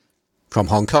From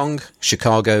Hong Kong,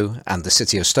 Chicago, and the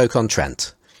city of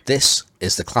Stoke-on-Trent, this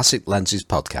is the Classic Lenses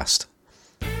Podcast.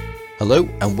 Hello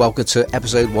and welcome to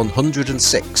episode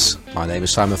 106. My name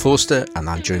is Simon Forster and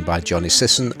I'm joined by Johnny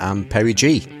Sisson and Perry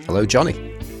G. Hello,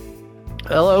 Johnny.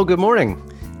 Hello, good morning.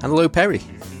 And hello, Perry.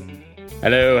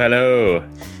 Hello.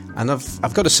 And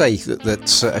I've got to say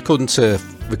that according to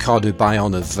Ricardo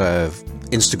Bayon of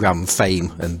Instagram fame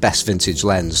and Best Vintage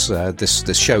Lens,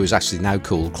 this show is actually now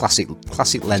called Classic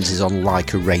Lenses on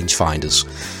Leica Rangefinders.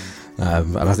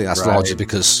 And I think that's largely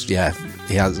because,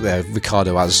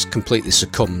 Ricardo has completely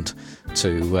succumbed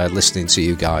to listening to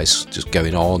you guys just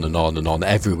going on and on and on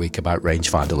every week about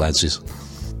rangefinder lenses.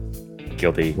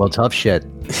 Guilty. Well, tough shit.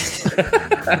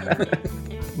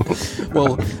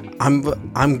 Well,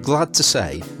 I'm glad to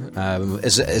say,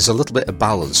 as a little bit of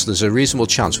balance, there's a reasonable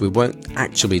chance we won't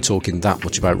actually be talking that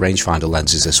much about rangefinder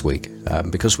lenses this week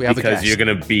because we have a guest. Because you're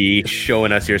going to be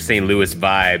showing us your St. Louis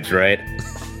vibes, right?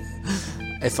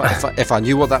 If I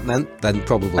knew what that meant, then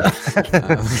probably.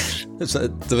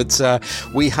 But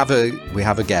we have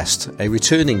a guest, a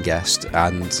returning guest,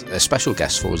 and a special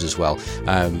guest for us as well.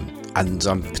 And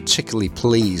I'm particularly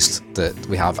pleased that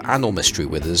we have Anil Mistry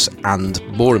with us, and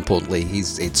more importantly,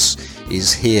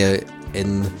 he's here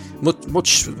in a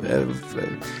much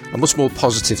more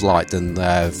positive light than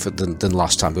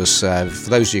last time. Because for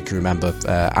those of you who can remember,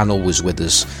 Anil was with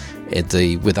us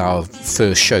with our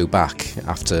first show back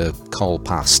after Cole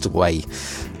passed away,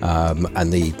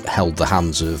 and he held the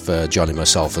hands of Johnny and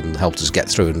myself and helped us get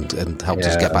through and helped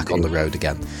us get back on the road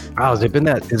again. Wow, has it been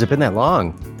that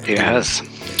long? It has.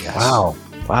 Yes.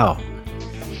 Wow.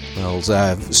 Well,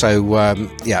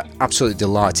 absolutely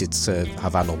delighted to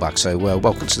have Anil back. So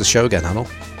welcome to the show again, Anil.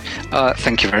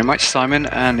 Thank you very much, Simon,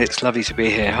 and it's lovely to be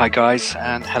here. Hi, guys,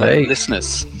 and hello,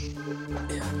 listeners.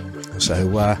 So,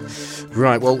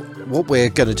 right, well, what we're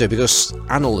going to do, because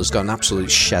Anil has got an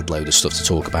absolute shed load of stuff to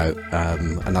talk about,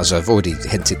 and as I've already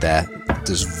hinted there,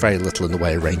 there's very little in the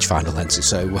way of rangefinder lenses.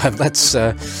 So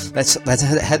let's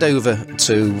head over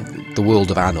to the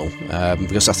world of Anil,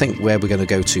 because I think where we're going to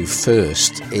go to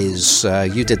first is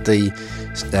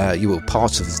you were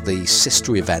part of the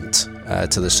sister event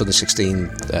to the Sunday 16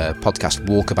 podcast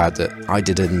walkabout that I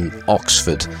did in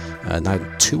Oxford now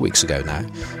 2 weeks ago now,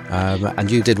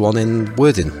 and you did one in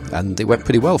Worthing, and it went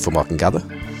pretty well from what I can gather.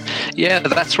 Yeah,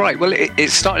 that's right. Well, it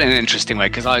started in an interesting way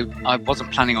because I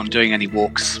wasn't planning on doing any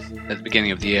walks at the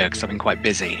beginning of the year because I've been quite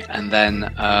busy, and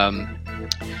then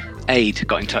Aid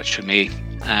got in touch with me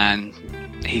and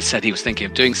he said he was thinking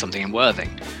of doing something in Worthing.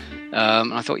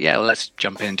 And I thought, let's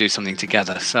jump in and do something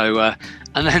together. So,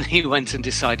 and then he went and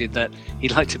decided that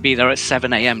he'd like to be there at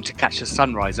 7 a.m. to catch the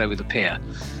sunrise over the pier.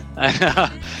 And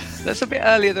that's a bit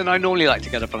earlier than I normally like to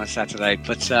get up on a Saturday,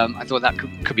 but I thought that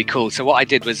could be cool. So what I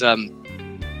did was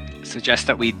suggest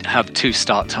that we have two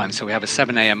start times. So we have a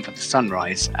 7 a.m. for the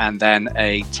sunrise and then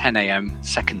a 10 a.m.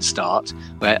 second start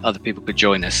where other people could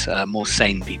join us, more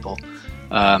sane people.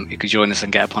 You could join us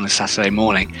and get up on a Saturday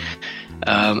morning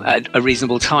at a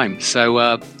reasonable time.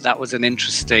 So that was an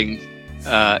interesting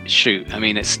shoot. I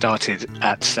mean, it started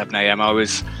at 7 a.m. I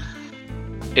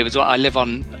live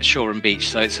on Shoreham Beach,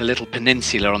 so it's a little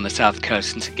peninsula on the south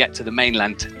coast, and to get to the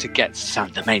mainland,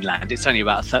 it's only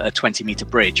about a 20-metre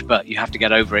bridge, but you have to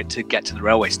get over it to get to the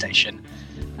railway station.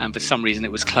 And for some reason,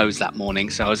 it was closed that morning,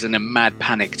 so I was in a mad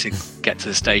panic to get to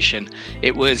the station.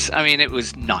 It was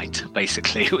night,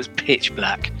 basically. It was pitch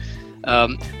black.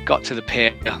 Got to the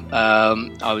pier.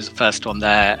 I was the first one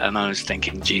there, and I was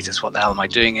thinking, Jesus, what the hell am I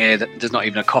doing here? There's not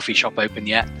even a coffee shop open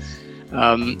yet.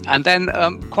 And then,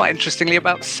 quite interestingly,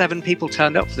 about 7 people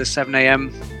turned up for the 7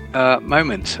 a.m.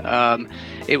 Moment.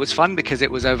 It was fun because it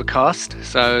was overcast,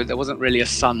 so there wasn't really a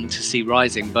sun to see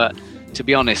rising. But to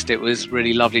be honest, it was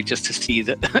really lovely just to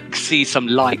see some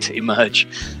light emerge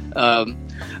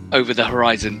over the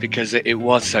horizon because it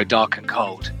was so dark and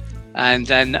cold. And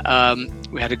then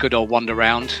we had a good old wander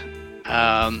around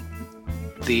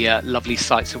the lovely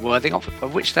sights of Worthing,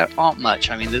 of which there aren't much.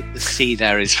 I mean, the sea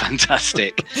there is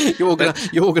fantastic. You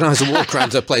organise a walk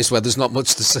around a place where there's not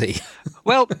much to see.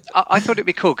 Well, I thought it'd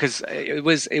be cool because it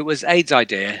was Aid's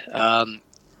idea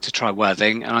to try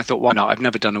Worthing, and I thought, why not? I've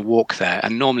never done a walk there,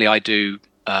 and normally I do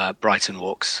Brighton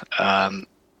walks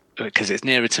because it's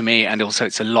nearer to me, and also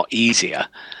it's a lot easier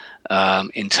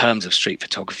in terms of street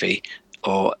photography,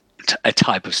 or a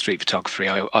type of street photography,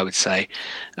 I would say.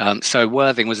 So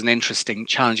Worthing was an interesting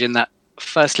challenge in that,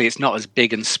 firstly, it's not as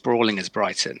big and sprawling as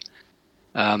Brighton.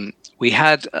 We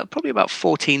had probably about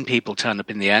 14 people turn up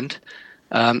in the end.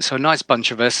 So a nice bunch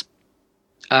of us.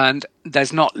 And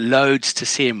there's not loads to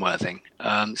see in Worthing.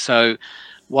 So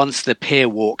once the pier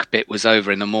walk bit was over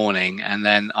in the morning, and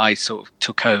then I sort of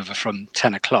took over from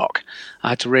 10 o'clock, I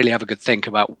had to really have a good think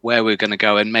about where we were going to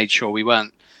go and made sure we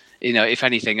weren't, if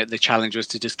anything, the challenge was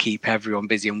to just keep everyone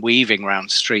busy and weaving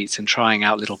around streets and trying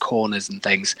out little corners and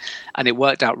things. And it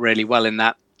worked out really well in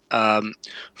that,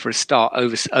 for a start,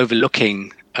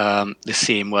 overlooking the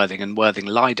sea in Worthing and Worthing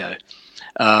Lido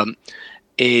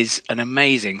is an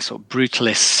amazing sort of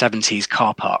brutalist 70s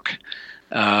car park.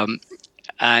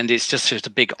 And it's just a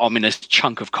big ominous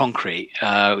chunk of concrete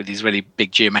with these really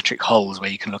big geometric holes where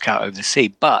you can look out over the sea.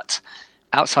 But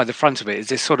outside the front of it is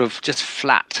this sort of just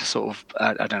flat sort of,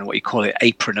 I don't know what you call it,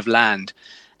 apron of land.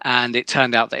 And it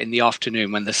turned out that in the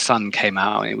afternoon when the sun came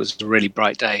out, and it was a really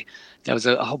bright day, there was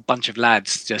a whole bunch of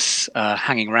lads just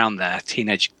hanging around there,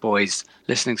 teenage boys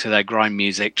listening to their grime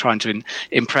music, trying to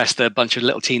impress the bunch of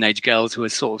little teenage girls who were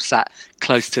sort of sat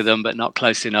close to them but not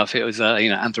close enough. It was a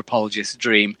anthropologist's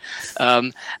dream.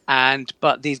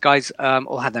 But these guys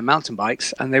all had their mountain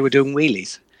bikes and they were doing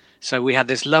wheelies. So we had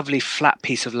this lovely flat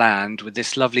piece of land with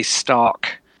this lovely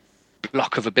stark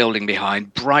block of a building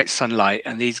behind, bright sunlight,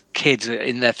 and these kids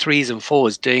in their 3s and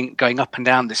 4s going up and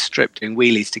down this strip doing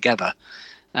wheelies together.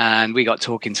 And we got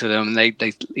talking to them, and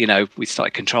they we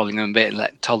started controlling them a bit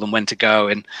and told them when to go,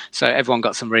 and so everyone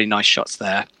got some really nice shots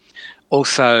there.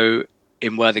 Also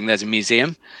in Worthing there's a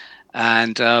museum,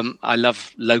 and I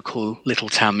love local little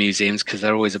town museums because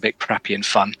they're always a bit crappy and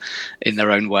fun in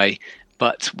their own way.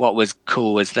 But what was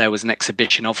cool was there was an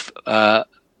exhibition of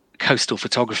coastal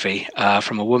photography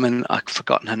from a woman, I've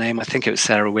forgotten her name, I think it was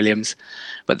Sarah Williams,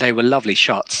 but they were lovely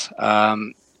shots.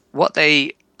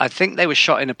 I think they were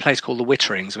shot in a place called the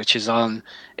Witterings, which is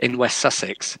in West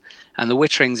Sussex. And the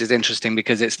Witterings is interesting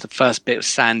because it's the first bit of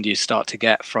sand you start to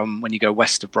get from when you go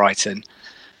west of Brighton.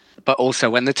 But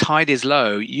also when the tide is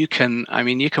low, you can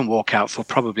walk out for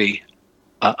probably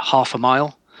half a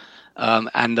mile.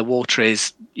 And the water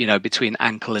is, between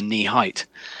ankle and knee height.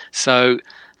 So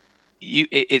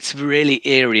it's really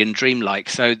eerie and dreamlike.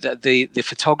 So the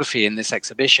photography in this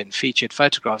exhibition featured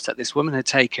photographs that this woman had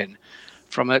taken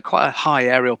from quite a high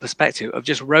aerial perspective of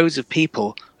just rows of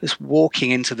people just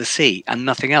walking into the sea and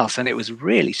nothing else. And it was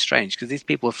really strange because these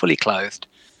people were fully clothed,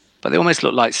 but they almost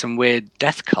looked like some weird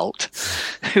death cult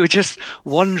who were just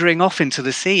wandering off into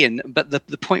the sea. But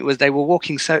the point was they were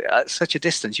walking at such a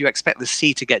distance, you expect the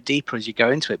sea to get deeper as you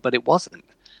go into it, but it wasn't.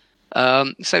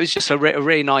 So it was just a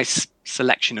really nice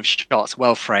selection of shots,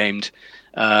 well framed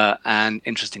and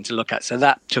interesting to look at. So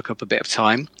that took up a bit of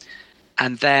time.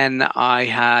 And then we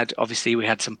had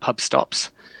some pub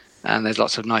stops, and there's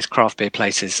lots of nice craft beer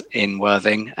places in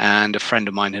Worthing, and a friend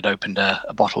of mine had opened a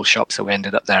bottle shop, so we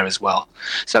ended up there as well.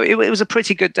 So it was a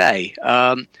pretty good day.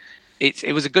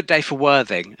 It was a good day for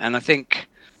Worthing, and I think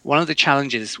one of the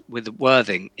challenges with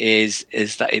Worthing is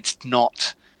that it's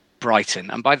not Brighton.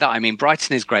 And by that I mean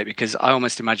Brighton is great because I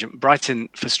almost imagine Brighton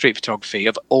for street photography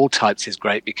of all types is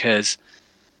great because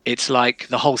it's like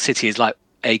the whole city is like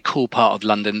a cool part of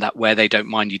London where they don't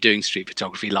mind you doing street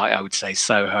photography, like I would say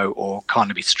Soho or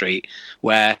Carnaby Street,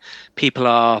 where people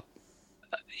are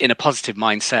in a positive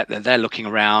mindset that they're looking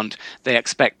around, they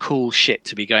expect cool shit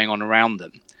to be going on around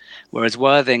them. Whereas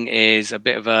Worthing is a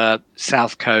bit of a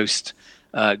South Coast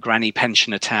granny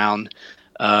pensioner town,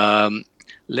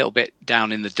 little bit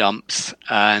down in the dumps,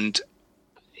 and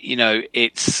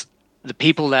it's the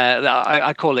people there,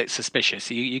 I call it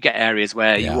suspicious. You get areas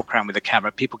where you walk around with a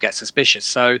camera, people get suspicious.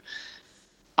 So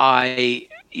I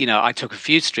took a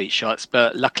few street shots,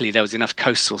 but luckily there was enough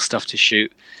coastal stuff to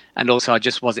shoot. And also I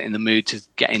just wasn't in the mood to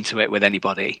get into it with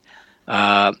anybody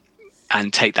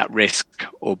and take that risk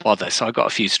or bother. So I got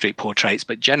a few street portraits,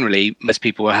 but generally most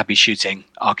people were happy shooting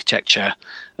architecture,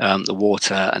 the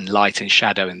water and light and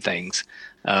shadow and things.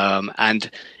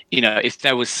 And if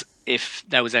there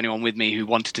was anyone with me who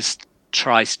wanted to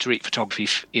try street photography,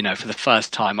 for the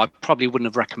first time, I probably wouldn't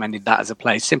have recommended that as a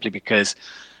place, simply because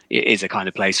it is a kind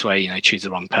of place where, choose the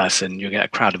wrong person, you'll get a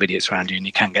crowd of idiots around you and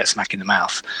you can get smack in the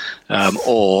mouth.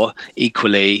 Or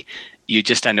equally, you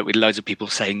just end up with loads of people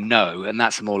saying no, and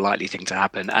that's a more likely thing to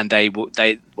happen. And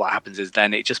what happens is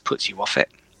then it just puts you off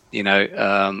it,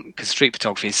 because street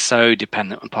photography is so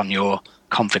dependent upon your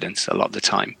confidence a lot of the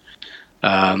time.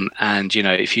 And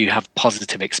if you have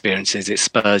positive experiences, it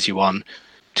spurs you on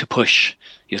to push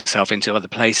yourself into other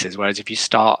places. Whereas if you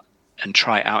start and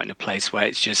try it out in a place where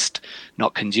it's just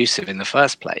not conducive in the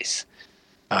first place,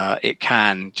 it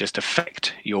can just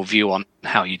affect your view on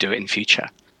how you do it in future.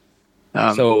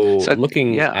 So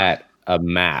looking at a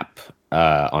map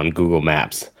on Google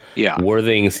Maps,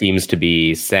 Worthing seems to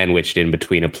be sandwiched in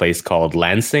between a place called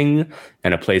Lansing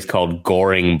and a place called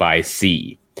Goring by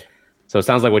Sea. So it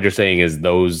sounds like what you're saying is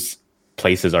those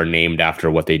places are named after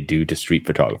what they do to street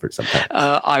photographers sometimes?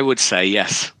 I would say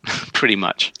yes, pretty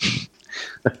much.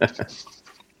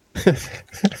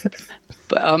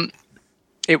 But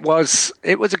it was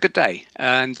a good day,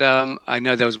 and I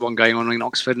know there was one going on in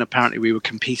Oxford, and apparently we were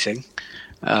competing.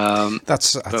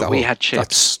 But we had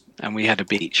chips. And we had a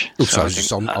beach. So I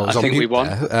think we won.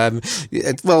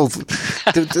 Well,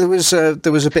 there was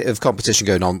a bit of competition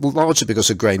going on, largely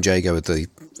because of Graham Jago of the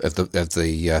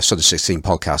Sunday 16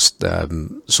 podcast,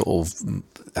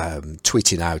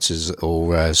 tweeting out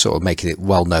sort of making it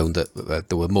well known that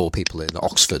there were more people in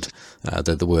Oxford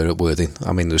than there were at Worthing.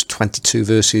 I mean, there was 22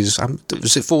 versus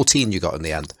was it 14 you got in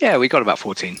the end? Yeah, we got about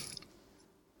 14.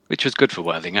 Which was good for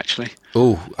Worthing, actually.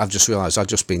 Oh, I've just realised I've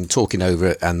just been talking over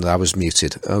it and I was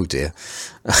muted. Oh dear.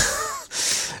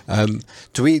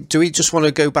 Do we just want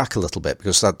to go back a little bit,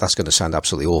 because that's going to sound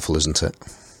absolutely awful, isn't it?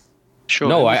 Sure.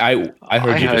 No, I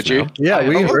heard you. Yeah,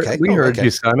 we heard you,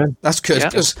 Simon. That's good,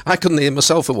 because I couldn't hear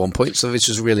myself at one point, so it's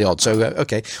just really odd. So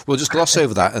okay, we'll just gloss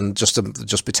over that and just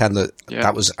pretend that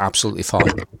that was absolutely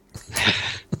fine.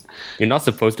 You're not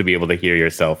supposed to be able to hear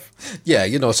yourself. Yeah,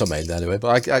 you know what I mean. Anyway,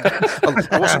 but I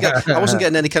wasn't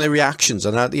getting any kind of reactions,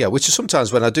 and which is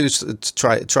sometimes when I do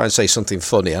try and say something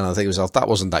funny, and I think to myself, that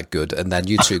wasn't that good, and then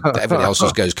everything else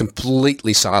just goes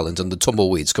completely silent, and the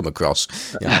tumbleweeds come across.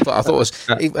 Yeah, I was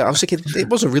thinking it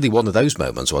wasn't really one of those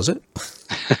moments, was it?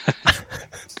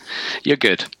 You're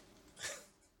good.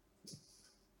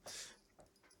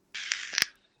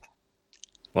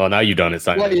 Well, now you've done it,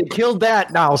 Simon. Well, you killed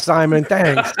that now, Simon.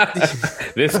 Thanks.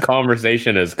 This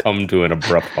conversation has come to an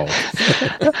abrupt halt.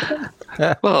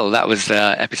 Well, that was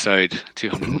episode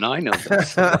 209 of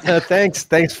this.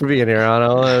 Thanks for being here,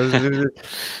 Arno.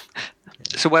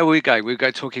 So where were we going? We were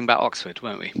going talking about Oxford,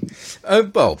 weren't we?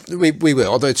 Well, we were.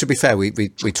 Although to be fair, we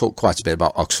talked quite a bit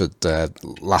about Oxford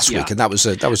last week, and that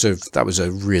was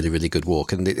a really, really good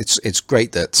walk. And it's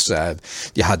great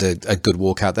that you had a good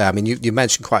walk out there. I mean, you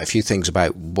mentioned quite a few things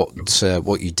about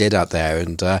what you did out there,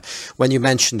 and when you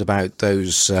mentioned about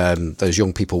those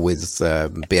young people with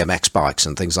BMX bikes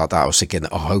and things like that, I was thinking,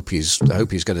 I hope he's going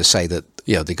to say that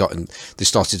they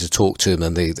started to talk to him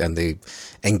and they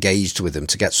engaged with him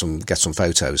to get some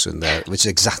photos, and which is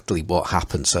exactly what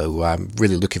happened. So I'm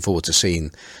really looking forward to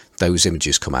seeing those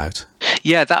images come out.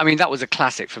 Yeah, that was a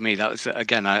classic for me. That was,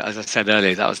 again, as I said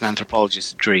earlier, that was an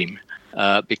anthropologist's dream,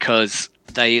 because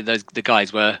the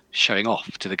guys were showing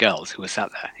off to the girls who were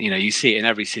sat there. You see it in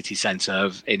every city centre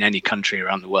in any country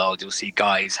around the world. You'll see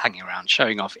guys hanging around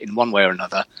showing off in one way or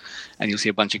another, and you'll see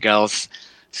a bunch of girls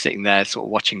sitting there sort of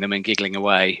watching them and giggling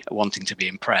away, wanting to be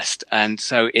impressed. And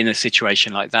so in a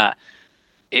situation like that,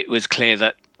 it was clear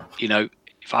that,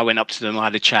 if I went up to them, I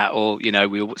had a chat, or,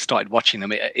 we started watching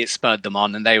them, it spurred them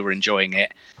on, and they were enjoying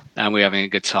it, and we were having a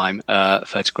good time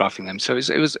photographing them. So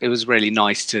it was really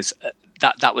nice to...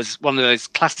 That was one of those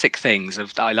classic things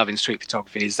that I love in street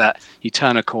photography, is that you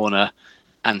turn a corner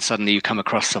and suddenly you come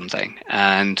across something.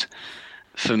 And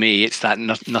for me, it's that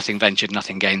nothing ventured,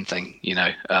 nothing gained thing.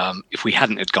 If we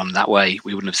hadn't had gone that way,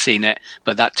 we wouldn't have seen it.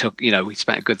 But that took, we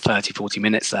spent a good 30, 40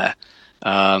 minutes there.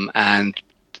 And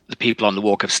the people on the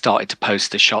walk have started to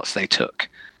post the shots they took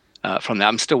from there.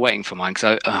 I'm still waiting for mine,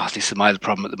 because this is my other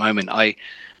problem at the moment. I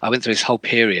went through this whole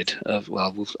period of,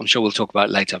 I'm sure we'll talk about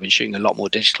it later. I've been shooting a lot more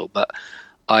digital, but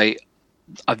I've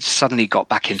suddenly got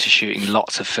back into shooting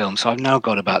lots of film. So I've now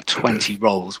got about 20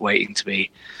 rolls waiting to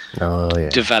be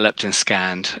developed and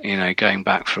scanned, going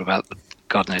back for about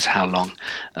God knows how long.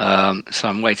 So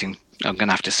I'm waiting. I'm going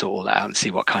to have to sort all that out and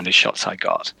see what kind of shots I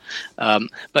got.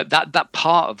 But that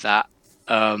part of that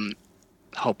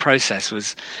whole process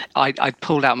was, I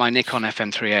pulled out my Nikon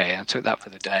FM3A. I took that for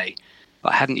the day,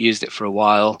 but I hadn't used it for a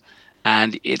while.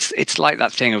 And it's like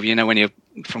that thing of, when you're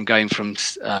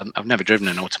I've never driven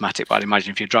an automatic, but I'd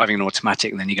imagine if you're driving an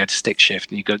automatic and then you go to stick shift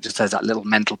and there's that little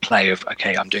mental play of,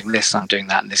 okay, I'm doing this, I'm doing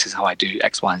that, and this is how I do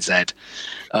X, Y, and Z.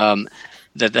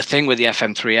 The thing with the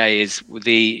FM3A is with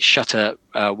the shutter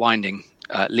winding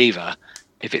lever,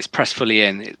 if it's pressed fully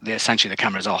in, essentially the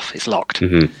camera's off, it's locked.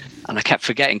 Mm-hmm. And I kept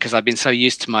forgetting, because I've been so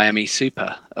used to my ME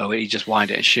Super, where you just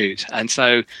wind it and shoot. And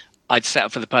so I'd set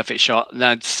up for the perfect shot, and then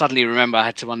I'd suddenly remember I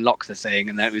had to unlock the thing,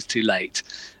 and then it was too late.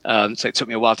 So it took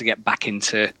me a while to get back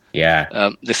into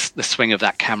the swing of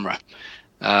that camera.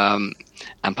 And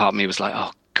part of me was like,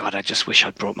 oh, God, I just wish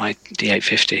I'd brought my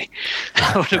D850.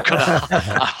 I would have got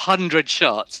 100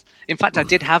 shots. In fact, I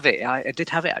did have it. I did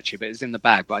have it, actually, but it was in the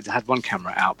bag. But I had one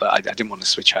camera out, but I didn't want to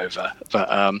switch over.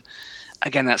 But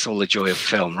again, that's all the joy of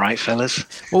film, right, fellas?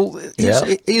 Well,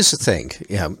 here's the thing.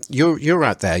 Yeah, you're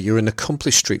out there. You're an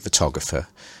accomplished street photographer.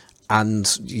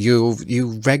 and you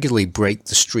regularly break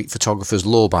the street photographer's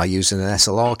law by using an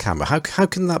SLR camera. How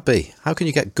can that be? How can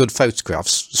you get good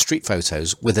photographs, street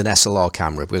photos, with an SLR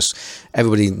camera? Because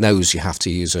everybody knows you have to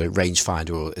use a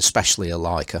rangefinder, or especially a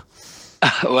Leica.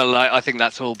 Well, I think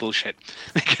that's all bullshit,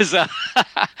 because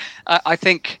I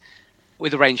think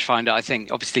with a rangefinder, I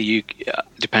think obviously you,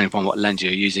 depending upon what lens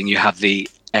you're using, you have the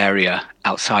area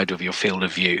outside of your field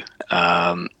of view.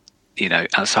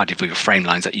 Outside of your frame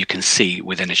lines that you can see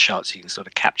within a shot, so you can sort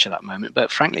of capture that moment.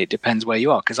 But frankly, it depends where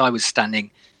you are, because I was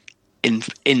standing in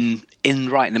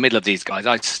right in the middle of these guys.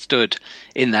 I stood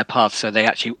in their path, so they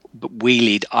actually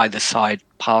wheelied either side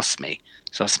past me,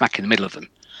 so I was smack in the middle of them.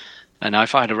 And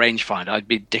if I had a rangefinder, I'd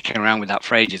be dicking around with that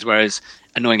for ages. Whereas,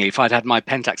 annoyingly, if I'd had my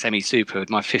Pentax ME Super with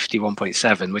my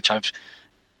 51.7, which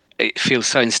it feels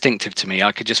so instinctive to me,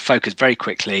 I could just focus very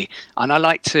quickly. And I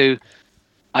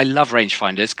love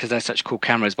rangefinders because they're such cool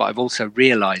cameras, but I've also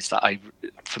realized that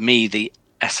for me, the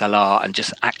SLR and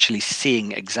just actually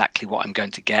seeing exactly what I'm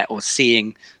going to get, or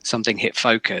seeing something hit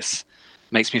focus,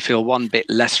 makes me feel one bit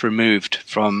less removed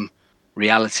from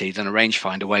reality than a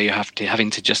rangefinder, where you're having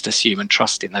to just assume and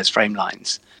trust in those frame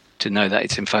lines to know that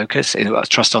it's in focus,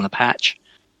 trust on the patch.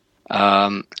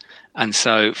 And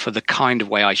so for the kind of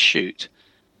way I shoot,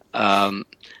 I'm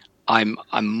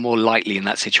more likely in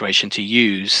that situation to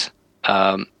use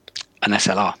an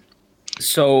SLR.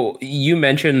 So you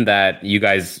mentioned that you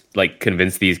guys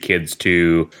convinced these kids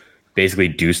to basically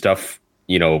do stuff,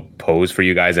 pose for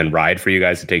you guys and ride for you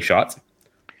guys to take shots.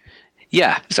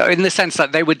 Yeah. So in the sense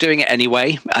that they were doing it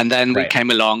anyway, and then we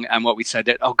came along and what we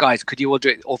said, oh guys, could you all do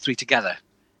it all three together?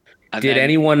 And did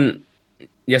anyone?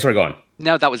 Yes, we're going.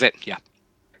 No, that was it. Yeah.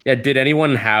 Yeah. Did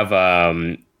anyone have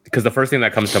because the first thing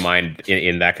that comes to mind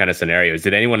in that kind of scenario is,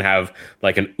 did anyone have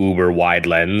an uber wide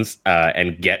lens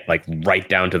and get right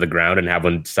down to the ground and have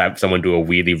someone do a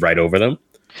wheelie right over them?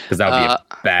 Because that would be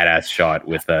a badass shot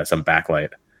with some backlight.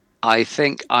 I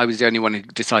think I was the only one who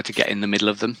decided to get in the middle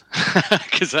of them,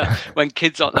 because when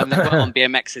kids they're not on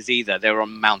BMXs either, they were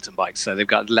on mountain bikes, so they've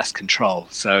got less control.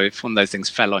 So if one of those things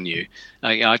fell on you,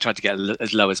 I tried to get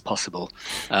as low as possible.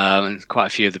 And quite a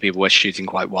few of the people were shooting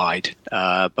quite wide,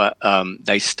 but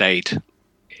they stayed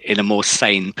in a more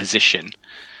sane position.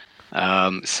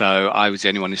 So I was the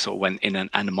only one who sort of went in and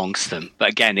amongst them. But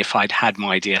again, if I'd had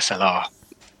my DSLR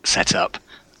set up,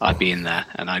 I'd be in there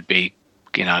and I'd be,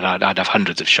 I'd have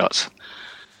hundreds of shots,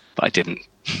 but I didn't.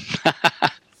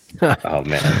 Oh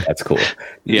man, that's cool.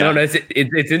 Yeah,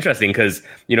 it's interesting because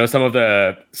some of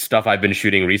the stuff I've been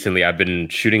shooting recently, I've been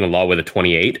shooting a lot with a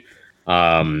 28,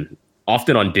 often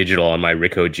on digital on my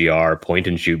Ricoh GR point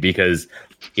and shoot, because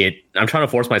I'm trying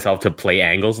to force myself to play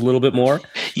angles a little bit more.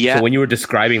 Yeah. So when you were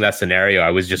describing that scenario,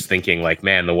 I was just thinking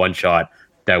man, the one shot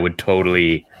that I would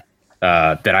totally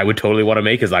want to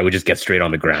make is I would just get straight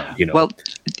on the ground, Well,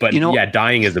 but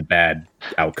dying is a bad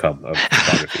outcome of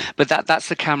photography. But that's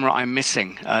the camera I'm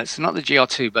missing. It's not the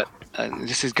GR2, but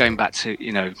this is going back to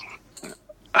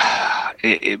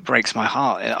it breaks my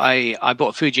heart. I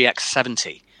bought a Fuji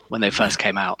X70 when they first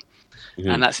came out,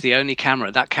 and that's the only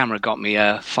camera. That camera got me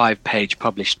a 5-page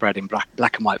published spread in Black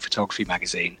and White Photography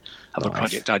magazine of a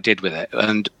project I did with it,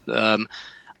 and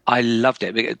I loved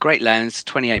it. Great lens,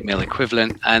 28mm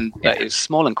equivalent, and it was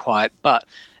small and quiet, but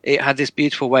it had this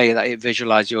beautiful way that it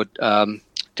visualized your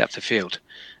depth of field,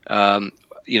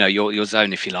 your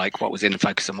zone, if you like, what was in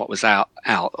focus and what was out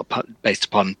based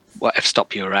upon what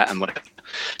f-stop you were at and whatever.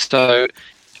 So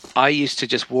I used to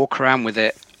just walk around with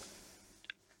it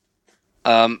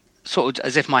sort of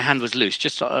as if my hand was loose,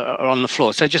 just on the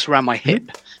floor, so just around my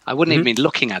hip. I wouldn't even be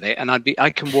looking at it, and I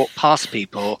can walk past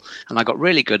people, and I got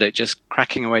really good at just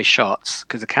cracking away shots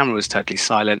because the camera was totally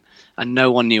silent and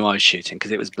no one knew I was shooting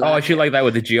because it was black. Oh, I shoot like that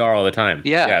with the GR all the time.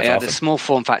 Yeah, awesome. The small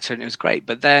form factor, and it was great.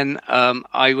 But then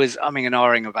I was umming and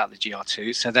ahhing about the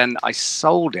GR2, so then I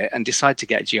sold it and decided to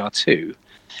get a GR2.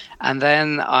 And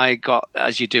then I got,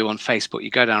 as you do on Facebook, you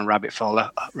go down a rabbit hole.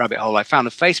 I found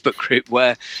a Facebook group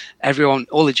where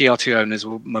all the GR2 owners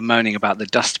were moaning about the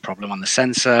dust problem on the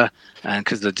sensor, and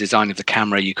because of the design of the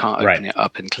camera, you can't open it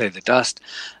up and clear the dust.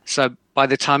 So by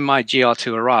the time my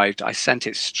GR2 arrived, I sent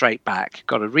it straight back,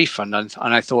 got a refund, and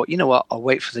I thought, you know what, I'll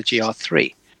wait for the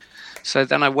GR3. So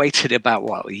then I waited about,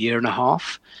 a year and a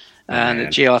half, and the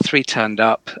GR3 turned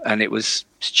up, and it was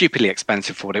stupidly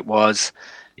expensive for what it was.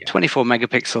 24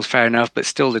 megapixels, fair enough, but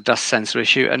still the dust sensor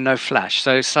issue and no flash.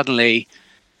 So suddenly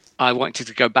I wanted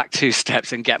to go back 2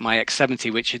 steps and get my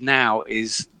X70, which now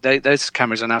is, those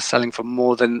cameras are now selling for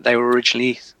more than they were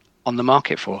originally on the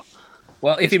market for.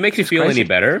 Well, if it makes you feel any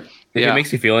better,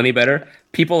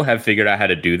 people have figured out how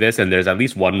to do this, and there's at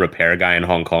least one repair guy in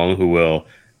Hong Kong who will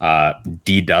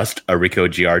de-dust a Ricoh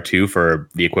GR2 for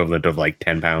the equivalent of like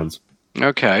 £10.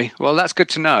 Okay, well, that's good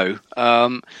to know.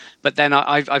 But then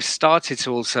I've started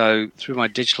to also, through my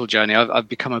digital journey, I've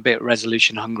become a bit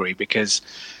resolution hungry because,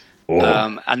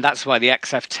 and that's why the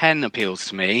XF10 appeals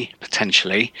to me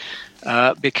potentially,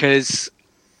 because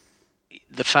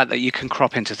the fact that you can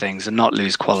crop into things and not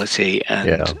lose quality,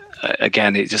 and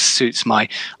again, it just suits my.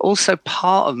 Also,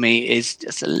 part of me is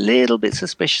just a little bit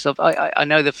suspicious of. I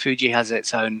know that Fuji has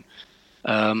its own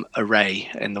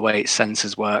array in the way its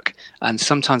sensors work, and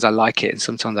sometimes I like it and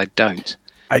sometimes I don't.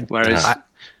 I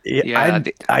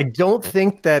don't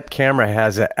think that camera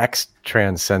has an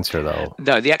X-Trans sensor though.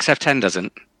 No, the XF10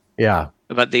 doesn't. Yeah,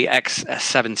 but the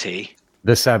X70,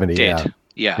 the 70 did.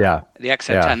 Yeah. The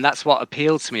XF10. That's what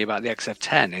appealed to me about the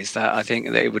XF10 is that I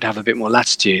think that it would have a bit more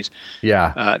latitude.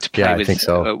 To play with. I think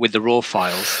so. With the raw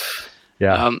files.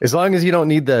 Yeah. As long as you don't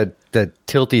need the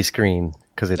tilty screen.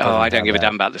 I don't give a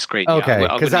damn about the screen. Okay,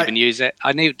 I wouldn't even use it.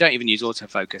 I don't even use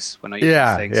autofocus when I use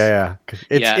these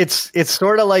things. It's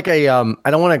sort of like a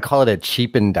I don't want to call it a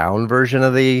cheapened down version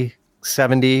of the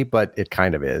 70, but it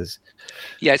kind of is.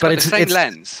 Yeah, it's got the same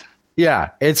lens. Yeah,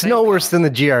 it's no worse than the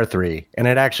GR3, and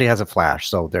it actually has a flash.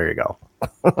 So there you go.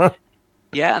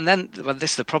 Yeah, and then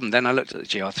this is the problem. Then I looked at the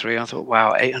GR3. I thought,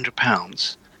 wow,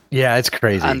 £800. Yeah, it's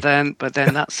crazy. But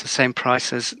then that's the same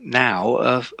price as now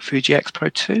of Fuji X Pro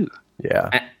 2. Yeah.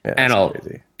 And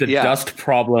the dust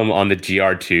problem on the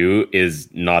GR2 is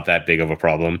not that big of a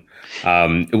problem.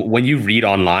 When you read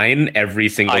online, every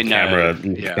single camera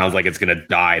sounds like it's going to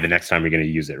die the next time you're going to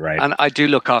use it, right? And I do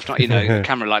look after, a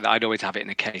camera like that. I'd always have it in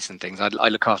a case and things. I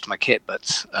look after my kit,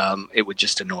 but it would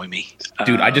just annoy me.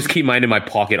 Dude, I just keep mine in my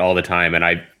pocket all the time,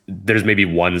 and there's maybe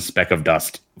one speck of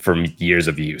dust from years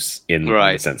of use in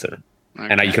the sensor. Okay.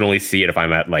 And you can only see it if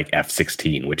I'm at like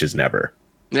F16, which is never.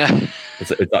 Yeah,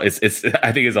 it's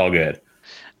I think it's all good.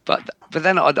 But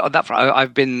then on that front,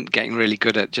 I've been getting really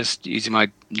good at just using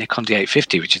my Nikon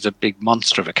D850, which is a big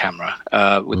monster of a camera.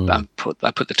 I put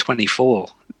the 24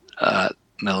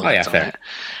 millimeters on it,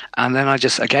 and then I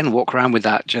just again walk around with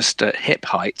that just at hip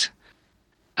height.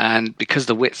 And because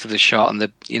the width of the shot and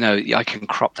I can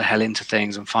crop the hell into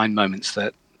things and find moments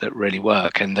that really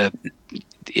work, and the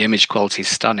image quality is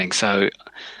stunning. So.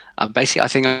 Basically, I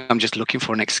think I'm just looking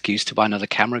for an excuse to buy another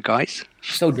camera, guys.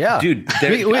 So, dude,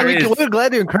 we're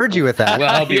glad to encourage you with that.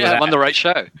 Well, I'm on the right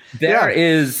show.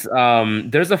 There's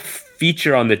a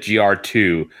feature on the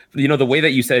GR2. The way that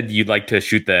you said you'd like to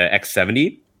shoot the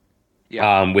X70,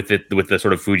 with the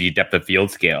sort of Fuji depth of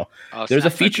field scale. There's a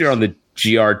feature on the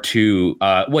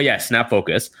GR2. Snap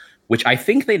focus, which I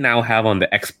think they now have on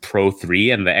the X Pro 3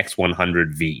 and the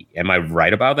X100V. Am I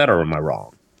right about that, or am I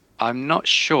wrong? I'm not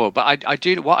sure, but I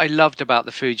do. What I loved about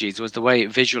the Fujis was the way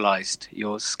it visualized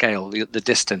your scale, the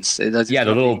distance. The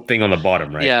little thing on the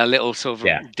bottom, right? Yeah, a little sort of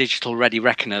digital ready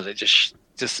reckoner that just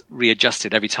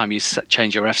readjusted every time you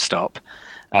change your f-stop.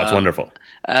 Oh, it's wonderful.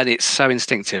 And it's so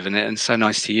instinctive and so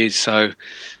nice to use. So,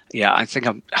 yeah, I think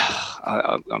I'm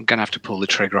going to have to pull the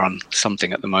trigger on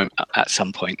something at the moment, at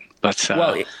some point. But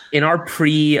in our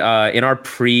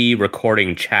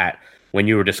pre-recording chat, when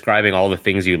you were describing all the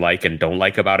things you like and don't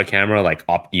like about a camera, like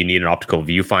you need an optical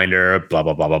viewfinder, blah,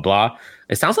 blah, blah, blah, blah.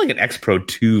 It sounds like an X Pro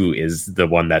 2 is the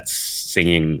one that's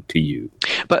singing to you.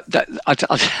 But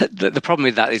the problem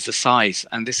with that is the size.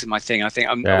 And this is my thing. I think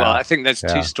there's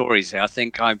two stories here. I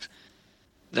think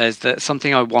there's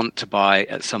something I want to buy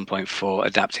at some point for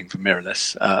adapting for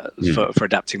mirrorless, for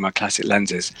adapting my classic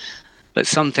lenses. But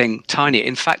something tiny.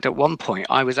 In fact, at one point,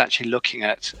 I was actually looking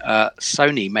at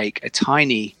Sony make a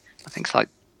tiny, I think it's like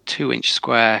 2-inch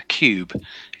square cube.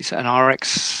 It's an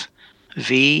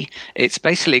RX-V. It's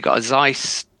basically got a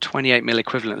Zeiss 28mm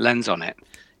equivalent lens on it.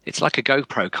 It's like a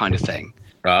GoPro kind of thing.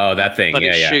 Oh, that thing. But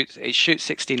it shoots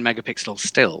 16 megapixel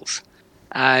stills.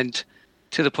 And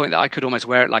to the point that I could almost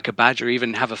wear it like a badge or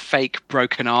even have a fake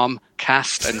broken arm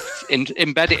cast and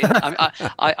embed it in.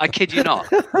 I kid you not.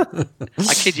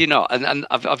 I kid you not. And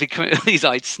I've become these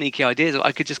sneaky ideas.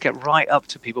 I could just get right up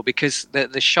to people because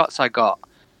the shots I got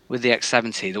with the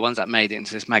X70, the ones that made it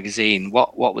into this magazine,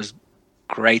 what was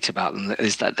great about them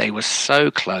is that they were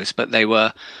so close, but they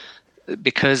were,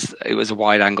 because it was a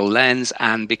wide angle lens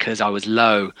and because I was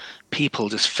low, people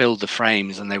just filled the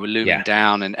frames and they were looming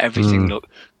down and everything looked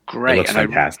great. It looks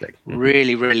fantastic. I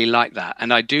really, really like that.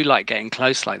 And I do like getting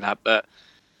close like that, but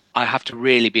I have to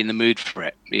really be in the mood for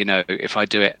it, if I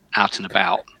do it out and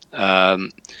about.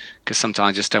 Because sometimes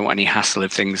I just don't want any hassle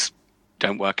if things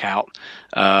don't work out.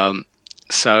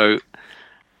 So,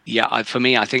 for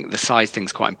me, I think the size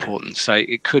thing's quite important. So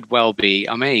it could well be,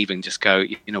 I may even just go,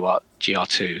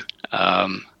 GR2.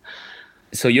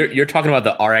 So you're talking about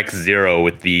the RX0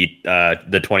 with the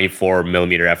 24mm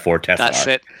f4 Tesla. That's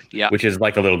it. Yeah. Which is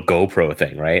like a little GoPro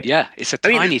thing, right? Yeah, it's a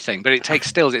tiny thing, but it takes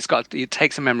stills. It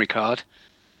takes a memory card,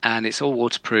 and it's all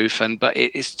waterproof, but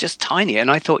it's just tiny.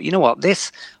 And I thought, you know what,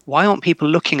 why aren't people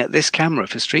looking at this camera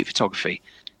for street photography?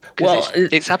 Well,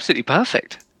 it's absolutely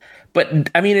perfect. But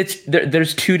I mean,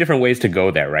 there's two different ways to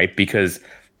go there, right? Because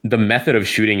the method of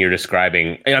shooting you're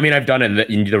describing, I mean, I've done it,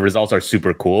 and the results are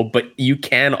super cool, but you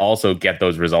can also get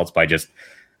those results by just,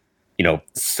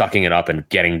 sucking it up and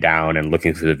getting down and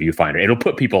looking through the viewfinder. It'll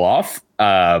put people off,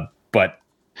 but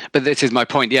this is my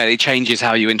point. Yeah, it changes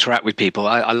how you interact with people.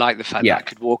 I like the fact that I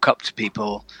could walk up to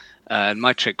people.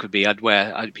 My trick would be I'd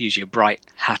usually a bright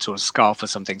hat or a scarf or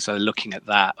something, so they're looking at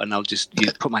that, and I'll just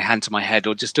put my hand to my head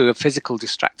or just do a physical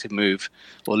distracted move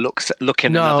or look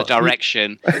in another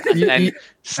direction and then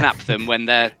snap them when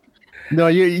they're... No,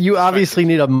 you obviously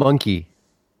need a monkey.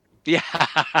 Yeah.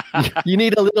 you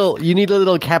need a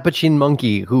little capuchin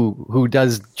monkey who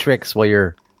does tricks while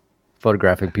you're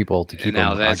photographing people to keep them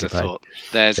occupied.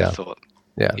 There's a thought.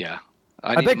 Yeah.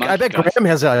 I bet Graham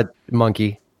has a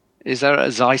monkey. Is there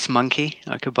a Zeiss monkey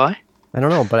I could buy? I don't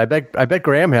know, but I bet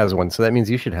Graham has one, so that means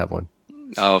you should have one.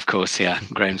 Oh, of course, yeah.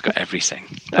 Graham's got everything.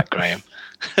 That Graham.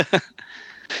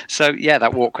 So yeah,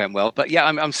 that walk went well, but yeah,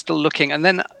 I'm still looking. And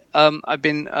then I've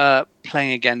been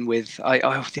playing again with.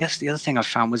 The other thing I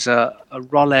found was a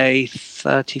Rollei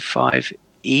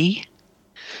 35E.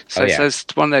 So it's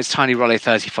one of those tiny Rollei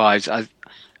 35s.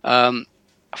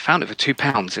 I found it for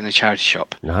 £2 in a charity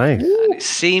shop. Nice. And it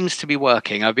seems to be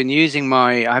working. I've been using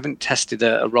I haven't tested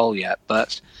a roll yet,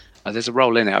 but there's a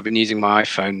roll in it. I've been using my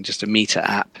iPhone, just a meter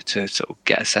app, to sort of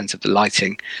get a sense of the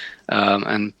lighting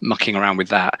and mucking around with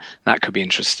that. That could be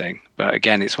interesting. But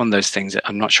again, it's one of those things that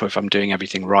I'm not sure if I'm doing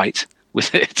everything right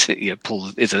with it.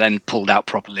 Is it then pulled out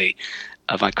properly?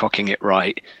 Am I cocking it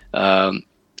right?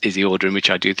 Is the order in which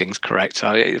I do things correct?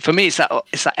 So for me, it's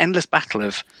that endless battle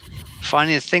of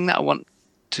finding the thing that I want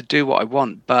to do what I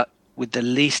want, but with the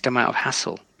least amount of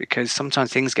hassle, because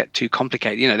sometimes things get too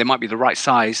complicated. They might be the right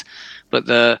size, but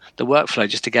the workflow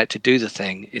just to get to do the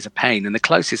thing is a pain. And the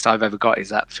closest I've ever got is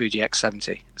that Fuji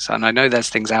X70. So, and I know there's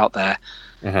things out there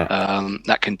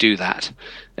that can do that,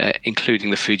 including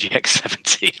the Fuji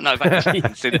X70. And I've actually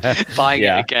considered buying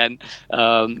it again,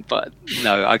 but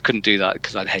no, I couldn't do that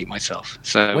because I'd hate myself.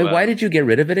 So wait, why did you get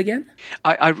rid of it again?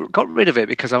 I got rid of it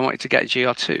because I wanted to get a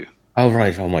GR2. Oh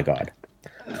right! Oh my god.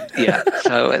 Yeah,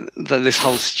 so this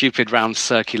whole stupid round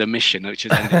circular mission, which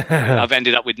I've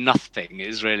ended up with nothing,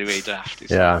 is really, really daft.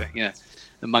 The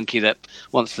monkey that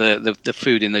wants the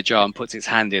food in the jar and puts its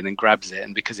hand in and grabs it,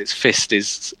 and because its fist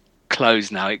is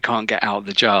closed now, it can't get out of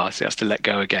the jar, so it has to let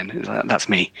go again. That's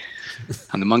me.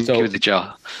 I'm the monkey with the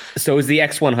jar. So is the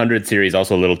X100 series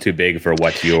also a little too big for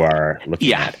what you are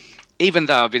looking at? Even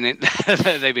though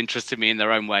they've interested me in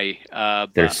their own way.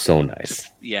 They're so nice.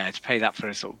 To pay that for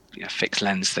a sort of fixed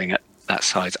lens thing at that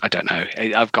size, I don't know.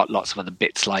 I've got lots of other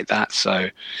bits like that.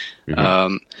 So,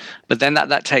 but then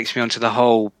that takes me onto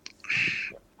the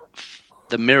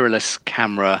mirrorless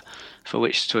camera for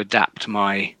which to adapt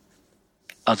my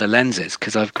other lenses,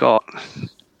 because I've got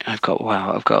a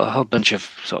whole bunch of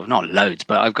sort of, not loads,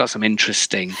 but I've got some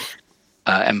interesting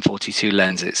M42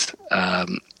 lenses,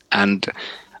 and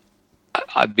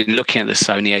I've been looking at the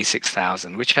Sony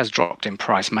A6000, which has dropped in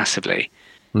price massively.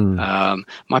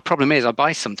 My problem is I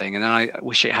buy something and then I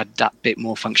wish it had that bit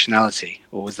more functionality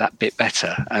or was that bit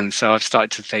better. And so I've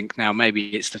started to think now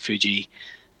maybe it's the Fuji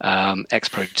X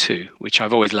Pro 2, which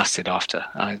I've always lusted after.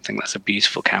 I think that's a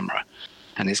beautiful camera.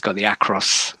 And it's got the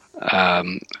Acros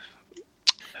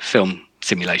film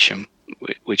simulation,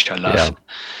 which I love.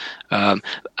 Yeah.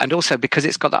 And also because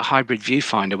it's got that hybrid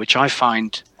viewfinder, which I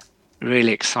find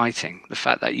really exciting. The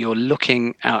fact that you're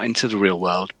looking out into the real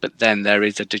world, but then there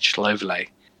is a digital overlay.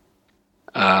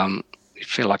 You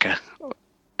feel like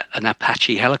an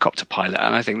Apache helicopter pilot,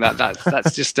 and I think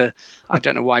that's just I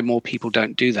don't know why more people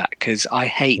don't do that, because I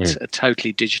hate a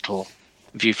totally digital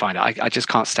viewfinder. I just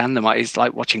can't stand them. It's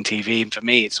like watching TV, and for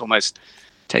me, it's almost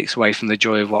takes away from the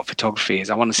joy of what photography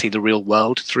is. I want to see the real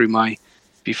world through my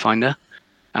viewfinder.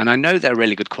 And I know they're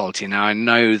really good quality now. I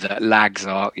know that lags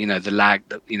are, the lag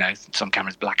that, some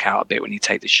cameras black out a bit when you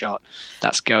take the shot.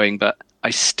 That's going, but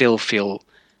I still feel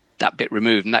that bit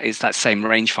removed. And that is that same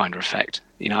rangefinder effect.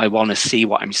 I want to see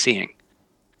what I'm seeing.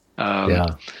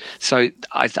 So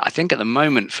I think at the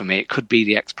moment for me, it could be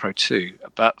the X Pro 2.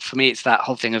 But for me, it's that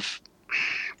whole thing of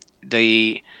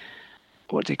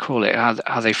what do you call it?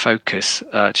 How they focus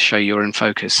to show you're in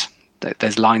focus.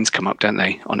 There's lines come up, don't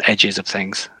they, on edges of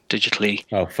things digitally.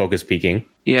 Oh, focus peaking.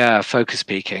 Yeah, focus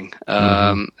peaking,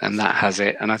 and that has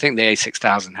it. And I think the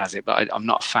A6000 has it, but I'm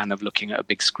not a fan of looking at a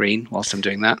big screen whilst I'm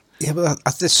doing that. Yeah, but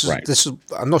Right.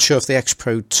 I'm not sure if the X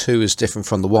Pro 2 is different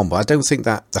from the one, but I don't think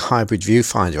that the hybrid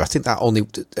viewfinder, I think that only,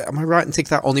 am I right in thinking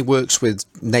that only works with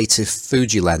native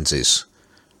Fuji lenses?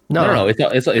 No,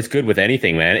 it's good with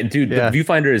anything, man. Dude, Yeah. the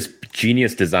viewfinder is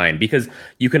genius design because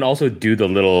you can also do the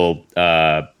little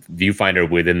viewfinder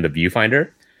within the viewfinder.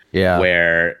 Yeah.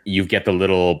 Where you get the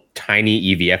little tiny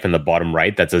EVF in the bottom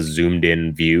right that's a zoomed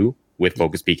in view with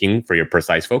focus peaking for your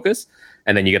precise focus.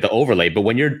 And then you get the overlay. But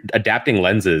when you're adapting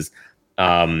lenses,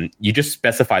 you just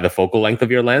specify the focal length of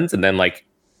your lens and then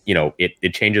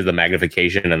it changes the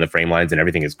magnification and the frame lines and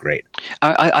everything is great.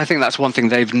 I think that's one thing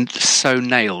they've so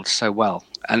nailed so well.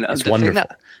 And It's the wonderful.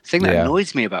 thing that Yeah.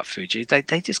 annoys me about Fuji, they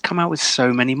just come out with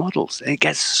so many models. It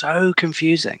gets so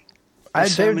confusing.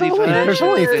 There's so many There's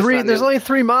only versions, three. this, that, There's and only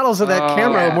three models of that Oh,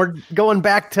 camera, yeah. and we're going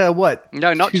back to what?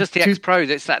 No, not just the two- X Pro.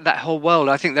 It's that whole world.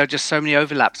 I think there are just so many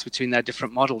overlaps between their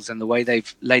different models and the way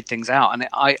they've laid things out. And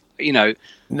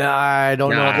No, I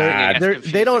don't Nah, know.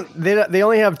 They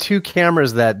only have two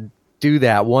cameras that do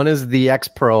that. One is the X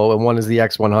Pro and one is the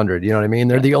X100. You know what I mean?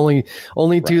 They're the only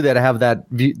two that have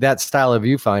that style of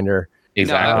viewfinder.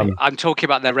 Exactly. I'm talking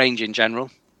about their range in general.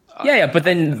 Yeah, but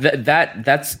then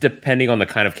that's depending on the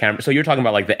kind of camera. So you're talking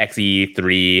about like the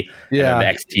XE3 Yeah. and the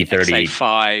XT30.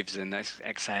 XA5s and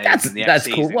XA. That's and the that's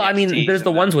XCs cool. and Well, I mean, XTs there's the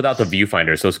and ones without the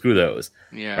viewfinder, so screw those.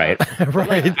 Yeah. Right.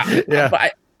 Right. Yeah.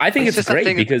 But I think It's it's just that great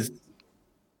thing- because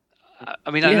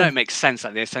I mean, I know it makes sense.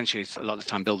 Like they essentially a lot of the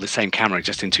time build the same camera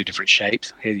just in two different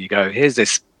shapes. Here you go. Here's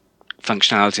this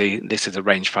functionality. This is a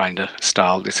rangefinder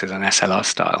style. This is an SLR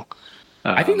style.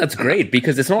 I think that's great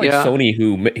because it's not like Yeah. Sony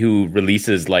who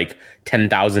releases like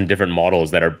 10,000 different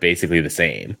models that are basically the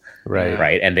same.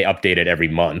 Right. And they update it every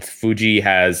month. Fuji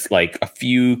has like a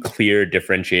few clear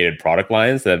differentiated product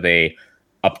lines that they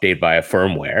update by a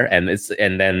firmware, and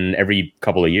then every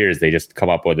couple of years they just come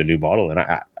up with a new model, and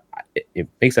it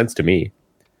makes sense to me.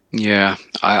 Yeah,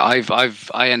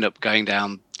 I end up going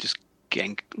down just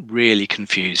getting really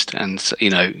confused, and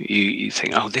you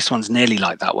think, oh, this one's nearly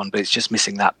like that one, but it's just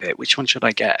missing that bit. Which one should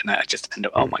I get? And I just end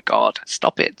up, oh my god,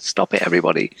 stop it,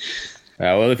 everybody.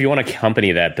 Well, if you want a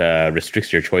company that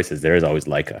restricts your choices, there is always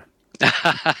Leica.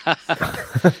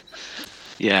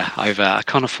 Yeah, I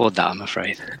can't afford that, I'm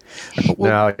afraid.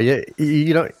 No,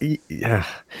 you know, yeah.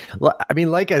 I mean,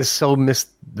 Leica has so missed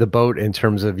the boat in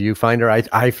terms of viewfinder.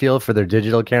 I feel for their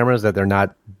digital cameras that they're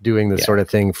not doing the sort of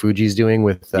thing Fuji's doing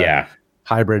with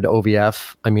hybrid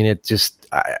OVF. I mean, it's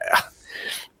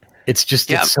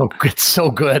so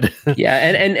good. Yeah,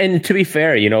 and to be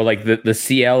fair, like the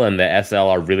CL and the SL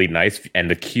are really nice, and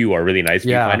the Q are really nice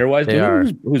viewfinder wise.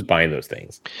 Who's buying those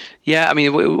things? Yeah, I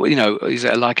mean, is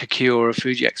it like a Q or a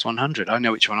Fuji X100? I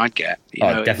know which one I'd get.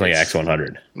 Definitely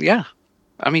X100. Yeah,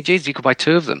 I mean, geez, you could buy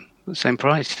two of them at the same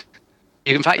price.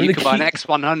 In fact, you could buy an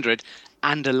X100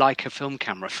 and a Leica film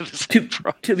camera for the same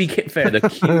price. To be fair,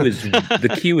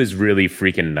 the Q is really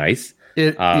freaking nice.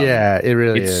 It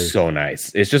really is. It's so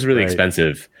nice. It's just really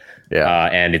expensive,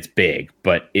 and it's big.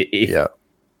 But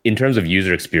in terms of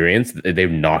user experience, they've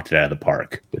knocked it out of the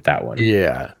park with that one.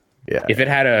 Yeah. If it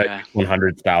had a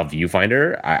 100 style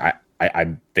viewfinder,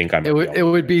 I think I'm. It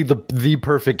would be the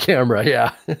perfect camera.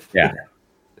 Yeah. Yeah.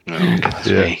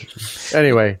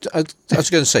 Anyway, I was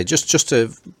going to say just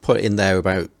to put in there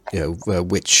about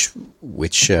which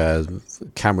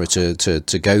camera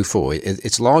to go for.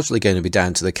 It's largely going to be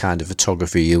down to the kind of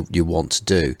photography you want to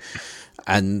do,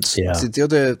 and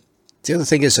the other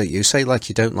thing is that you say like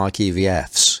you don't like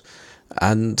EVFs,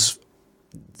 and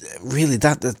really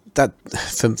that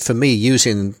for me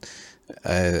using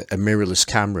a mirrorless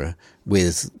camera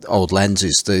with old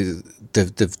lenses, the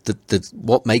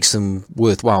what makes them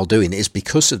worthwhile doing is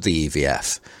because of the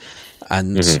EVF,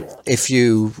 and if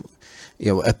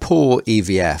a poor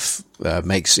EVF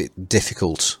makes it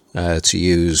difficult to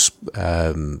use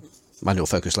manual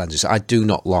focus lenses. I do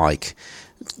not like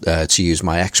to use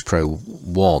my X Pro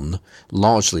 1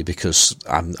 largely because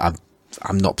I'm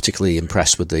not particularly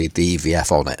impressed with the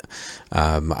EVF on it.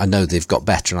 I know they've got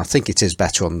better, and I think it is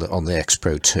better on the X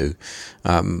Pro 2.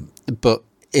 But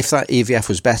if that EVF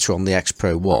was better on the X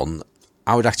Pro 1,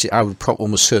 I would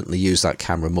almost certainly use that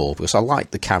camera more because I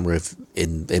like the camera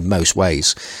in most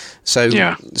ways. So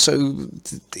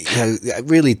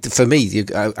really for me,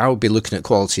 I would be looking at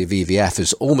quality of EVF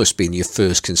as almost being your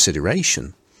first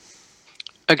consideration.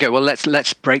 Okay, well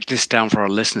let's break this down for our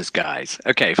listeners, guys.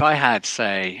 Okay, if I had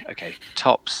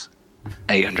tops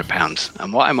 £800,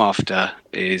 and what I'm after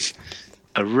is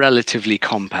a relatively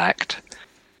compact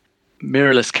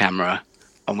mirrorless camera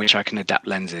on which I can adapt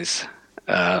lenses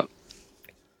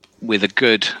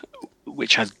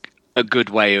which has a good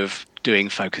way of doing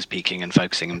focus peaking and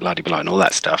focusing and blah and all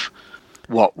that stuff,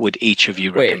 what would each of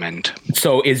you recommend?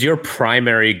 So is your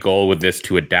primary goal with this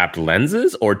to adapt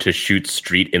lenses or to shoot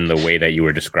street in the way that you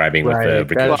were describing with the...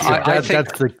 Well,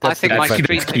 I think my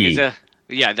street thing is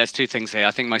there's two things here.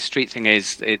 I think my street thing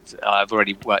is I've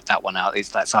already worked that one out.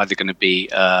 That's either going to be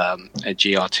a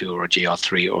GR2 or a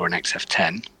GR3 or an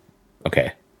XF10.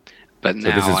 Okay. But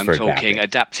now I'm talking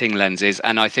adapting lenses,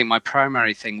 and I think my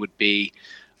primary thing would be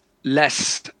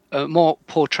more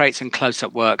portraits and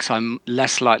close-up work, so I'm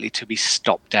less likely to be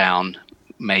stopped down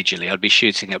majorly. I'd be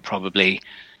shooting at probably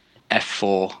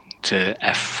f4 to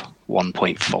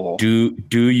f1.4.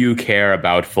 Do you care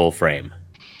about full frame?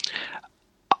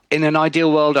 In an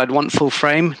ideal world, I'd want full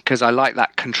frame because I like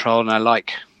that control and I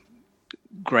like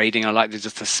grading. I like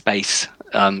just the space.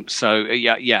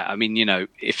 Yeah. I mean,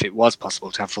 if it was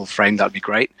possible to have full frame, that'd be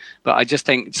great. But I just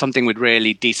think something with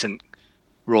really decent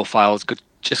raw files,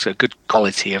 just a good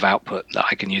quality of output that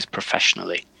I can use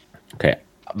professionally. Okay.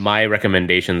 My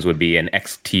recommendations would be an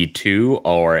XT2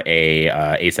 or a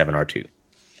A7R2.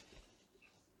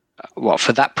 What,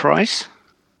 for that price?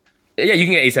 Yeah, you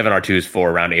can get A7R2s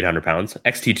for around 800 pounds.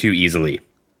 XT2 easily.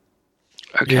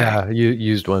 Okay. Yeah, you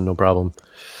used one, no problem.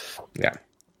 Yeah.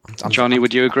 Johnny,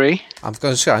 would you agree? I'm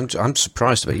going to say I'm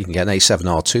surprised about you can get an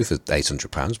A7R2 for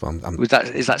 £800, but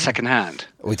is that second hand?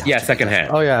 Second hand.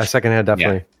 Oh yeah, second hand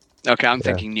definitely. Yeah. Okay, I'm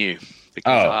thinking new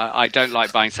because I don't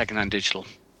like buying second hand digital.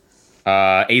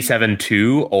 A7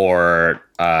 II or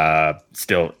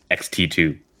still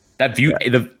XT2. That view,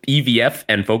 the EVF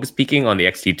and focus peaking on the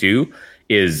XT2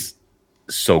 is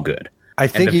so good. I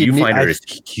think the viewfinder is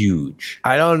huge.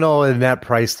 I don't know in that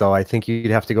price though. I think you'd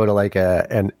have to go to like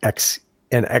an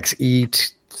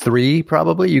XE3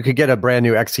 probably. You could get a brand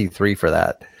new XE3 for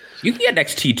that. You can get an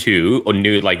XT2 or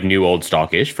new old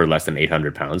stockish for less than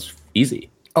 800 pounds. Easy.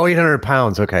 Oh, 800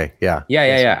 pounds. Okay. Yeah.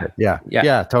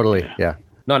 Yeah. Totally. Yeah.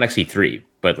 Not an XE3,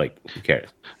 but like, who cares?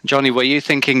 Johnny, were you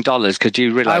thinking dollars? Because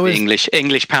you realize the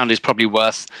English pound is probably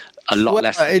worth a lot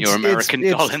less than your American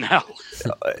dollar now.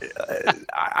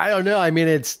 I don't know. I mean,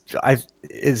 is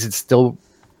it still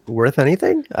worth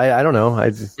anything? I don't know.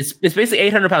 It's basically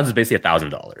 800 pounds is basically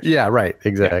 $1,000. Yeah. Right.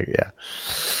 Exactly. Yeah.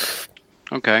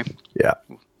 Okay. Yeah.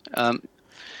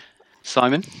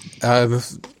 Simon?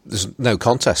 There's no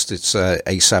contest. It's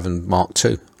A7 Mark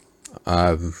II.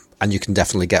 And you can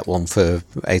definitely get one for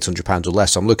 £800 or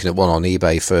less. I'm looking at one on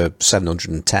eBay for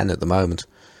 710 at the moment.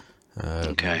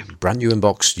 Okay. Brand new in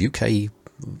box, UK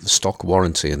stock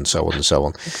warranty, and so on and so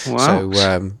on.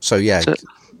 Wow. So yeah.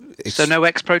 So no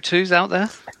X Pro 2s out there?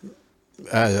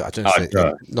 I don't think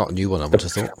not a new one. I would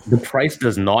have thought the price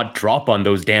does not drop on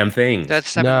those damn things.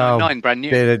 That's $799 brand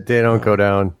new. They don't go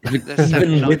down.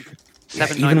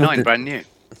 $799 brand new.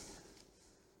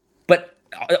 But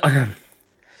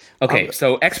okay,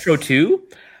 so X Pro 2.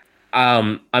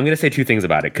 I'm going to say two things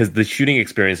about it because the shooting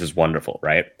experience is wonderful,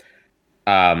 right?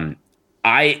 I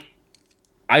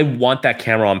want that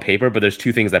camera on paper, but there's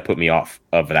two things that put me off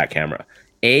of that camera.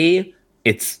 A,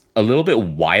 it's a little bit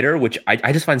wider, which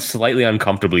I just find slightly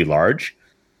uncomfortably large.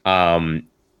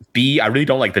 B, I really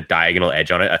don't like the diagonal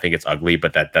edge on it. I think it's ugly,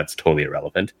 but that's totally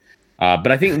irrelevant.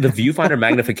 But I think the viewfinder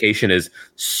magnification is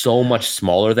so much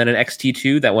smaller than an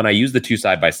XT2 that when I use the two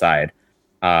side by side,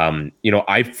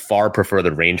 I far prefer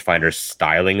the rangefinder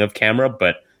styling of camera.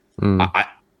 But I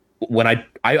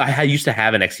used to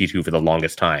have an XT2 for the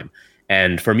longest time,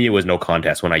 and for me it was no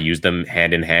contest when I used them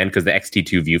hand in hand because the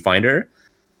XT2 viewfinder,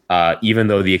 even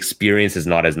though the experience is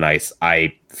not as nice,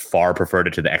 I far preferred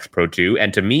it to the X Pro 2.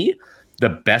 And to me, the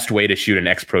best way to shoot an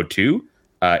X Pro 2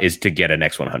 is to get an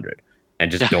X100 and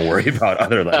just don't worry about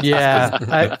other lenses.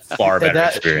 Yeah, far better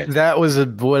experience. That was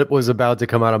what was about to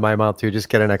come out of my mouth too. Just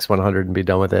get an X100 and be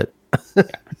done with it.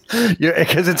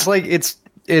 Because it's like it's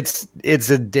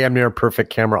a damn near perfect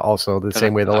camera. Also, the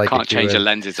same way I can't change the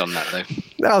lenses on that though.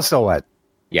 No, so what?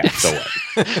 Yeah, so what?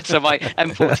 So my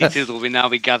M42s will now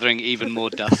be gathering even more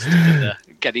dust,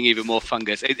 getting even more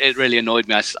fungus. It really annoyed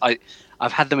me.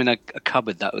 I've had them in a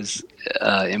cupboard that was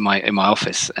in my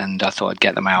office, and I thought I'd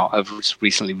get them out. I've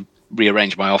recently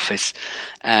rearranged my office,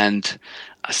 and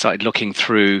I started looking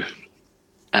through,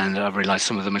 and I realized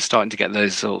some of them are starting to get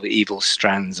those sort of evil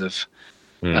strands of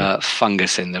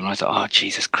fungus in them. And I thought, oh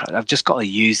Jesus Christ, I've just got to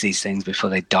use these things before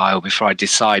they die, or before I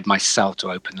decide myself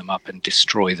to open them up and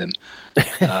destroy them.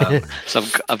 So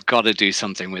I've got to do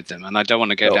something with them, and I don't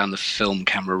want to go down the film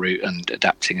camera route and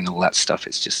adapting and all that stuff.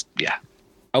 It's just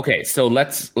Okay, so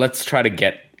let's try to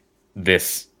get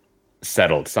this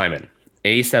settled. Simon,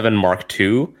 A7 Mark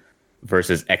II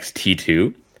versus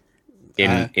XT2.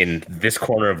 in this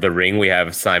corner of the ring, we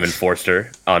have Simon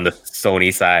Forster on the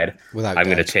Sony side. I'm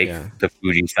going to take the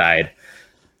Fuji side.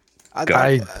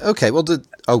 Okay, well,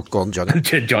 go on, Johnny.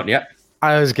 John, yeah.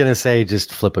 I was gonna say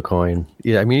just flip a coin.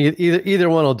 Yeah, I mean either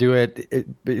one will do it.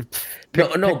 Pick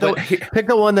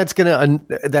the one that's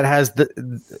that has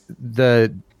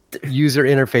the user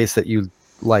interface that you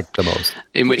like the most.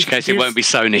 In which case, it won't be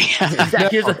Sony.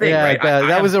 Here's the thing, right?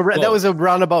 That was a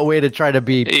roundabout way to try to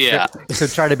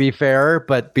be fair,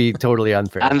 but be totally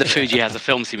unfair. And the Fuji has a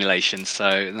film simulation,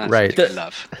 so that's what I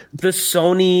love. The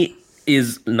Sony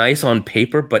is nice on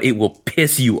paper, but it will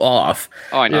piss you off.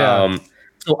 Oh, I know.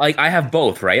 So I have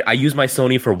both, right? I use my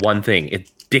Sony for one thing.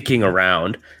 It's dicking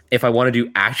around. If I want to do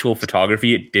actual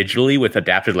photography digitally with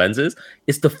adapted lenses,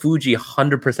 it's the Fuji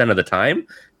 100% of the time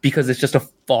because it's just a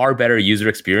far better user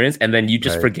experience. And then you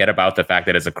just forget about the fact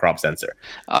that it's a crop sensor.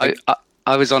 I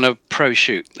was on a pro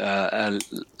shoot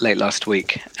late last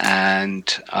week,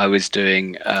 and I was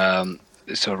doing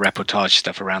sort of reportage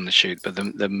stuff around the shoot. But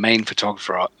the main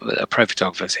photographer, a pro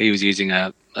photographer, he was using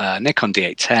a Nikon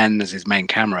D810 as his main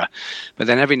camera. But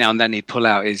then every now and then he'd pull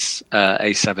out his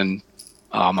A7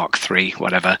 Mark III,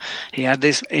 whatever. He had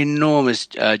this enormous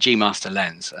G Master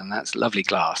lens, and that's lovely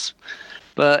glass.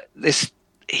 But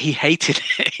he hated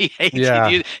it. He hated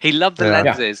it. He loved the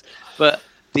lenses, but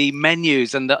the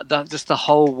menus and just the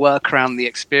whole work around the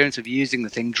experience of using the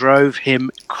thing drove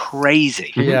him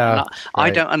crazy. Yeah, I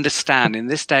don't understand in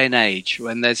this day and age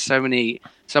when there's so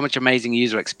much amazing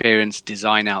user experience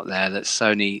design out there that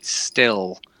Sony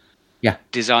still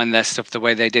design their stuff the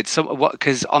way they did.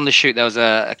 Because on the shoot there was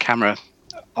a camera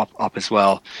up as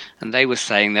well, and they were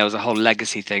saying there was a whole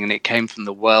legacy thing, and it came from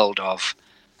the world of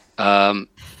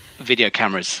video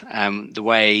cameras, the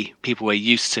way people were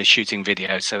used to shooting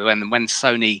video. So when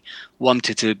Sony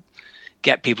wanted to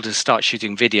get people to start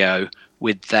shooting video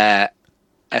with their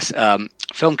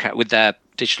with their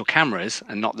digital cameras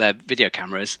and not their video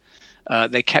cameras,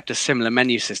 they kept a similar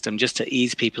menu system just to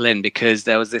ease people in, because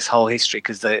there was this whole history,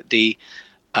 because the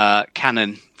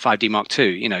Canon 5D Mark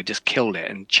II, just killed it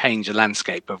and changed the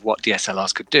landscape of what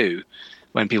DSLRs could do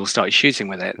when people started shooting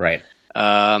with it. Right.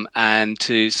 And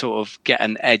to sort of get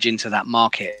an edge into that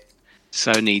market,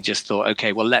 Sony just thought,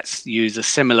 okay, well, let's use a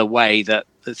similar way that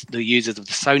the users of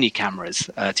the Sony cameras,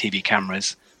 TV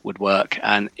cameras, would work,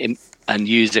 and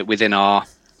use it within our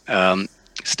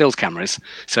stills cameras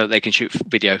so that they can shoot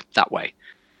video that way.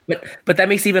 But that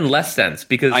makes even less sense,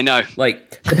 because I know,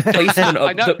 like, the placement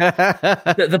of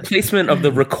the placement of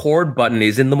the record button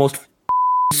is in the most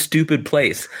stupid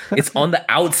place. It's on the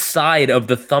outside of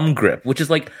the thumb grip, which is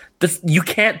like you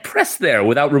can't press there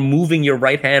without removing your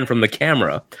right hand from the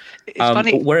camera. It's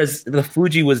funny. Whereas the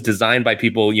Fuji was designed by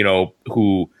people,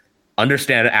 who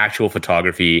understand actual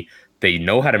photography. They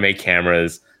know how to make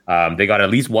cameras. They got at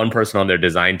least one person on their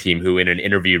design team who, in an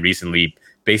interview recently,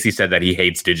 basically said that he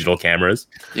hates digital cameras.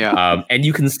 Yeah. And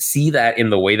you can see that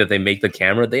in the way that they make the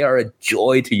camera. They are a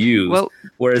joy to use. Well,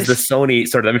 whereas the Sony,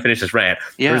 let me finish this rant.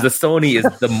 Yeah. Whereas the Sony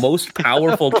is the most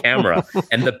powerful camera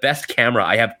and the best camera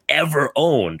I have ever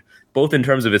owned, both in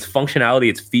terms of its functionality,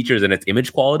 its features, and its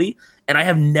image quality. And I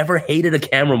have never hated a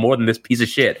camera more than this piece of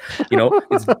shit.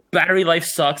 Its battery life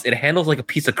sucks. It handles like a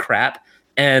piece of crap.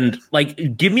 And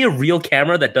give me a real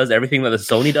camera that does everything that the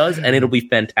Sony does, and it'll be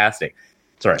fantastic.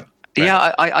 Sorry.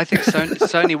 Yeah, I think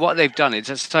Sony, what they've done is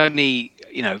that Sony,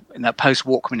 in that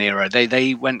post-Walkman era,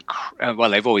 they went,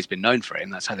 they've always been known for it,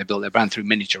 and that's how they built their brand, through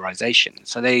miniaturization.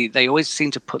 So they always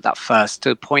seem to put that first,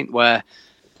 to a point where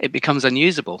it becomes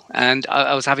unusable. And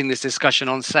I was having this discussion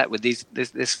on set with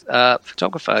this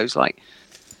photographer who's like,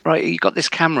 right, you got this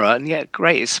camera, and yeah,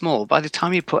 great, it's small. By the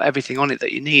time you put everything on it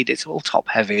that you need, it's all top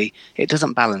heavy. It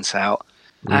doesn't balance out.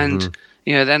 Mm-hmm. And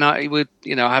then I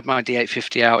had my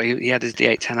D850 out. He had his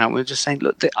D810 out. We were just saying,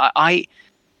 look,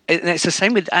 it's the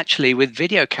same with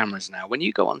video cameras now. When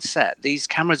you go on set, these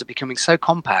cameras are becoming so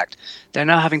compact. They're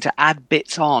now having to add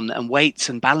bits on, and weights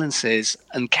and balances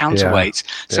and counterweights.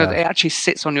 So it actually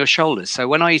sits on your shoulders. So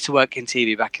when I used to work in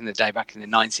TV back in the day, back in the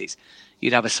 90s,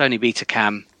 you'd have a Sony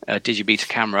Betacam, a Digibeta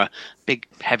camera, big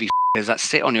heavy that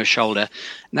sit on your shoulder.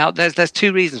 Now there's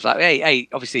two reasons for that. Hey,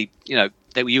 obviously,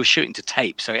 you were shooting to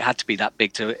tape, so it had to be that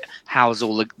big to house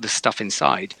all the stuff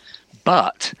inside.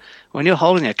 But when you're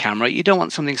holding a camera, you don't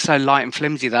want something so light and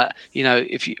flimsy that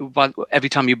every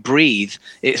time you breathe,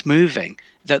 it's moving.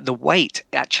 That the weight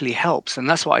actually helps, and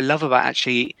that's what I love about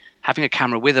actually having a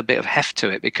camera with a bit of heft to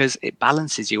it, because it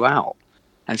balances you out.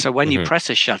 And so when you press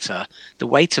a shutter, the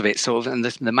weight of it and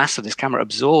the mass of this camera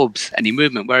absorbs any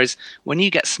movement. Whereas when you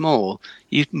get small,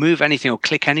 you move anything or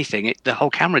click anything, the whole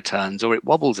camera turns or it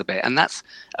wobbles a bit. And that's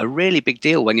a really big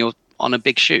deal when you're on a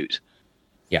big shoot.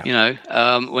 Yeah. You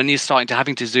know, when you're starting to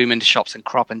having to zoom into shops and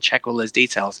crop and check all those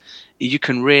details, you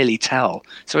can really tell.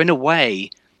 So in a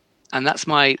way, and that's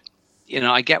my, you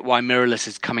know, I get why mirrorless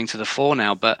is coming to the fore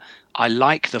now, but I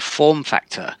like the form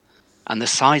factor and the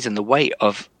size and the weight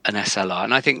of an SLR.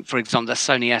 And I think, for example,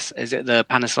 the the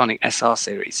Panasonic SR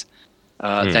series,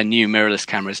 their new mirrorless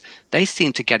cameras, they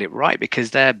seem to get it right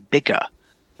because they're bigger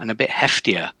and a bit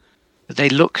heftier. They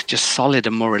look just solid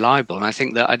and more reliable. And I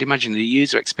think that I'd imagine the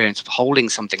user experience of holding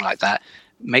something like that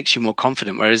makes you more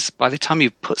confident. Whereas by the time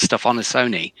you put stuff on a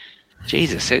Sony,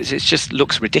 Jesus, it just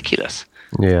looks ridiculous.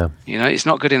 Yeah. You know, it's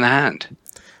not good in the hand.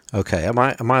 Okay, am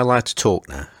I allowed to talk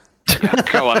now? Yeah,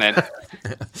 go on then.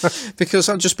 Because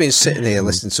I've just been sitting here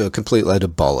listening to a complete load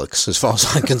of bollocks, as far as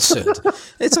I'm concerned.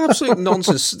 It's absolute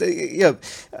nonsense.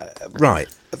 Right.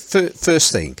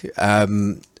 First thing,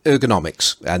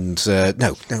 ergonomics, and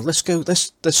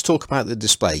let's talk about the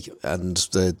display and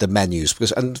the menus,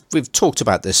 and we've talked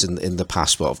about this in the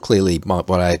past, but clearly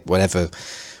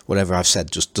whatever I've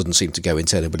said just doesn't seem to go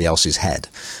into anybody else's head.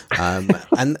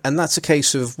 And that's a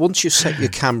case of once you've set your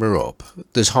camera up,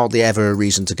 there's hardly ever a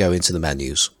reason to go into the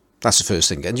menus. That's the first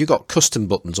thing. And you've got custom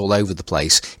buttons all over the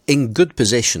place in good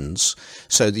positions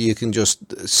so that you can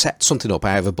just set something up.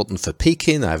 I have a button for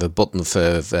peaking. I have a button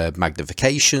for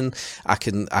magnification. I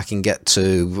can get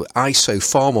to ISO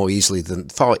far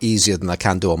easier than I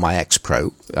can do on my X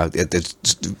Pro. It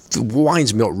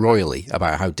winds me up royally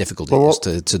about how difficult it is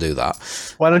to do that.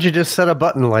 Why don't you just set a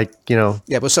button like, you know?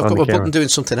 Yeah, but so I've got a button doing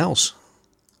something else.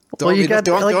 There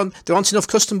aren't enough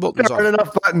custom buttons. There aren't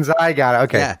enough buttons. I got it.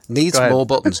 Okay. Yeah, needs more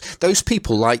buttons. Those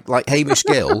people like Hamish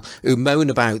Gill who moan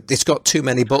about it's got too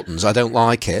many buttons. I don't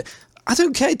like it. I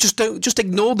don't care. Just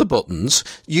ignore the buttons.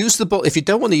 Use the button. If you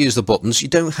don't want to use the buttons, you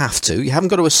don't have to. You haven't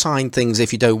got to assign things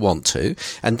if you don't want to.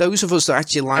 And those of us that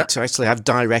actually like to actually have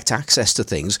direct access to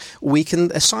things, we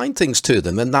can assign things to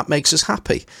them, and that makes us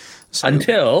happy.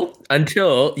 So,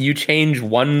 until you change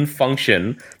one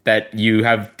function that you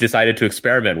have decided to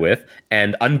experiment with,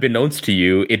 and unbeknownst to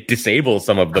you, it disables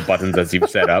some of the buttons as you've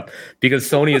set up because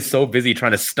Sony is so busy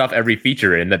trying to stuff every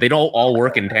feature in that they don't all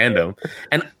work in tandem.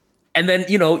 And then,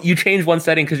 you know, you change one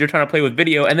setting because you're trying to play with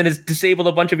video, and then it's disabled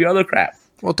a bunch of your other crap.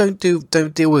 Well, don't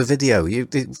deal with video. You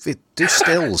do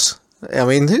stills. I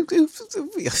mean,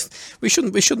 we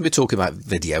shouldn't be talking about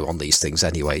video on these things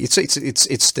anyway.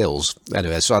 It's stills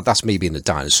anyway. So that's me being a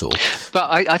dinosaur.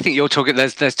 But I think you're talking.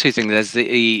 There's two things. There's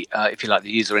the if you like, the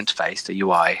user interface, the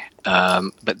UI.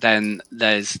 But then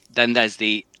there's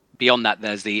the beyond that.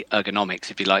 There's the ergonomics,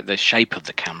 if you like, the shape of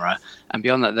the camera, and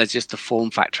beyond that, there's just the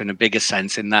form factor in a bigger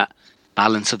sense in that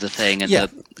balance of the thing and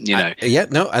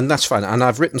and that's fine. And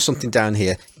I've written something down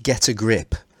here. Get a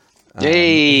grip.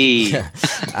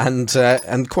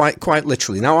 And quite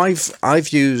literally. Now I've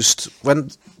used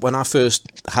when I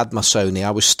first had my Sony,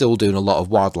 I was still doing a lot of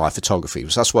wildlife photography.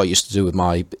 So that's what I used to do with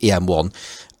my EM1,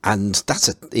 and that's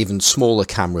an even smaller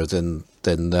camera than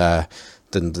the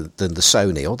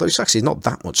Sony, although it's actually not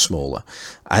that much smaller.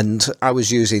 And I was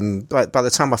using, by the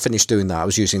time I finished doing that, I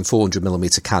was using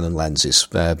 400mm Canon lenses,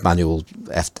 manual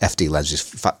FD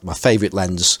lenses. In fact, my favourite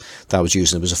lens that I was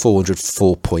using was a 400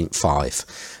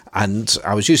 4.5. And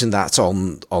I was using that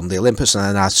on the Olympus, and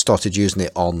then I started using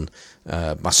it on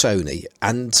my Sony.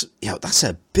 And that's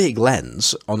a big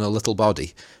lens on a little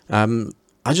body.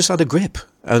 I just had a grip,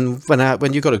 and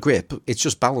when you've got a grip, it's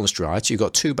just balanced right. You've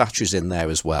got 2 batteries in there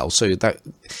as well, so that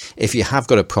if you have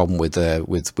got a problem with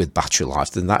battery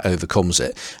life, then that overcomes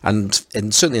it. And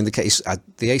certainly in the case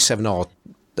the A7R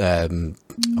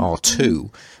R2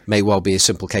 may well be a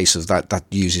simple case of that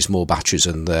uses more batteries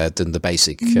than the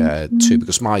basic 2,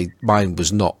 because mine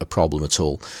was not a problem at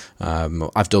all.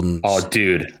 I've done. Oh,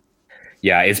 dude.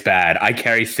 Yeah, it's bad. I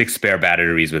carry 6 spare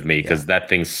batteries with me because that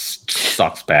thing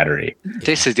sucks battery.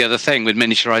 This is the other thing with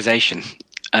miniaturization.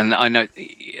 And I know,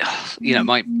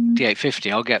 my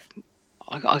D850,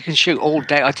 I can shoot all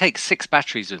day. I take 6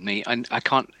 batteries with me, and I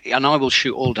will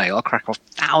shoot all day. I'll crack off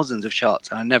thousands of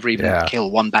shots, and I never even kill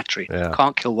one battery. Yeah.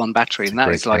 Can't kill one battery, and that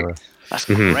is that's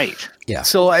great. Yeah.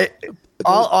 So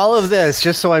all of this,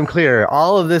 just so I'm clear,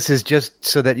 all of this is just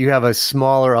so that you have a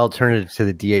smaller alternative to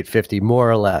the D850, more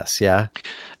or less, yeah?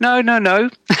 No.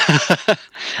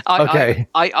 Okay.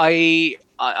 I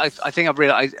think I've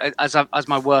realized as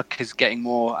my work is getting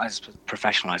more as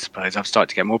professional, I suppose, I've started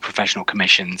to get more professional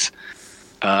commissions.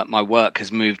 My work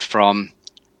has moved from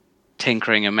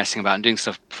tinkering and messing about and doing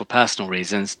stuff for personal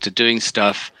reasons to doing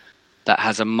stuff that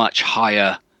has a much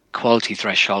higher quality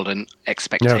threshold and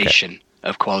expectation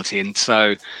of quality. And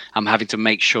so I'm having to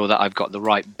make sure that I've got the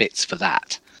right bits for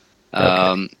that.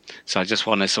 So I just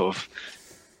want to sort of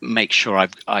make sure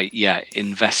I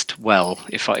invest well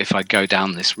if I go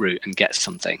down this route and get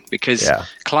something, because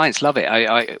clients love it.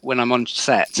 I when I'm on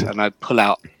set and I pull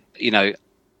out,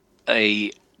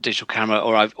 a digital camera,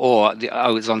 or I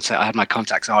was on set, I had my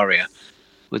Contax Aria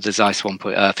with the Zeiss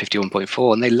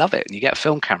 51.4, and they love it. And you get a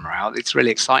film camera out, it's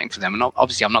really exciting for them. And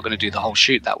obviously I'm not going to do the whole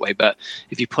shoot that way, but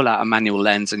if you pull out a manual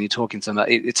lens and you're talking to them,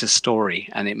 it's a story,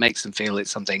 and it makes them feel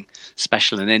it's something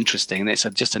special and interesting. And it's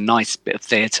just a nice bit of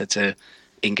theatre to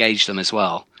engage them as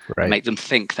well. Right. Make them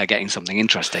think they're getting something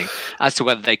interesting. As to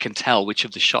whether they can tell which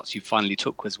of the shots you finally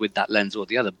took was with that lens or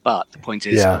the other, but the point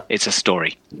is, it's a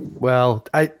story. Well,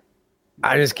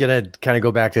 I'm just gonna kind of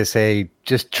go back to say,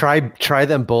 just try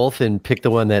them both and pick the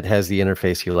one that has the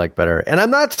interface you like better. And I'm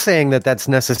not saying that that's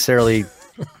necessarily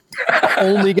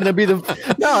only going to be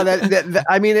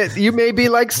you may be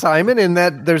like Simon in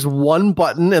that there's one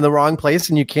button in the wrong place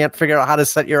and you can't figure out how to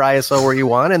set your ISO where you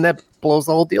want, and that blows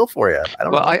the whole deal for you.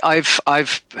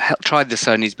 I've tried the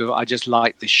Sonys, but I just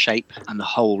like the shape and the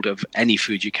hold of any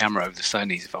Fuji camera over the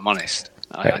Sonys, if I'm honest.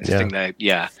 I just think they,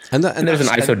 And there's an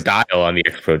ISO dial on the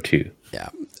X Pro too. Yeah,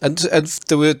 and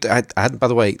there were. I had, by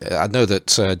the way, I know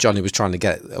that Johnny was trying to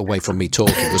get away from me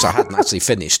talking because I hadn't actually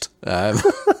finished.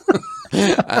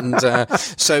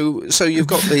 So you've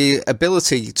got the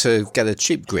ability to get a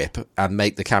cheap grip and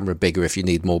make the camera bigger if you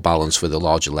need more balance with a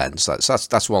larger lens.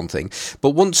 That's one thing. But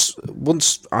once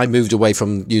I moved away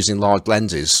from using large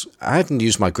lenses, I haven't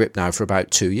used my grip now for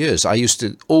about 2 years. I used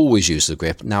to always use the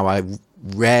grip. Now I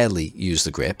rarely use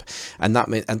the grip, and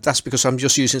that's because I'm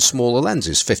just using smaller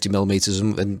lenses,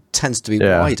 50mm, and tends to be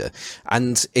wider.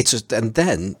 And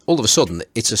then all of a sudden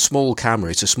it's a small camera.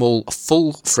 It's a small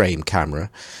full frame camera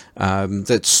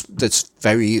that's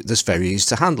very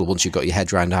easy to handle once you've got your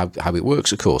head around how it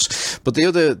works, of course. But the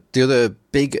other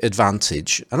big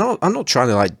advantage, and I'm not trying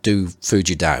to do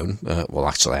Fuji down. Well,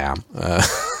 actually, I am.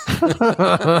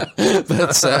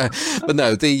 But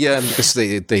no, because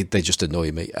they just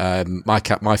annoy me.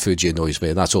 My Fuji annoys me,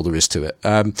 and that's all there is to it.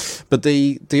 But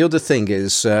the other thing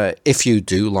is, if you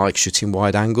do like shooting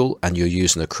wide angle and you're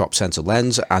using a crop sensor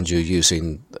lens and you're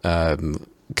using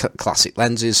classic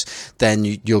lenses, then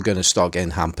you're going to start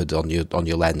getting hampered on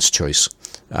your lens choice.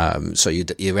 So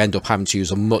you end up having to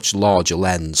use a much larger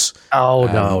lens.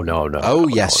 No. Oh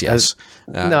yes.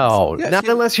 Not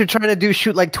unless you're trying to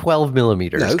shoot like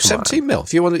 12mm. No,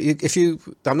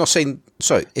 17mm. I'm not saying.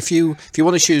 Sorry, if you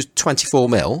want to shoot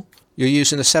 24mm, you're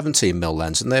using a 17mm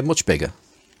lens, and they're much bigger.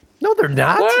 No, they're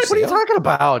not. What are you talking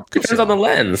about? Depends on the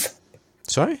lens.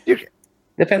 Sorry.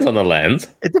 Depends on the lens.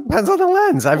 It depends on the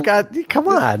lens. Come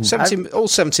on. All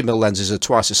 70mm lenses are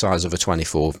twice the size of a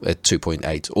 24 at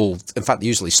 2.8. All, in fact,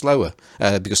 usually slower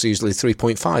because they're usually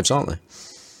 3.5s, aren't they?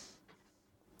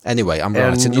 Anyway, I'm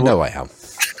right, and you know I am.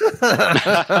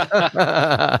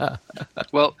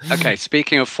 Well, okay,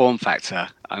 speaking of form factor,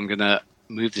 I'm going to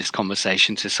move this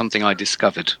conversation to something I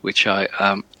discovered, which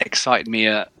excited me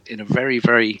in a very,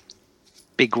 very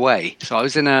big way. So I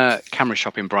was in a camera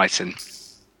shop in Brighton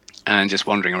and just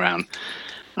wandering around,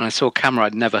 and I saw a camera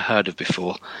I'd never heard of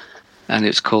before, and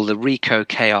it's called the Ricoh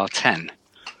KR10.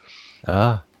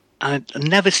 I'd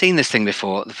never seen this thing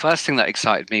before. The first thing that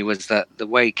excited me was that the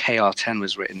way KR10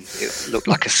 was written, it looked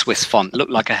like a Swiss font, looked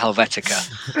like a Helvetica.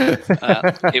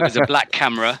 It was a black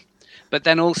camera, but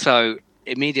then also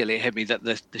immediately it hit me that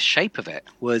the shape of it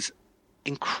was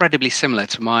incredibly similar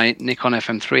to my Nikon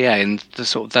FM3A and the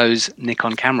sort of those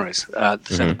Nikon cameras, so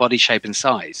the body shape and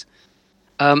size.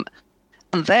 And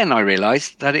then I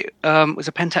realized that it was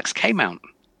a Pentax K-mount.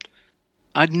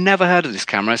 I'd never heard of this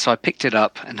camera, so I picked it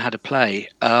up and had a play,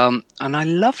 and I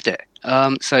loved it.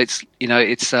 So it's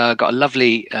got a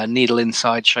lovely needle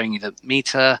inside showing you the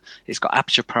meter. It's got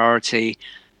aperture priority,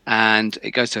 and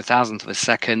it goes to 1,000th of a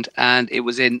second, and it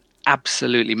was in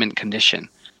absolutely mint condition.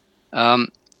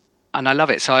 And I love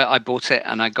it. So I bought it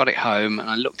and I got it home and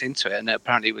I looked into it, and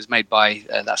apparently it was made by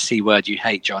that C word you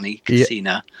hate, Johnny,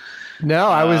 Casina. No,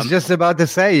 I was just about to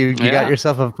say you got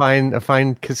yourself a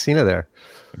fine Casina there.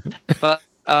 But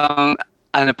and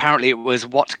apparently it was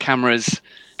Watt Camera's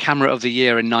Camera of the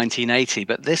Year in 1980.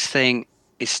 But this thing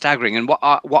is staggering, and what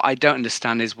I don't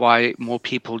understand is why more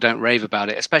people don't rave about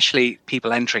it, especially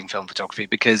people entering film photography,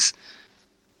 because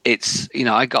it's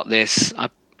I got this.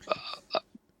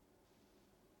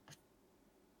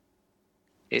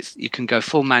 You can go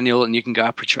full manual and you can go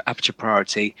aperture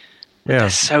priority. Yeah, they're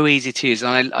so easy to use.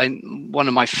 And one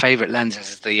of my favorite lenses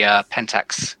is the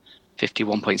Pentax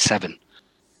 51.7.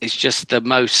 It's just the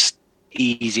most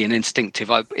easy and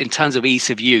instinctive. In terms of ease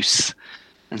of use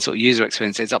and sort of user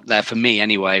experience, it's up there for me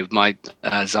anyway with my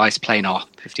Zeiss Planar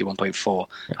 51.4.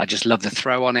 I just love the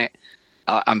throw on it.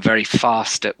 I'm very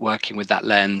fast at working with that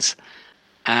lens,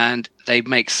 and they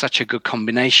make such a good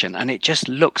combination, and it just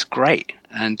looks great.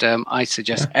 And I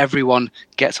suggest everyone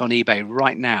gets on eBay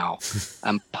right now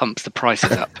and pumps the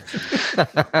prices up.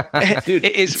 It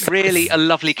is really a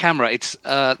lovely camera. It's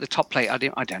the top plate. I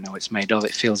don't know what it's made of.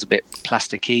 It feels a bit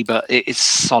plasticky, but it's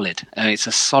solid. It's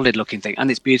a solid looking thing, and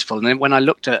it's beautiful. And then when I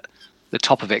looked at the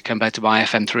top of it compared to my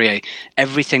FM3A,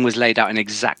 everything was laid out in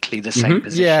exactly the same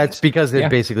position. Yeah, it's because they're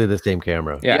basically the same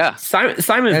camera. Yeah. Simon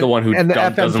is the one who and the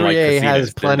doesn't like FM3A Casino.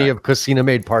 has plenty of Casino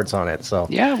made parts on it. So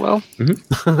Yeah, well,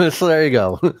 so there you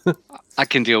go. I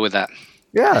can deal with that.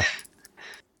 Yeah.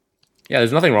 Yeah,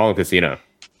 there's nothing wrong with Casino.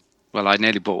 Well, I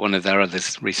nearly bought one of their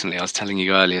others recently. I was telling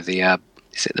you earlier, is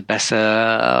it the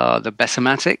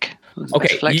Bessamatic?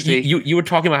 Okay, you were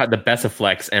talking about the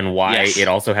Bessaflex and why it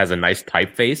also has a nice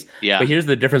typeface. Yeah. But here's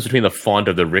the difference between the font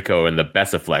of the Ricoh and the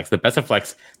Bessaflex. The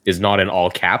Bessaflex is not in all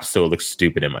caps, so it looks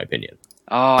stupid in my opinion.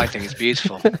 Oh, I think it's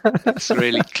beautiful. It's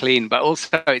really clean, but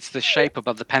also it's the shape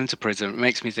above the pentaprism. It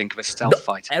makes me think of a stealth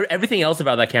fighter. Everything else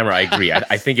about that camera, I agree.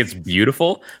 I think it's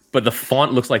beautiful, but the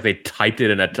font looks like they typed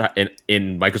it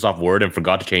in Microsoft Word and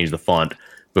forgot to change the font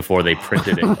before they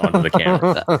printed it onto the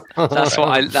camera. That's what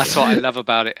I love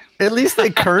about it. At least they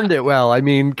kerned it well. I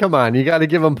mean, come on, you got to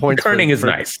give them points. Kerning is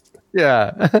nice.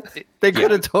 Yeah, they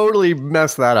could have totally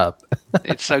messed that up.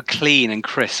 It's so clean and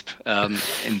crisp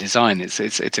in design. It's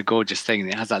a gorgeous thing.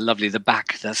 It has that lovely the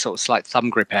back, that sort of slight thumb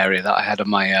grip area that I had on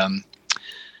my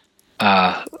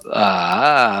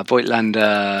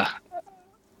Voigtlander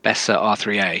Bessa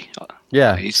R3A.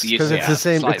 Yeah, because it's the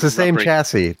same. It's the same rubbery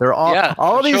chassis. They're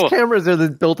all these cameras are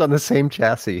built on the same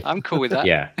chassis. I'm cool with that.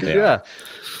 Yeah.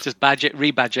 Just badge it,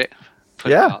 rebadge it,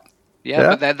 put Yeah. it out.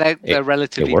 Yeah, but they're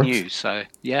relatively works. new, so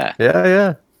yeah,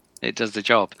 it does the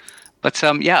job. But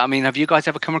I mean, have you guys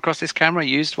ever come across this camera?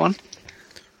 Used one?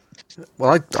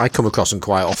 Well, I come across them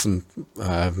quite often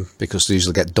because they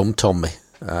usually get dumped on me.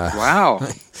 Wow.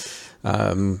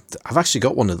 I've actually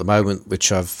got one at the moment,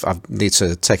 which I need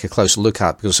to take a closer look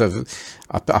at because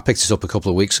I picked it up a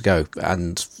couple of weeks ago,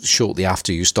 and shortly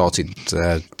after you started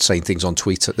saying things on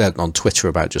Twitter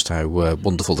about just how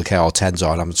wonderful the KR10s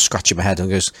are, and I'm scratching my head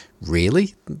and goes,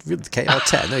 really the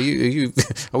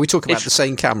KR10? Are we talking about the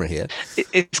same camera here?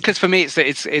 It's because for me,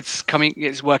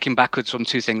 it's working backwards from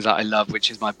two things that I love, which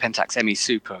is my Pentax ME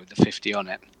Super with the 50 on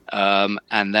it.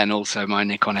 And then also my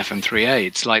Nikon FM3A.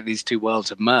 It's like these two worlds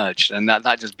have merged, and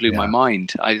that just blew my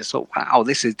mind. I just thought, wow,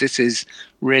 this is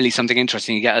really something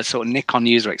interesting. You get a sort of Nikon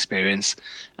user experience,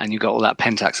 and you got all that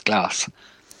Pentax glass,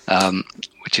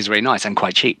 which is really nice and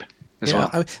quite cheap as well.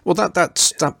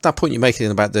 That point you're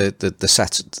making about the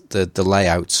set, the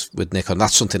layout with Nikon,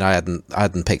 that's something I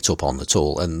hadn't picked up on at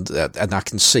all, and I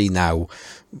can see now,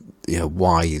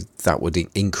 why that would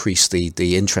increase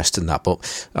the interest in that.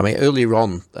 But I mean, earlier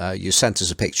on, you sent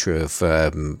us a picture of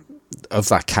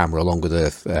that camera along with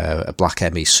a black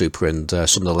ME Super and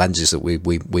some of the lenses that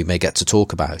we may get to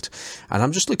talk about. And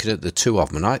I'm just looking at the two of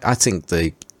them, and I think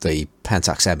the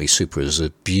Pentax ME Super is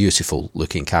a beautiful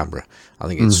looking camera. I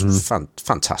think it's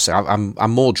fantastic.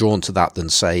 I'm more drawn to that than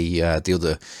say the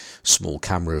other small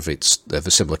camera of a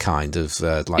similar kind of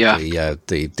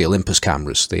the Olympus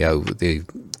cameras, the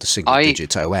single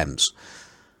digit OMs.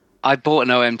 I bought an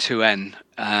OM2N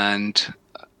and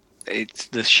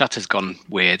the shutter's gone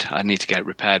weird. I need to get it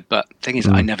repaired. But the thing is,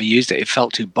 I never used it. It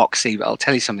felt too boxy. But I'll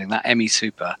tell you something, that ME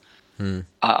Super,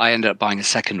 I ended up buying a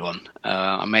second one.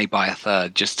 I may buy a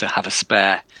third just to have a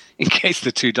spare in case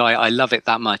the two die. I love it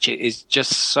that much. It is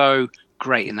just so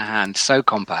great in the hand, so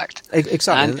compact.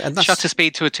 Exactly. And shutter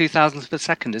speed to a 2,000th per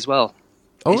second as well.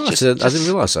 Oh, I didn't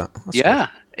realise that.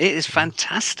 That's It is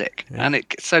fantastic. Yeah. And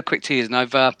it's so quick to use. And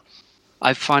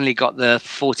I've finally got the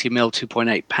 40mm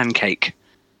 2.8 Pancake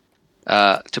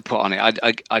to put on it.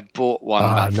 I bought one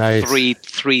about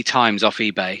three times off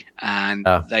eBay, and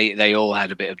they all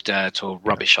had a bit of dirt or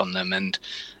rubbish on them, and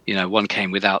one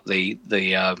came without the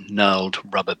knurled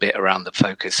rubber bit around the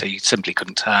focus, so you simply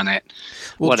couldn't turn it.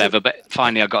 Whatever, but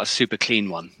finally I got a super clean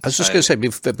one. I was just going to say,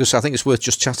 because I think it's worth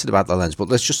just chatting about the lens, but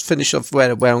let's just finish off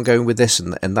where I'm going with this,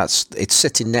 and that's it's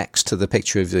sitting next to the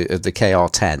picture of the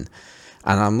KR10.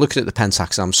 And I'm looking at the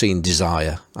Pentax, and I'm seeing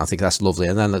Desire. I think that's lovely.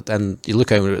 And then you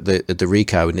look over at the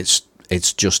Ricoh, and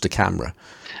it's just a camera.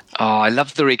 Oh, I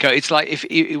love the Ricoh. It's like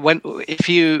if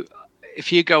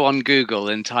you go on Google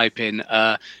and type in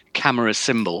camera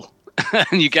symbol,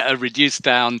 and you get a reduced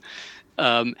down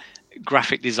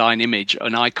graphic design image,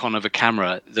 an icon of a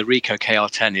camera, the Ricoh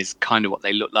KR10 is kind of what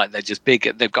they look like. They're just big.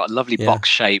 They've got a lovely box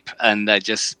shape, and they're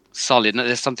just solid. And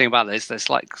there's something about this that's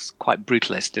like quite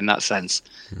brutalist in that sense,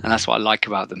 and that's what I like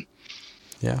about them.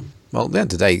 Yeah. Well, at the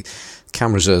end of the day,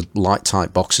 cameras are light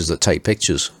type boxes that take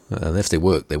pictures, and if they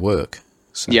work, they work.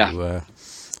 So,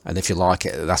 and if you like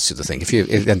it, that's the thing. At the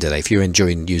end of the day, if you're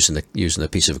enjoying using a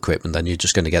piece of equipment, then you're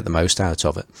just going to get the most out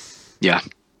of it. Yeah.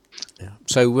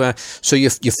 So your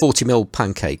 40mm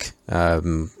pancake.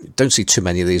 Don't see too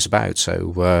many of these about.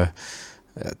 So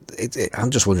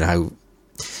I'm just wondering how.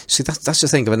 See, that's the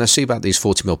thing. When I see about these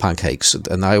 40mm pancakes,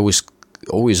 and I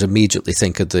always immediately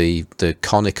think of the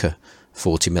Konica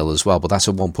 40mm as well, but that's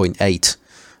a 1.8.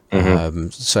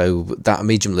 So that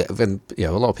immediately,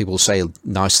 a lot of people say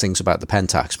nice things about the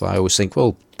Pentax, but I always think,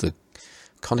 well, the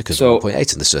Konica's 1.8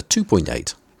 and this is a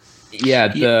 2.8. Yeah,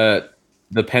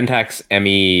 the Pentax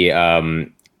ME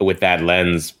with that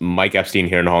lens, Mike Epstein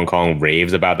here in Hong Kong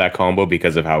raves about that combo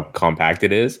because of how compact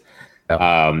it is.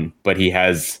 But he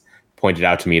has pointed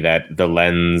out to me that the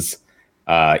lens,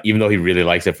 even though he really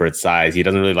likes it for its size, he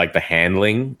doesn't really like the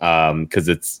handling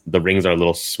because the rings are a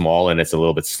little small and it's a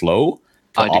little bit slow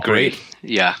to operate. Agree.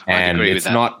 Yeah, and I'd agree with it's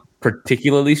that. not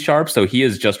particularly sharp. So he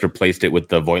has just replaced it with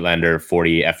the Voigtlander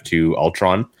 40 F2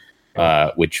 Ultron,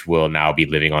 which will now be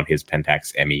living on his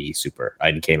Pentax ME Super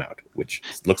and came out, which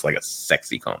looks like a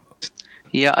sexy combo.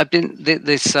 Yeah, I've been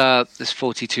this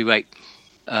 42.8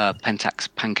 Pentax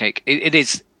pancake.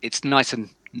 It's nice and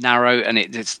narrow and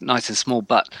it's nice and small,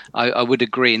 but I would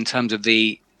agree in terms of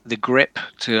the grip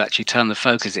to actually turn the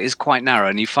focus. It is quite narrow,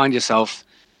 and you find yourself,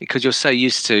 because you're so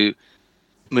used to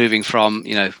moving from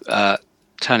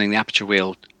turning the aperture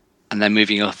wheel and then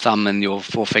moving your thumb and your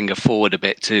forefinger forward a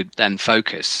bit to then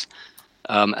focus.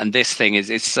 And this thing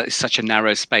it's such a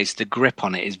narrow space. The grip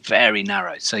on it is very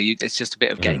narrow, so it's just a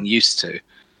bit of getting used to.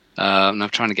 And I'm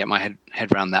trying to get my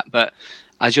head around that. But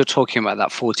as you're talking about that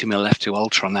 40mm F2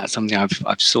 Ultron, that's something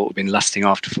I've sort of been lusting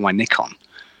after for my Nikon.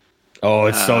 Oh,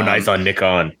 it's so nice on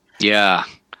Nikon. Yeah.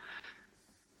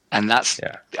 And that's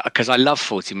because I love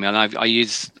 40mm. I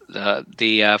use the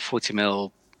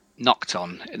 40mm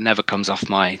Nocton. It never comes off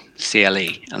my CLE,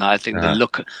 and I think the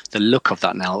look of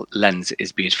that now lens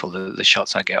is beautiful. The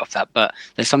shots I get off that, but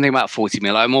there's something about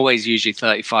 40mm. I'm always usually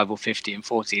 35 or 50, and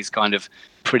 40 is kind of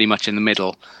pretty much in the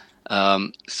middle.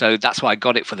 So that's why I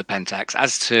got it for the Pentax.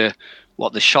 As to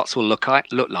what the shots will look like,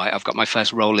 I've got my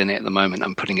first roll in it at the moment.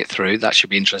 I'm putting it through. That should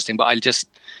be interesting. But I just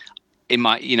in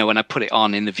my when I put it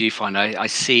on in the viewfinder, I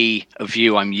see a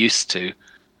view I'm used to.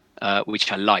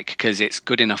 Which I like because it's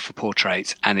good enough for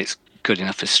portraits and it's good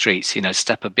enough for streets.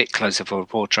 Step a bit closer for a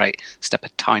portrait, step a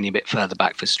tiny bit further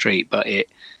back for street, but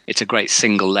it's a great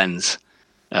single lens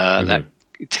that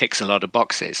ticks a lot of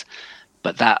boxes.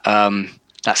 But that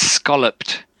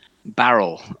scalloped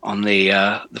barrel on the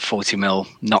 40mm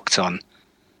Nocton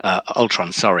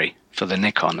Ultron, for the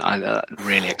Nikon,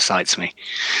 really excites me.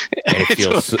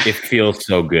 It feels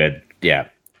so good. Yeah.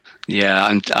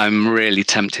 Yeah, I'm really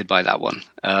tempted by that one.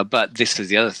 But this is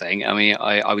the other thing. I mean,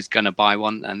 I was going to buy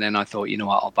one, and then I thought, you know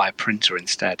what, I'll buy a printer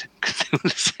instead because they were the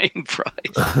same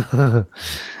price.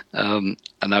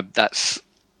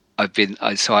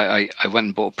 I went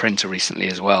and bought a printer recently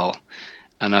as well,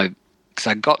 and because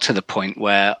I got to the point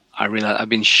where I realized I've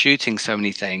been shooting so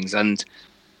many things, and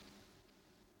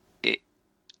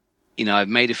I've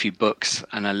made a few books,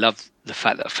 and I love the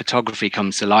fact that photography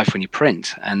comes to life when you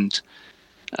print, and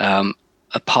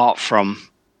apart from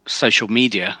social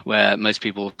media where most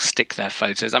people stick their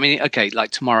photos. I mean, okay,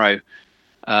 like tomorrow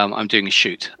I'm doing a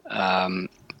shoot.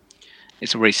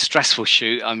 It's a really stressful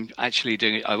shoot. I'm actually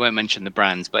doing, I won't mention the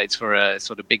brands, but it's for a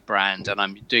sort of big brand, and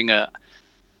I'm doing a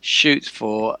shoot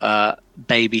for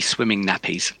baby swimming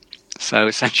nappies. So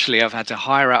essentially I've had to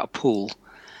hire out a pool.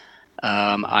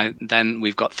 Then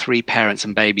we've got 3 parents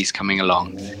and babies coming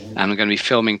along, and I'm going to be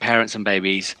filming parents and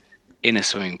babies in a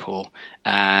swimming pool,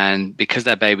 and because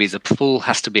they're babies, the pool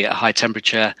has to be at a high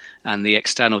temperature and the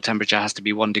external temperature has to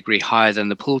be 1 degree higher than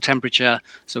the pool temperature.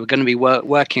 So we're going to be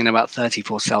working at about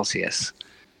 34 Celsius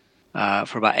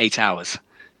for about 8 hours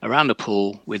around a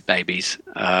pool with babies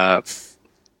and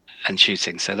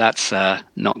shooting. So that's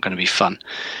not going to be fun.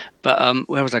 But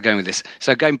where was I going with this?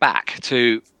 So going back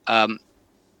to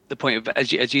the point of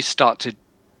as you start to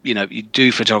you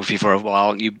do photography for a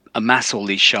while, you amass all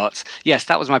these shots. Yes,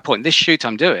 that was my point. This shoot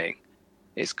I'm doing,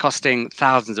 it's costing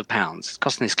thousands of pounds. It's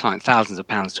costing this client thousands of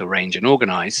pounds to arrange and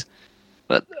organize.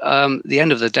 But the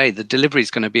end of the day, the delivery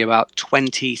is going to be about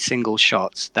 20 single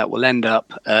shots that will end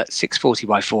up at 640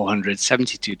 by 400,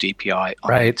 72 DPI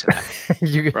on the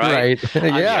internet. Right.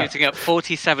 I'm shooting at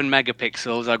 47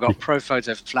 megapixels. I've got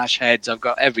ProPhoto flash heads. I've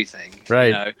got everything.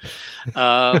 Right.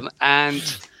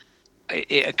 And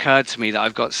it occurred to me that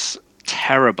I've got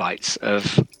terabytes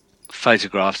of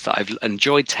photographs that I've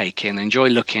enjoyed taking, enjoy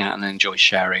looking at, and enjoy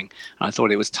sharing. And I thought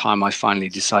it was time I finally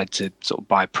decided to sort of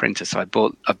buy a printer. So I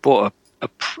bought a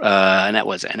an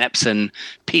Epson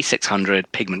P600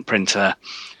 pigment printer,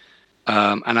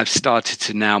 and I've started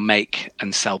to now make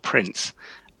and sell prints.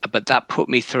 But that put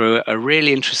me through a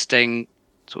really interesting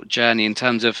sort of journey in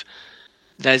terms of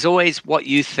there's always what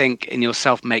you think in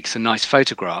yourself makes a nice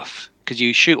photograph, because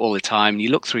you shoot all the time, you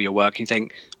look through your work and you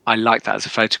think, I like that as a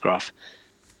photograph.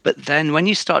 But then when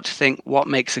you start to think what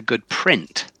makes a good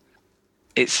print,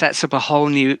 it sets up a whole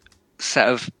new set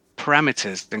of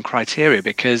parameters and criteria,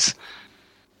 because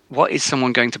what is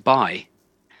someone going to buy?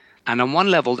 And on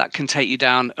one level, that can take you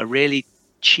down a really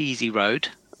cheesy road,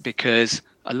 because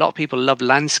a lot of people love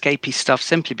landscapey stuff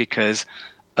simply because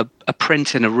a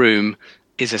print in a room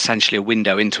is essentially a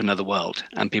window into another world,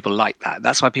 and people like that.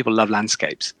 That's why people love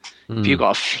landscapes. If you've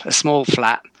got a small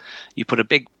flat, you put a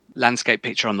big landscape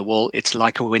picture on the wall, it's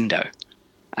like a window,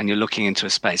 and you're looking into a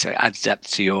space. So it adds depth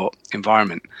to your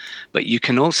environment. But you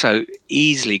can also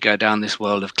easily go down this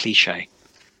world of cliche,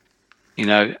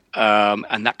 and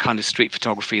that kind of street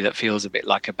photography that feels a bit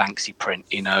like a Banksy print.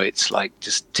 It's like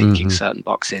just ticking certain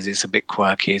boxes. It's a bit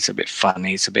quirky, it's a bit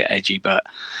funny, it's a bit edgy.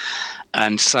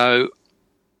 And so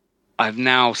I've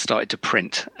now started to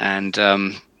print, and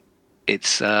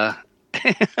it's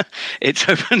it's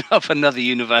opened up another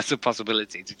universe of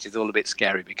possibilities, which is all a bit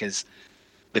scary, because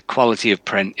the quality of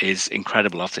print is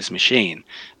incredible off this machine.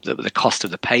 The cost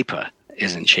of the paper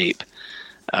isn't cheap.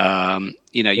 Sorry,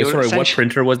 what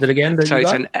printer was it again? So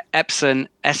it's an Epson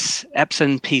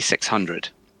P600.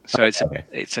 So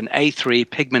it's an A3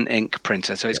 pigment ink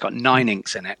printer. So it's got 9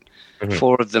 inks in it.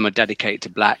 4 of them are dedicated to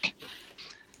black.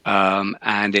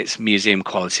 And it's museum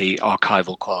quality,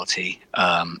 archival quality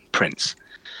prints.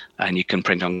 And you can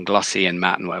print on glossy and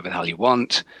matte and whatever the hell you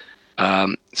want.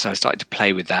 So I started to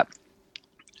play with that.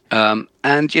 And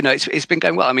it's been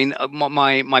going well. I mean,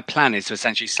 my plan is to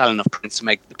essentially sell enough prints to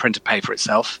make the printer pay for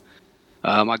itself.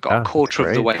 I got a quarter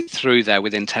of the way through there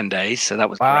within 10 days, so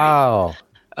that was great.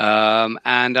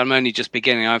 And I'm only just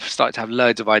beginning. I've started to have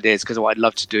loads of ideas, because what I'd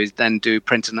love to do is then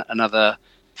print another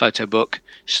photo book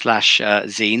 /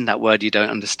 zine, that word you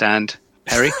don't understand,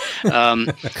 Perry,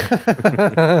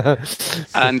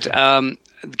 and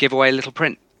give away a little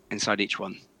print inside each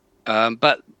one.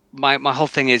 But my whole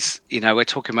thing is, we're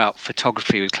talking about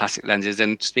photography with classic lenses,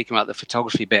 and speaking about the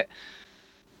photography bit,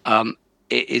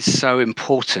 it is so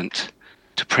important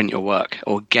to print your work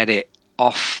or get it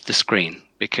off the screen,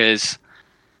 because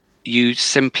you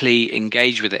simply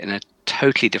engage with it in a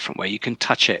totally different way. You can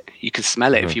touch it, you can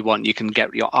smell it if you want, you can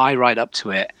get your eye right up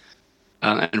to it,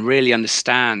 and really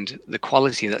understand the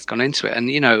quality that's gone into it. And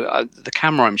the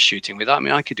camera I'm shooting with,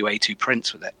 I could do A2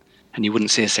 prints with it and you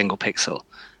wouldn't see a single pixel.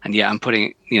 And I'm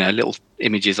putting little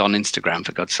images on Instagram,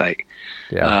 for God's sake.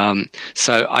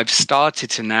 So I've started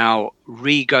to now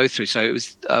re-go through. So it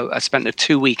was I spent the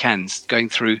 2 weekends going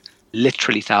through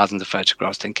literally thousands of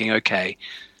photographs, thinking, okay,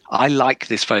 I like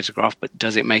this photograph, but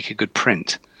does it make a good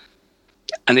print?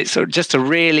 And it's just a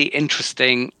really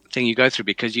interesting thing you go through,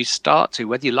 because you start to,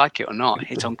 whether you like it or not,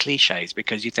 hit on cliches,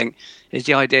 because you think, is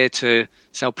the idea to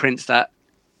sell prints that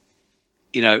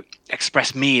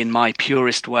express me in my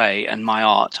purest way and my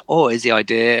art, or is the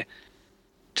idea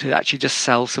to actually just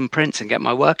sell some prints and get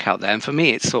my work out there? And for me,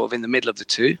 it's sort of in the middle of the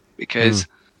two, because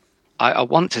I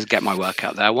want to get my work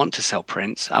out there. I want to sell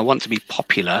prints. I want to be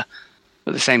popular.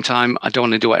 But at the same time, I don't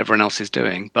want to do what everyone else is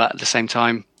doing. But at the same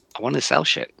time, I want to sell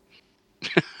shit.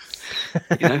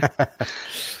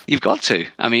 You've got to.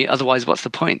 Otherwise, what's the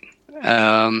point?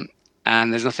 And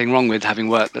there's nothing wrong with having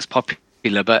work that's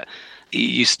popular, but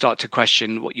you start to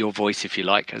question what your voice, if you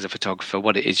like, as a photographer,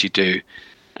 what it is you do.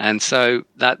 And so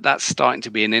that's starting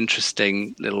to be an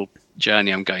interesting little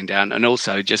journey I'm going down. And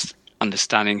also just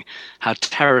understanding how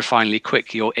terrifyingly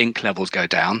quick your ink levels go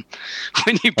down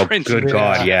when you print. Good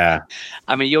God, yeah.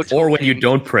 You're talking, or when you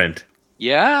don't print.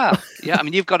 Yeah.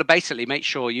 You've got to basically make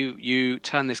sure you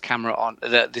turn this camera on,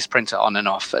 this printer on and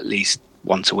off at least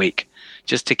once a week,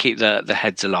 just to keep the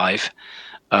heads alive.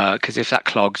 Because if that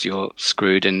clogs, you're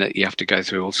screwed, and you have to go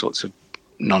through all sorts of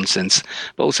nonsense.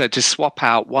 But also to swap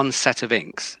out one set of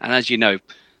inks. And as you know,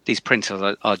 these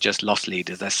printers are just loss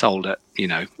leaders. They're sold at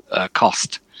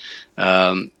cost,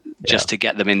 just to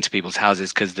get them into people's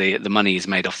houses, because the money is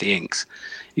made off the inks.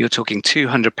 You're talking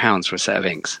 £200 for a set of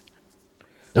inks.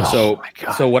 So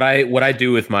what I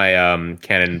do with my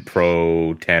Canon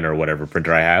Pro 10 or whatever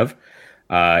printer I have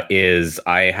is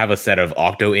I have a set of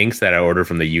Octo inks that I order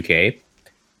from the UK,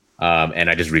 and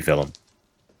I just refill them.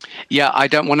 Yeah, I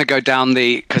don't want to go down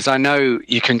because I know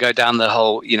you can go down the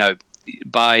whole,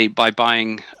 by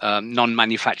buying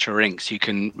non-manufacturer inks, you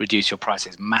can reduce your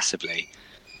prices massively.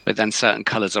 but then certain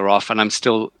colors are off, and I'm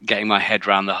still getting my head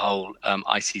around the whole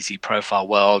ICC profile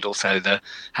world. Also,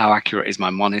 how accurate is my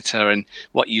monitor and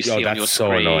what you see on your so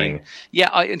screen. Annoying. Yeah,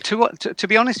 to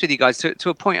be honest with you guys, to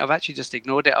a point, I've actually just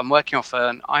ignored it. I'm working off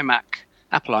an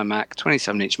Apple iMac,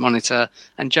 27-inch monitor,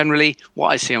 and generally, what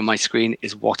I see on my screen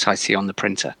is what I see on the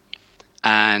printer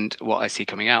and what I see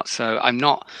coming out. So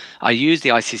I use the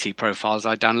ICC profiles.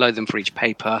 I download them for each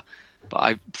paper, but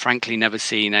I've frankly never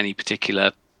seen any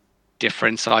particular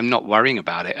difference, so I'm not worrying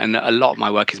about it. And a lot of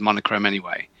my work is monochrome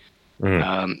anyway,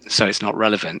 so it's not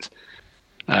relevant.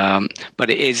 But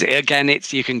it is, again,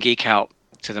 you can geek out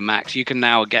to the max. You can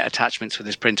now get attachments for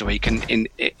this printer where you can,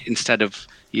 instead of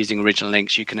using original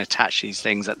inks, you can attach these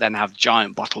things that then have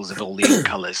giant bottles of all the ink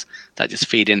colors that just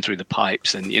feed in through the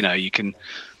pipes, and you can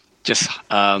just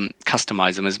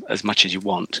customize them as much as you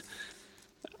want.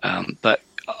 But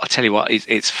I'll tell you what,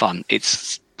 it's fun.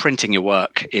 Printing your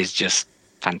work is just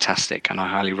fantastic, and I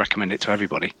highly recommend it to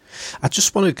everybody. I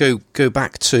just want to go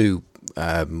back to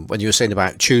when you were saying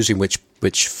about choosing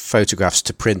which photographs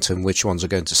to print and which ones are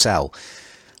going to sell,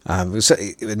 and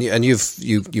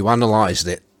you analysed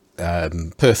it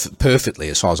perfectly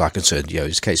as far as I'm concerned.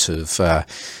 It's a case of are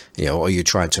you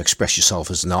trying to express yourself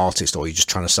as an artist, or are you just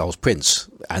trying to sell prints?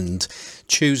 And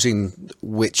choosing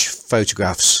which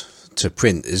photographs to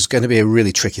print is going to be a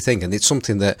really tricky thing, and it's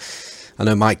something that I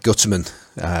know Mike Gutterman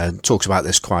talks about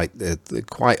this quite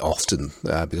often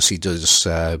because he does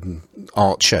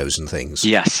art shows and things.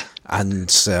 Yes, and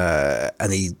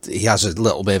he has a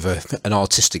little bit of an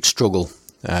artistic struggle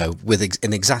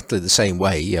in exactly the same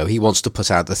way. He wants to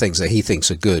put out the things that he thinks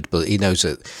are good, but he knows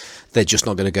that they're just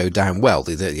not going to go down well.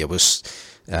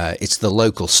 It's the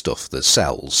local stuff that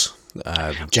sells.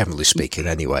 Generally speaking,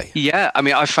 anyway. Yeah, I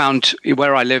mean, I found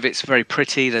where I live, it's very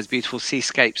pretty. There's beautiful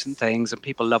seascapes and things, and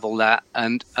people love all that.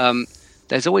 And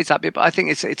there's always that bit, but I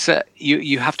think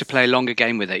you have to play a longer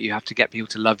game with it. You have to get people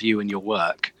to love you and your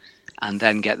work, and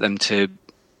then get them to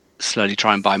slowly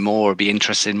try and buy more or be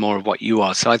interested in more of what you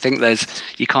are. So I think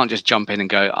you can't just jump in and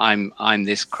go, I'm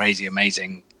this crazy,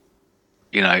 amazing,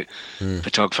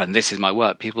 photographer, and this is my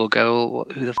work. People go, well,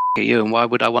 who the f*** are you, and why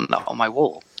would I want that on my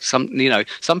wall? Some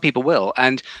people will,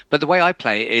 but the way I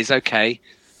play it is, okay,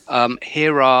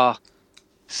 here are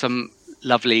some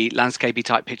lovely landscapey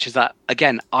type pictures that,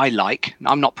 again, I like.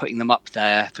 I'm not putting them up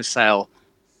there for sale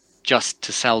just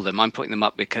to sell them. I'm putting them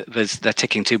up because they're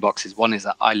ticking two boxes. One is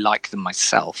that I like them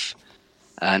myself,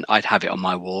 and I'd have it on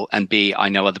my wall, and B, I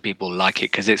know other people like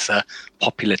it because it's a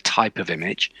popular type of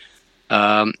image.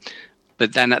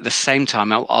 But then at the same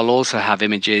time, I'll also have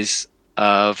images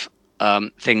of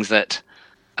things that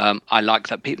I like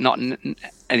that not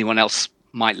anyone else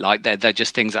might like. They're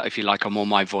just things that, if you like, are more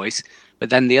my voice.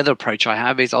 But then the other approach I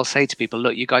have is I'll say to people,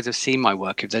 look, you guys have seen my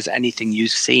work. If there's anything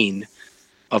you've seen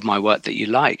of my work that you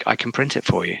like, I can print it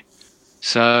for you.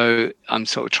 So I'm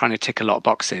sort of trying to tick a lot of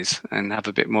boxes and have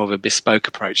a bit more of a bespoke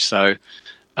approach. So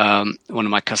one of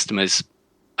my customers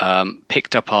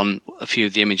picked up on a few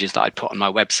of the images that I'd put on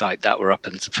my website that were up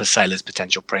for sale as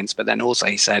potential prints. But then also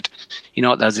he said, you know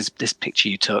what, there's this picture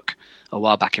you took a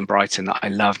while back in Brighton that I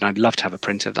loved, and I'd love to have a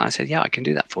print of that. I said, yeah, I can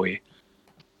do that for you.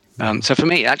 So for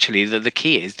me, actually, the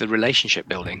key is the relationship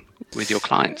building with your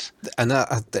clients. And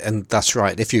that's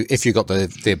right. If you got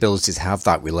the ability to have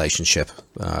that relationship,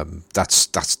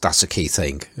 that's a key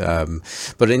thing.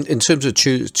 But in terms of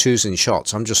choosing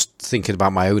shots, I'm just thinking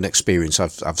about my own experience.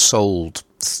 I've sold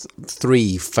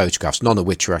 3 photographs, none of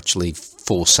which are actually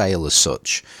for sale as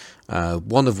such.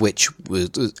 One of which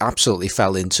was absolutely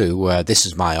fell into this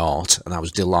is my art, and I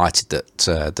was delighted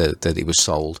that it was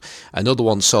sold. Another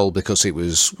one sold because it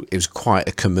was quite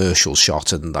a commercial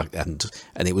shot, and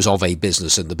it was of a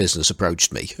business, and the business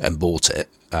approached me and bought it,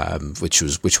 which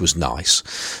was nice.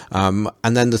 And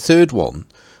then the third one,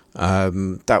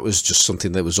 that was just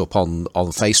something that was up on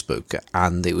Facebook,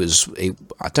 and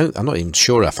I'm not even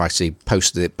sure if I actually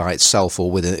posted it by itself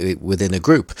or within a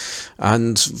group.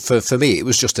 And for me, it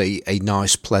was just a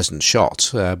nice, pleasant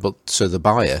shot. But to the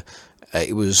buyer,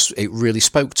 it really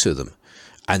spoke to them.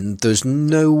 And there's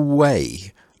no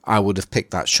way I would have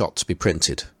picked that shot to be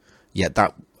printed. Yet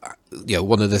that,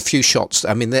 one of the few shots,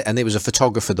 I mean, and it was a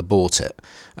photographer that bought it,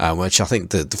 which I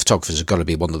think the photographers have got to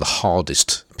be one of the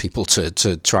hardest people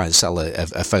to try and sell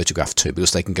a photograph to,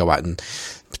 because they can go out and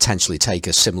potentially take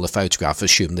a similar photograph,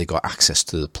 assume they got access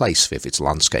to the place if it's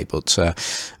landscape. But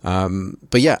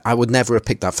yeah, I would never have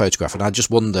picked that photograph, and I just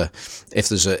wonder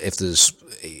if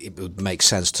it would make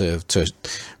sense to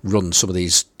run some of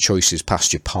these choices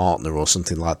past your partner or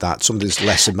something like that. Somebody that's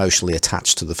less emotionally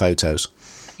attached to the photos.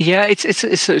 Yeah,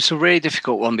 it's a really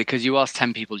difficult one, because you ask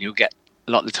 10 people, a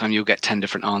lot of the time you'll get 10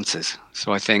 different answers.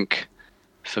 So I think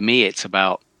for me, it's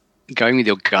about going with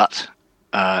your gut,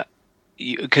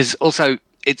 because also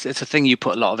it's a thing you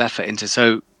put a lot of effort into.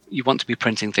 So you want to be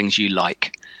printing things you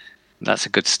like. That's a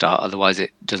good start. Otherwise,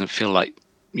 it doesn't feel like,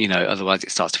 otherwise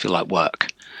it starts to feel like work.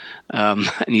 And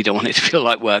you don't want it to feel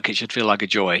like work. It should feel like a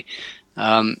joy.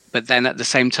 But then at the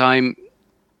same time,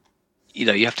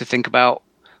 you have to think about,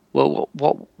 well,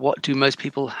 what do most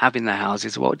people have in their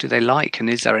houses? What do they like? And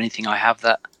is there anything I have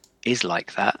that is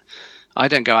like that? I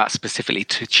don't go out specifically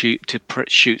to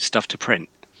shoot stuff to print.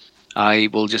 I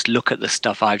will just look at the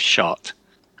stuff I've shot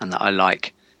and that I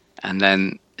like, and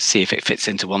then see if it fits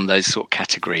into one of those sort of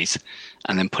categories,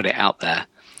 and then put it out there.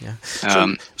 Yeah.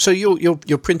 So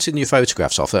you're printing your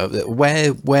photographs off.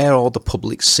 Where are the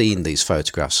public seeing these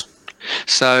photographs?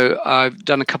 So I've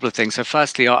done a couple of things. So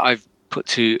firstly, I've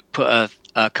put a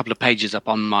couple of pages up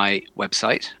on my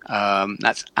website.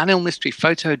 That's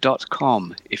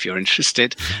anilmysteryphoto.com if you're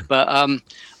interested. But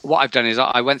what I've done is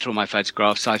I went through my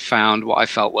photographs. I found what I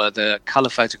felt were the color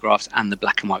photographs and the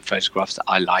black and white photographs that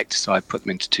I liked. So I put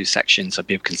them into two sections so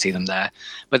people can see them there.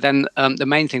 But then the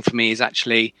main thing for me is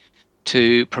actually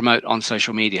to promote on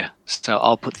social media. So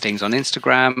I'll put things on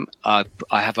Instagram. I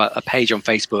have a page on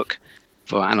Facebook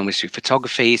for Animal Mystery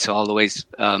Photography. So I'll always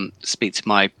speak to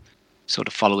my sort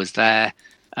of followers there,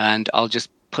 and I'll just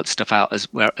put stuff out as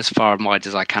far and wide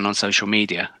as I can on social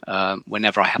media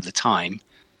whenever I have the time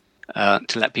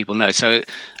to let people know. So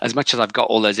as much as I've got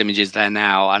all those images there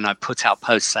now, and I put out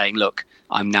posts saying, look,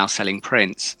 I'm now selling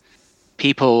prints,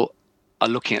 people are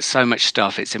looking at so much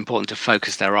stuff, it's important to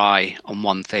focus their eye on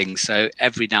one thing. So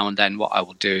every now and then what I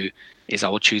will do is I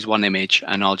will choose one image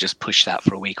and I'll just push that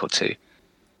for a week or two.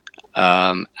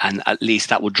 And at least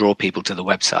that will draw people to the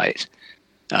website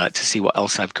to see what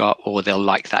else I've got, or they'll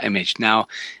like that image. Now,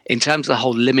 in terms of the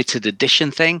whole limited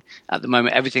edition thing, at the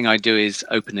moment, everything I do is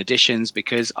open editions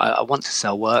because I want to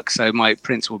sell work. So my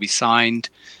prints will be signed.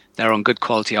 They're on good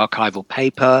quality archival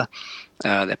paper.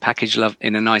 They're packaged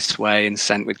in a nice way and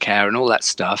sent with care and all that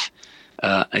stuff,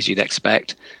 as you'd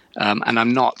expect. And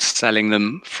I'm not selling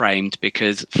them framed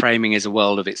because framing is a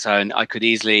world of its own. I could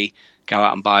easily go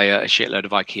out and buy a shitload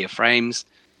of IKEA frames,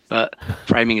 but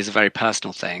framing is a very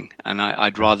personal thing. And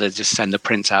I'd rather just send the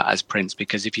prints out as prints,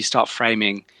 because if you start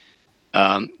framing,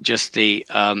 just the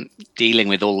dealing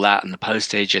with all that and the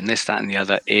postage and this, that, and the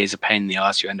other is a pain in the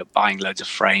ass. You end up buying loads of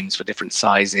frames for different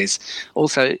sizes.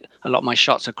 Also, a lot of my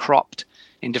shots are cropped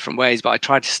in different ways, but I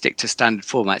try to stick to standard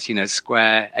formats,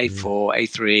 square, A4,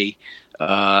 A3,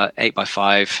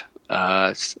 8x5,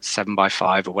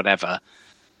 7x5 or whatever,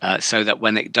 so that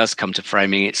when it does come to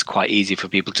framing, it's quite easy for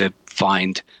people to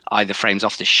find either frames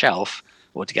off the shelf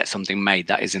or to get something made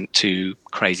that isn't too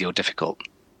crazy or difficult.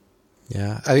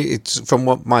 Yeah, it's from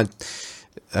what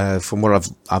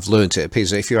I've learned, it appears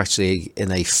that if you're actually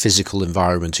in a physical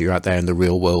environment, or you're out there in the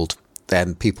real world,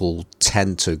 then people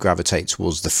tend to gravitate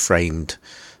towards the framed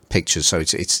pictures. So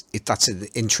that's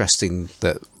interesting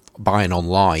that buying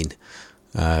online,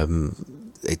 I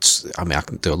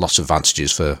can do a lot of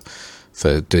advantages for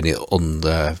doing it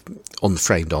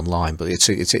unframed online, but it's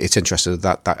interesting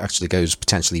that actually goes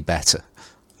potentially better.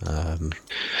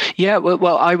 Yeah,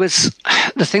 well, I was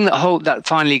the thing that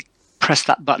finally pressed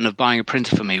that button of buying a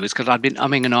printer for me was because I'd been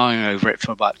umming and ahhing over it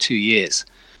for about 2 years.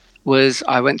 Was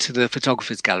I went to the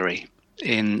Photographers Gallery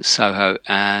in Soho,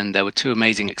 and there were two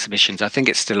amazing exhibitions. I think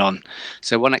it's still on.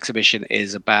 So one exhibition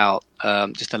is about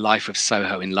just the life of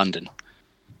Soho in London,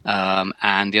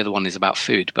 and the other one is about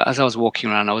food. But as I was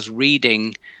walking around, I was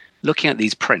looking at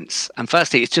these prints, and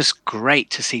firstly, it's just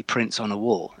great to see prints on a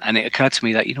wall. And it occurred to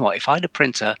me that, if I had a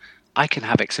printer, I can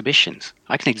have exhibitions.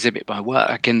 I can exhibit my work.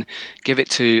 I can give it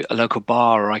to a local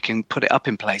bar, or I can put it up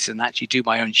in place and actually do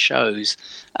my own shows,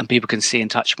 and people can see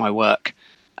and touch my work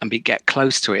and get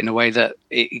close to it in a way that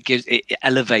it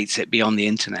elevates it beyond the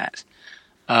internet.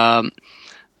 But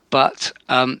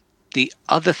the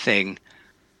other thing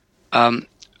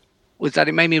was that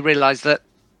it made me realize that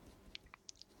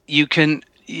you can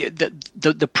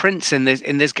the prints in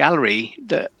this gallery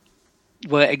that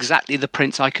were exactly the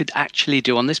prints I could actually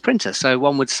do on this printer. So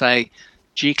one would say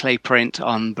giclée print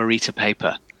on burita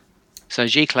paper. So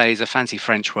giclée is a fancy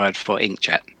French word for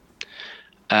inkjet,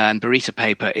 and burita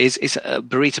paper is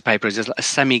a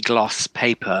semi-gloss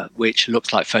paper which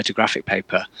looks like photographic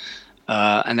paper.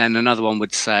 And then another one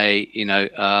would say,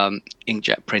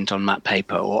 inkjet print on matte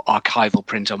paper, or archival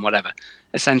print on whatever.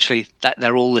 Essentially, that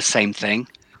they're all the same thing.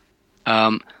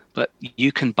 But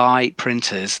you can buy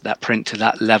printers that print to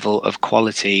that level of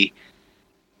quality,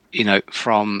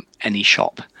 from any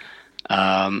shop.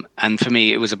 And for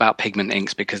me, it was about pigment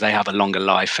inks because they have a longer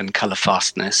life and color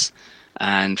fastness.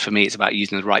 And for me, it's about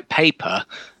using the right paper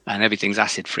and everything's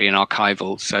acid free and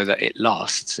archival so that it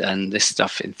lasts. And this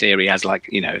stuff in theory has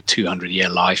 200-year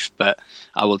life. But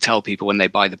I will tell people when they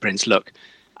buy the prints, look,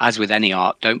 as with any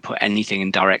art, don't put anything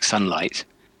in direct sunlight.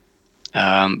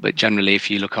 But generally,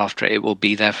 if you look after it, it will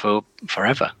be there for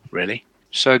forever, really.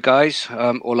 So guys,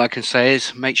 all I can say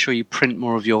is make sure you print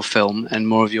more of your film and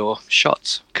more of your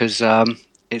shots, because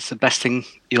it's the best thing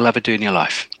you'll ever do in your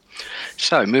life.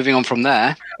 So moving on from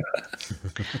there,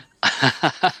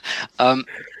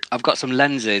 I've got some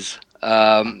lenses,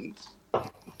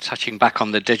 touching back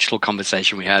on the digital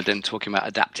conversation we had and talking about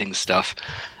adapting stuff.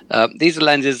 These are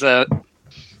lenses,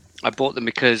 I bought them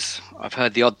because I've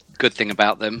heard the odd good thing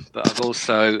about them, but I've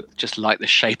also just liked the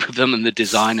shape of them and the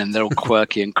design, and they're all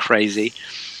quirky and crazy.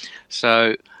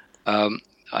 So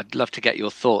I'd love to get your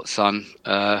thoughts on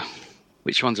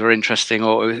which ones are interesting,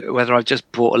 or whether I've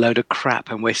just bought a load of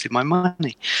crap and wasted my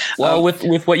money. Well,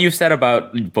 with what you said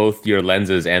about both your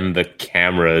lenses and the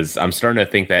cameras, I'm starting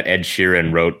to think that Ed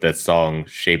Sheeran wrote that song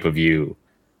 "Shape of You"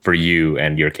 for you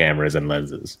and your cameras and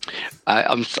lenses.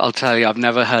 I'll tell you, I've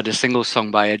never heard a single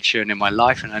song by Ed Sheeran in my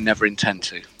life, and I never intend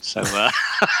to. So, all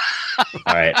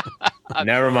right,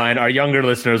 never mind. Our younger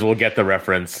listeners will get the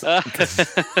reference.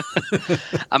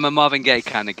 I'm a Marvin Gaye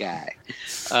kind of guy.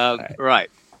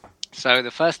 Right. So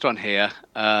the first one here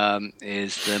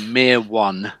is the Mir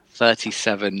One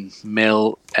 37mm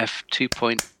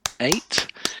f2.8.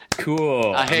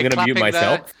 Cool. I'm going to mute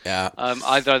myself. Yeah.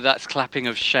 Either that's clapping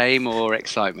of shame or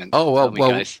excitement. Oh well,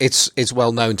 it's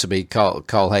well known to be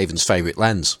Carl Haven's favourite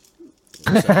lens.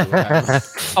 So,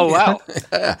 oh wow!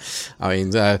 Yeah. I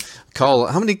mean, Carl,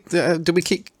 how many do we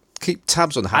keep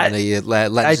tabs on how many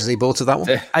lenses he bought of that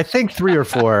one? I think 3 or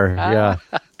 4. Yeah.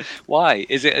 Why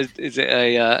is it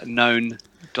a known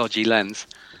dodgy lens?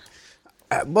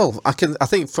 Well, I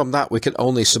think from that we can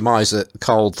only surmise that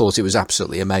Carl thought it was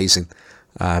absolutely amazing.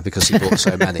 Because he bought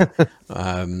so many,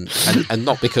 and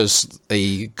not because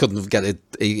he couldn't get it.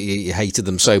 He hated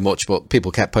them so much, but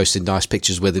people kept posting nice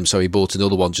pictures with him, so he bought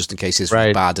another one just in case his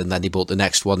was bad, and then he bought the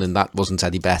next one, and that wasn't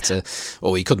any better,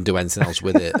 or he couldn't do anything else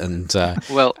with it, and and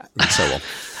so on.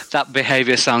 That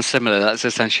behaviour sounds similar. That's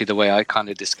essentially the way I kind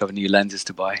of discover new lenses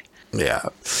to buy. Yeah,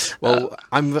 well,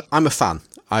 I'm a fan.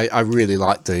 I really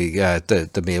like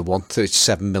the Mir One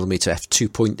 37mm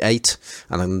f2.8,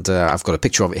 and I've got a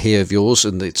picture of it here of yours,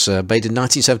 and it's made in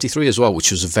 1973 as well,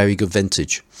 which was a very good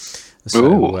vintage.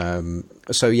 So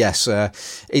yes,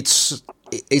 it's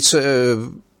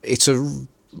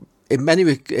in many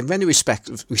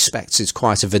respects it's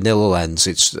quite a vanilla lens.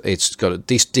 It's got a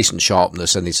decent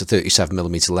sharpness, and it's a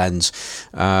 37mm lens,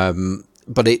 but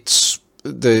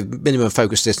the minimum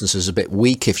focus distance is a bit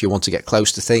weak if you want to get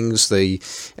close to things.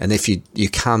 And if you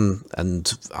can,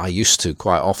 and I used to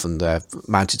quite often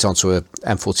mount it onto a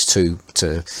M42 to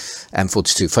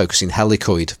M42 focusing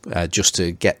helicoid just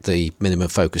to get the minimum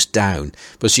focus down.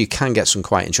 But you can get some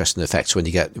quite interesting effects when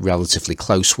you get relatively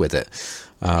close with it.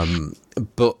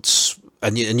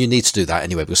 And you need to do that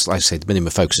anyway, because like I say, the minimum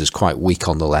focus is quite weak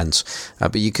on the lens.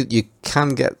 But you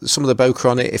can get some of the bokeh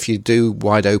on it if you do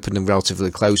wide open and relatively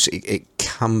close. It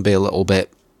can be a little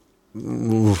bit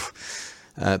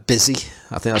busy.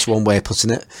 I think that's one way of putting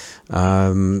it.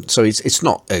 So it's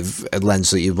not a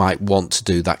lens that you might want to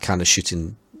do that kind of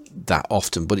shooting that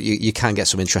often, but you can get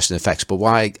some interesting effects. But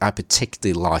what I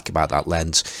particularly like about that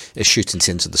lens is shooting it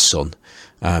into the sun,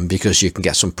 because you can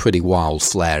get some pretty wild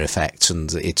flare effects,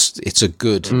 and it's a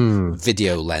good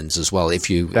video lens as well. If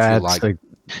you like,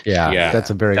 that's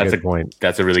a very good point.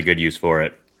 That's a really good use for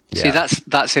it. Yeah. See,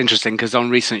 that's interesting, because on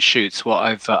recent shoots,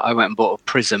 I went and bought a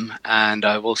prism, and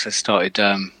I've also started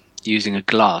using a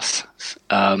glass.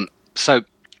 So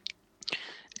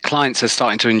clients are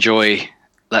starting to enjoy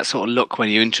that sort of look when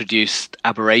you introduce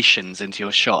aberrations into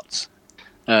your shots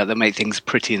that make things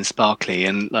pretty and sparkly.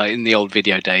 And like in the old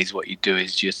video days, what you do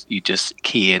is you just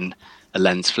key in a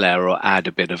lens flare or add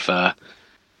a bit of a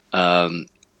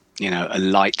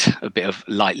bit of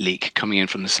light leak coming in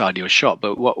from the side of your shot.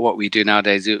 But what we do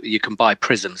nowadays, you can buy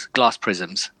prisms, glass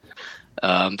prisms,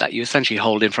 that you essentially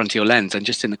hold in front of your lens and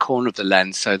just in the corner of the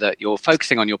lens, so that you're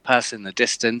focusing on your person in the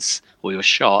distance or your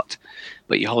shot,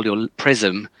 but you hold your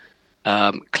prism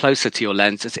closer to your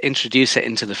lens, just introduce it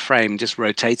into the frame, just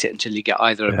rotate it until you get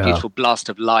either a beautiful blast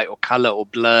of light or color or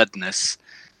blurredness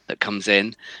that comes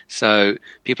in. So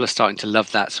people are starting to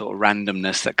love that sort of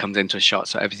randomness that comes into a shot,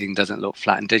 so everything doesn't look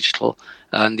flat and digital.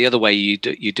 And the other way you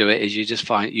do it is you just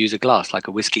use a glass, like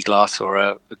a whiskey glass or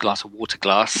a glass of water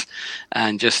glass,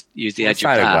 and just use the edge of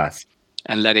that glass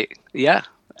and let it,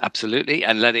 absolutely,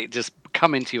 and let it just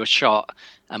come into your shot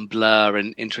and blur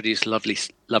and introduce lovely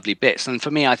bits. And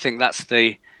for me, I think that's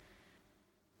the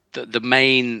the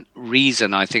main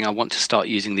reason I think I want to start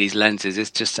using these lenses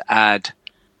is just to add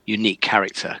unique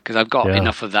character, because I've got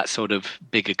enough of that sort of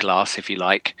bigger glass, if you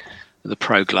like, the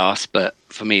pro glass. But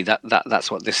for me,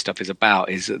 that's what this stuff is about,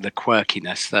 is the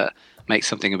quirkiness that makes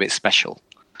something a bit special.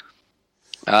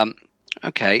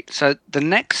 Okay, so the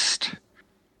next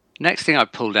thing I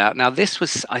pulled out. Now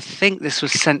I think this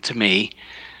was sent to me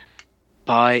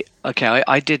by. Okay,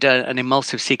 I did an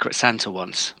Emulsive Secret Santa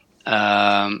once,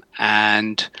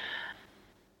 and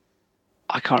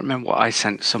I can't remember what I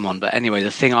sent someone, but anyway,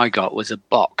 the thing I got was a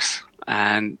box,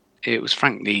 and it was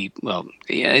frankly, well,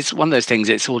 yeah, it's one of those things.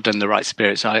 It's all done in the right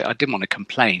spirit, so I didn't want to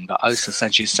complain, but I was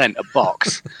essentially sent a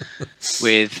box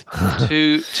with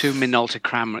two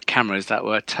Minolta cameras that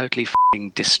were totally f***ing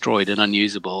destroyed and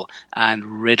unusable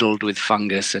and riddled with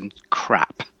fungus and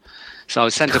crap. So I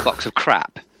was sent a box of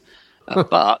crap,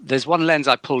 but there's one lens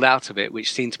I pulled out of it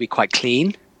which seemed to be quite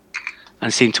clean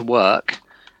and seemed to work.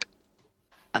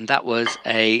 And that was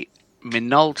a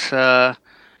Minolta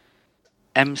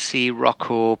MC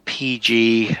Rockall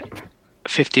PG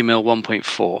 50mm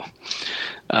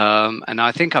 1.4. And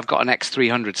I think I've got an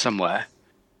X300 somewhere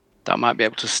that I might be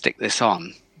able to stick this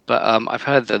on. But I've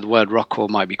heard that the word Rockall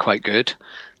might be quite good.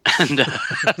 And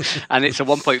and it's a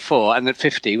 1.4 and at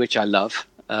 50, which I love.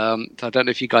 So I don't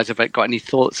know if you guys have got any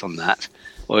thoughts on that.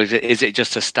 Or is it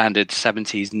just a standard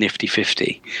 70s nifty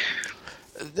 50?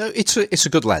 It's a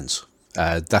good lens.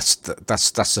 That's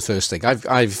the first thing.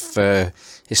 I've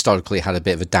historically had a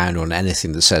bit of a downer on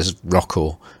anything that says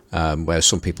Rockall, where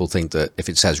some people think that if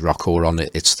it says Rockall on it,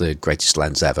 it's the greatest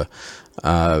lens ever.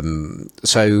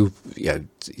 So yeah,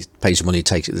 it pays your money,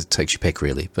 takes your pick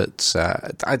really. But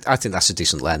I think that's a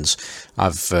decent lens.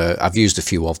 I've used a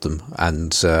few of them,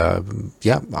 and I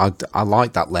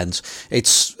like that lens.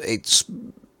 It's.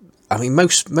 I mean,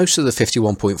 most of the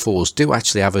 51.4s do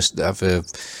actually have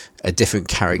a different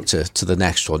character to the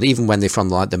next one, even when they're from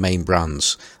like the main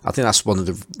brands. I think that's one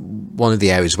of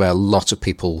the areas where a lot of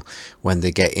people, when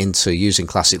they get into using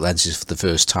classic lenses for the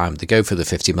first time, they go for the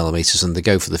 50mm and they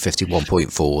go for the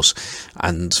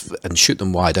 51.4s and shoot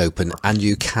them wide open, and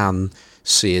you can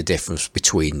see a difference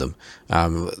between them.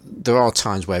 There are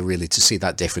times where really to see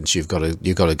that difference you've got to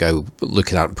go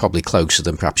looking at it probably closer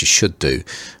than perhaps you should do,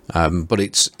 but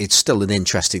it's still an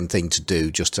interesting thing to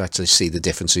do, just to actually see the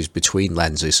differences between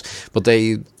lenses. But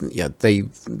they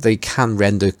can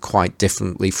render quite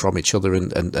differently from each other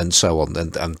and so on,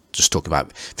 and I'm just talking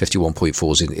about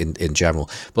 51.4s in general.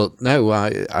 But no,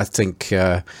 I think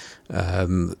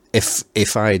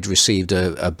if I had received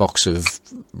a box of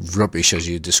rubbish, as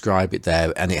you describe it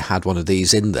there, and it had one of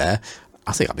these in there,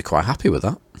 I think I'd be quite happy with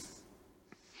that.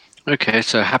 Okay,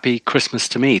 so happy Christmas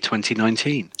to me,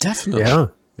 2019. Definitely.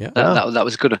 Yeah. That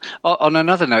was good. On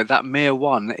another note, that Mir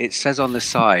 1, it says on the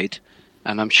side,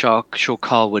 and I'm sure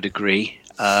Carl would agree,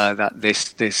 that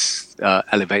this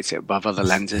elevates it above other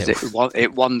lenses.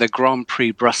 It won the Grand Prix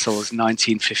Brussels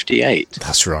 1958.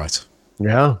 That's right.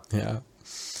 Yeah.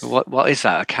 What is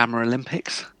that? A Camera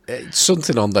Olympics? It's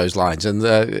something on those lines, and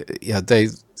they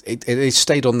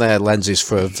stayed on their lenses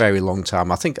for a very long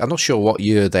time. I'm not sure what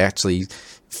year they actually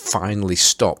finally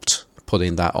stopped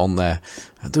putting that on there.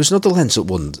 There was another lens that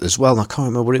won as well, and I can't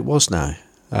remember what it was now.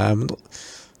 I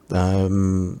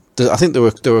think there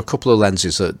were a couple of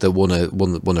lenses that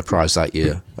won a prize that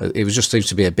year. It was just seems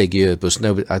to be a big year, but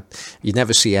you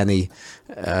never see any.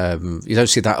 You don't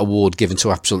see that award given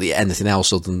to absolutely anything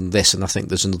else other than this, and I think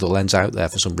there's another lens out there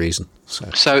for some reason.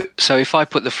 So if I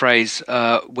put the phrase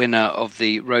winner of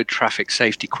the Road Traffic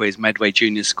Safety Quiz Medway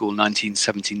Junior School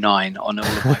 1979 on all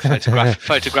of my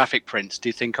photographic prints, do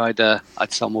you think I'd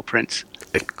sell more prints?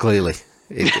 Clearly,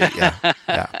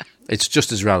 yeah. It's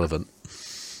just as relevant.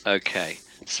 Okay,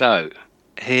 so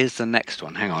here's the next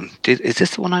one. Hang on. Is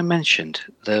this the one I mentioned?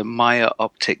 The Meyer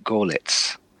Optic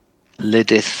Gorlitz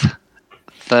Lidith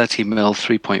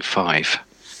 30mm 3.5.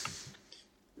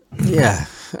 Yeah.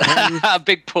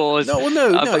 Big pause.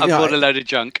 No. I bought a load of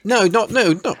junk. No. I don't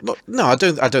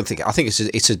think. I think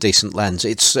it's a decent lens.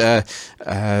 It's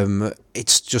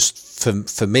just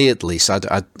for me at least.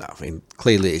 I mean,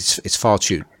 clearly it's far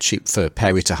too cheap for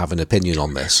Perry to have an opinion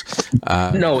on this.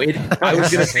 I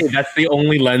was going to say that's the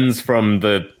only lens from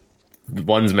the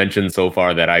ones mentioned so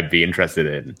far that I'd be interested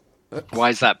in. Why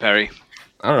is that, Perry?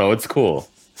 I don't know. It's cool.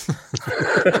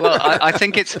 Well, I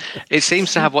think it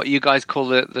seems to have what you guys call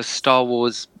the Star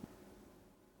Wars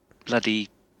bloody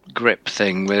grip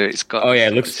thing, where it's got. Oh yeah,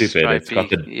 it looks stupid. Stripey, it's got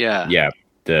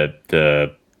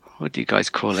the. What do you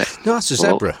guys call it? No, that's a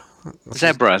zebra.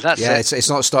 Zebra. That's it. It's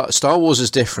not Star Wars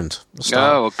is different.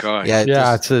 Oh god.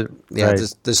 Yeah. Right.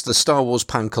 There's the Star Wars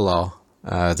Pankalar,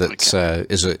 is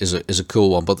a cool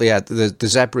one. But the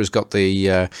Zebra's got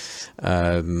the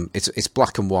it's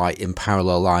black and white in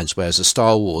parallel lines, whereas the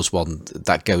Star Wars one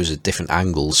that goes at different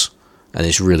angles and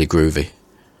is really groovy.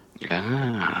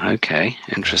 Okay,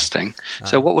 interesting.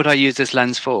 So what would I use this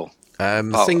lens for?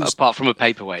 Apart from a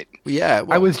paperweight. Yeah,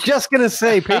 I was just gonna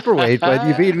say paperweight, but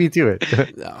you beat me to it.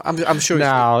 I'm sure.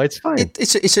 No, it's fine.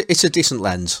 It's a decent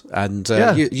lens, and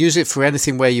use it for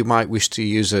anything where you might wish to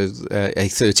use a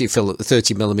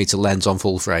 30mm lens on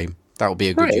full frame. That would be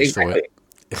a good use for it.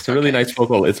 It's a really nice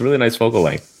focal. It's a really nice focal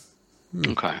length.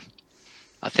 Okay,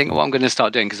 I think what I'm going to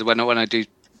start doing, because when I do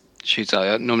shoots,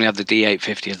 I normally have the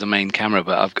D850 as the main camera,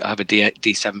 but I have a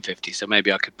D750, so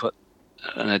maybe I could put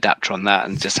an adapter on that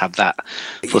and just have that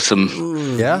for some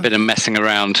bit of messing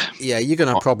around. Yeah, you're going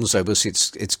to have problems though, because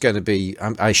it's going to be,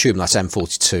 I assume that's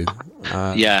M42.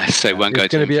 So it won't go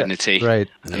to infinity, right?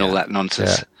 And all that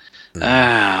nonsense.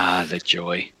 Yeah. The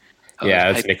joy.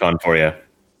 That's Nikon for you.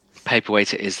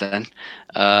 Paperweight it is then.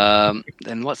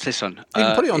 Then what's this one? You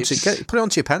can put it onto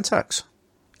your Pentax.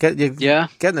 Get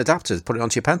an adapter, put it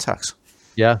onto your Pentax.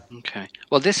 Yeah. Okay.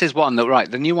 Well, this is one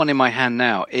the new one in my hand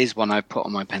now is one I put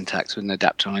on my Pentax with an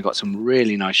adapter, and I got some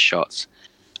really nice shots.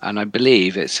 And I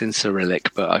believe it's in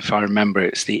Cyrillic, but if I remember,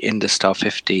 it's the Industar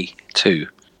 52,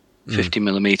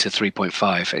 50mm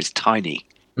 3.5. It's tiny.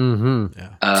 Mm-hmm.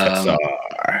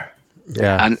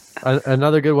 Yeah. And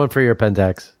another good one for your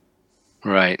Pentax.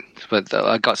 Right, but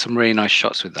I got some really nice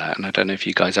shots with that, and I don't know if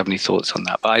you guys have any thoughts on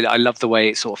that. But I love the way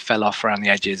it sort of fell off around the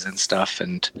edges and stuff,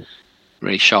 and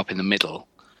really sharp in the middle.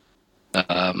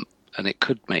 And it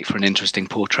could make for an interesting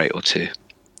portrait or two.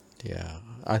 Yeah,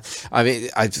 I mean,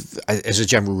 as a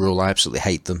general rule, I absolutely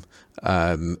hate them.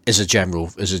 As a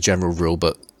general rule,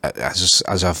 but as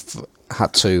I've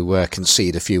had to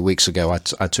concede a few weeks ago, I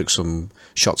took some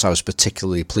shots. I was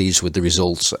particularly pleased with the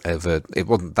results of it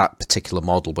wasn't that particular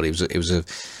model, but it was a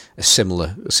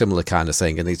similar kind of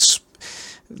thing, and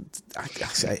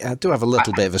I do have a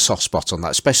little bit of a soft spot on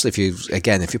that, especially if you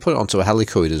put it onto a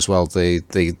helicoid as well.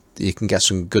 You can get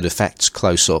some good effects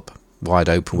close up, wide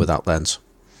open with that lens.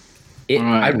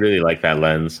 I really like that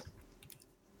lens.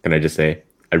 Can I just say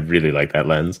I really like that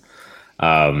lens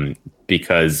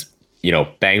because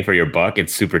bang for your buck,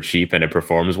 it's super cheap and it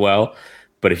performs well.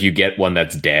 But if you get one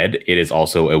that's dead, it is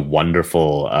also a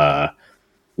wonderful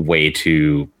way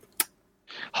to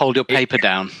hold your paper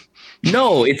down.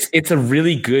 No, it's a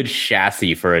really good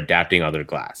chassis for adapting other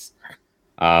glass,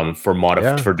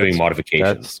 for doing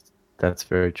modifications. That's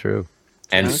very true.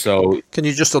 And so, can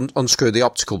you just unscrew the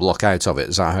optical block out of it?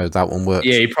 Is that how that one works?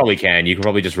 Yeah, you probably can. You can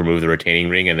probably just remove the retaining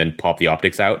ring and then pop the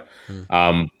optics out.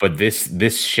 But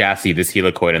this chassis, this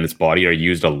helicoid, and this body are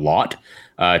used a lot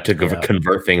to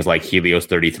convert things like Helios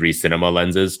 33 cinema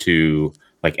lenses to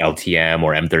like LTM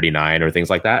or M39 or things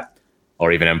like that,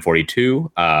 or even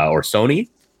M42 or Sony.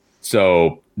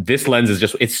 So this lens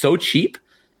is it's so cheap.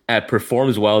 It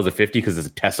performs well as a 50 because it's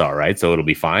a Tessar, right? So it'll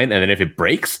be fine. And then if it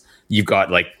breaks, you've got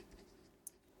like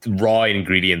raw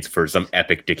ingredients for some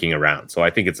epic dicking around. So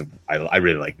I think I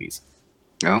really like these.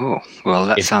 Oh, well,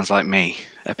 that sounds like me.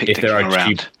 Epic dicking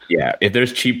around. If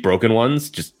there's cheap broken ones,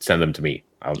 just send them to me.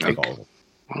 I'll take all of them.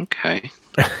 Okay.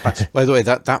 By the way,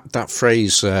 that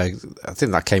phrase, I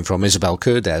think that came from Isabel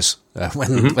Cordes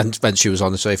when she was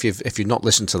on. So if you've not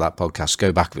listened to that podcast,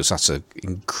 go back, because that's an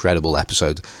incredible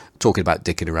episode talking about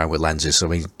dicking around with lenses. I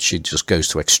mean, she just goes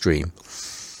to extreme.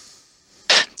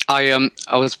 I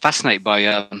was fascinated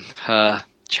by her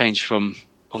change from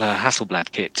her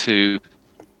Hasselblad kit to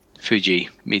Fuji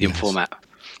medium format,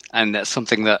 and that's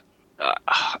something that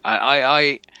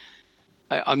I'm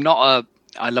not a.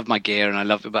 I love my gear and I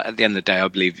love it, but at the end of the day, I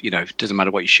believe, it doesn't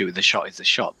matter what you shoot with, the shot is the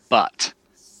shot. But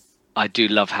I do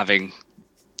love having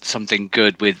something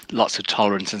good with lots of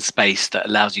tolerance and space that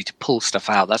allows you to pull stuff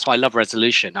out. That's why I love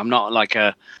resolution. I'm not like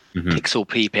a pixel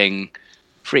peeping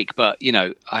freak, but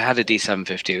I had a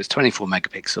D750. It was 24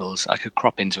 megapixels. I could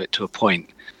crop into it to a point.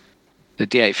 The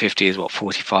D850 is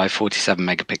 45, 47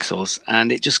 megapixels,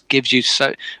 and it just gives you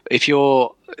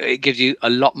it gives you a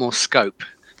lot more scope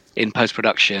in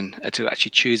post-production to actually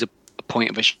choose a point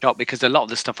of a shot, because a lot of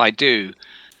the stuff I do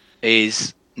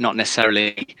is not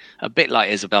necessarily a bit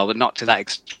like Isabel, but not to that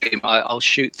extreme. I'll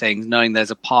shoot things knowing there's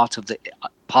a part of it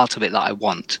that I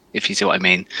want, if you see what I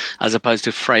mean, as opposed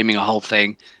to framing a whole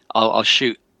thing. I'll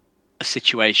shoot a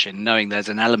situation knowing there's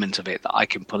an element of it that I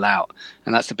can pull out,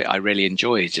 and that's the bit I really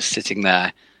enjoy, just sitting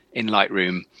there in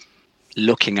Lightroom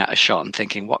looking at a shot and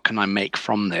thinking, what can I make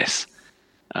from this?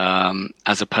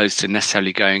 As opposed to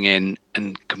necessarily going in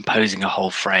and composing a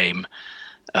whole frame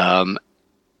and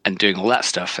doing all that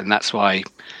stuff. And that's why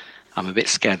I'm a bit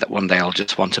scared that one day I'll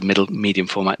just want a medium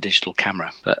format digital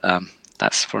camera, but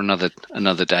that's for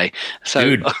another day. So,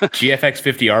 dude, GFX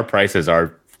 50R prices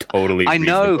are totally. I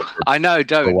know.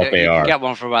 Don't what they you are. can get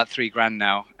one for about $3,000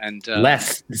 now, and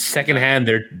less secondhand.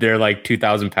 They're like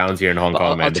 £2,000 here in Hong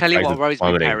Kong. I'll tell you what worries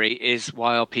me, Perry, is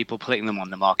why are people putting them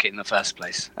on the market in the first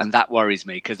place, and that worries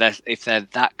me because if they're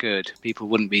that good, people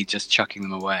wouldn't be just chucking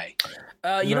them away.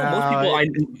 Most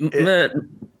people.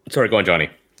 Sorry, go on, Johnny.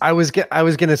 I was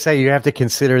going to say you have to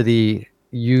consider the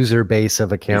user base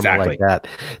of a camera like that.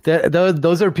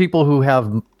 Those are people who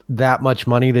have that much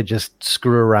money to just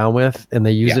screw around with, and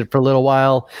they use it for a little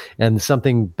while, and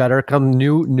something better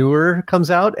newer comes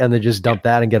out, and they just dump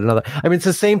that and get another. I mean, it's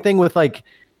the same thing with like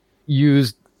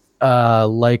used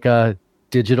Leica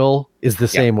digital is the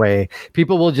same way.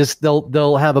 People will just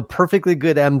they'll have a perfectly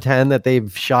good M10 that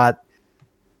they've shot,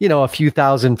 a few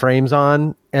thousand frames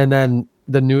on, and then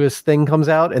the newest thing comes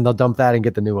out, and they'll dump that and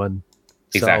get the new one.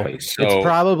 Exactly. So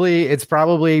it's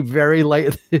probably very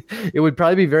light. It would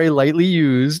probably be very lightly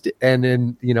used, and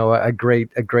then a great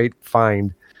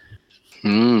find.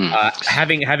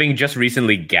 Having just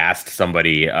recently gassed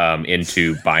somebody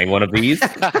into buying one of these,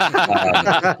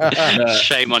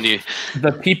 shame on you.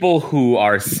 The people who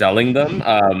are selling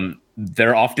them,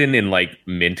 they're often in like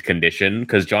mint condition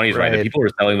because Johnny's right. The people who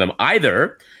are selling them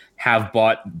either have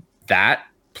bought that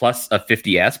plus a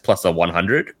 50S plus a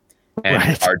 100.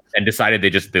 And decided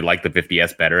they like the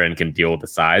 50S better and can deal with the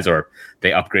size, or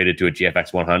they upgraded to a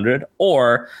GFX 100,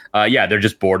 or they're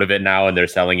just bored of it now and they're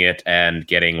selling it and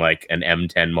getting like an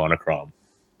M10 monochrome.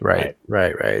 Right.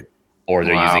 Or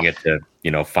they're using it to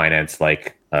finance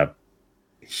like a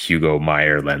Hugo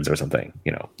Meyer lens or something.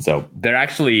 So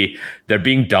they're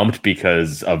being dumped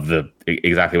because of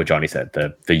exactly what Johnny said,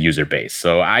 the user base.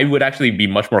 So I would actually be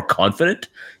much more confident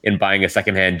in buying a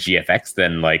secondhand GFX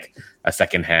than like a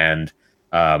secondhand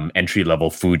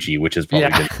entry-level Fuji, which is probably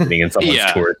just sitting in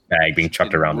someone's tourist bag being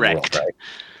chucked around the world, right?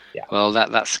 Yeah. Well,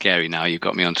 that's scary now. You've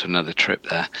got me onto another trip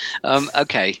there.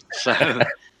 Okay, so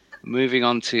moving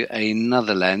on to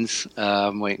another lens.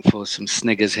 I'm waiting for some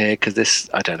sniggers here because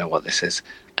I don't know what this is.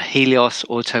 A Helios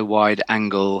Auto Wide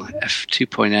Angle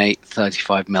f2.8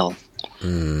 35mm.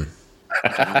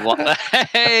 What the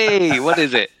hey? What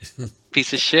is it?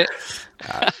 Piece of shit.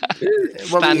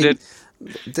 Standard.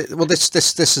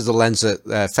 This is the lens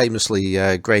that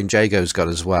famously Graham Jago's got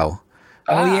as well.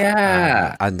 Oh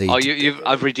yeah. And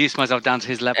I've reduced myself down to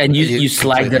his level. And you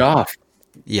slagged it off.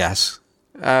 Yes.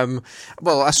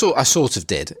 Well, I sort of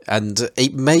did, and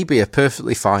it may be a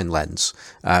perfectly fine lens,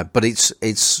 but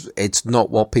it's not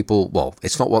what people. Well,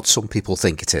 it's not what some people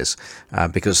think it is,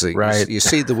 because you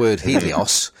see the word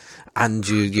Helios, and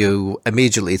you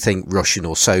immediately think Russian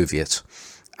or Soviet,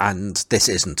 and this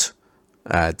isn't.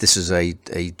 This is a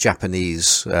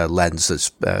Japanese lens that's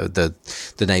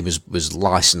the name was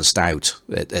licensed out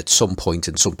at some point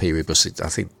in some period, but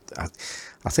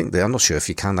I think I'm not sure if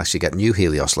you can actually get new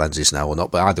Helios lenses now or not,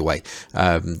 but either way,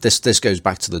 this goes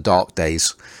back to the dark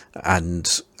days,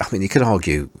 and I mean you could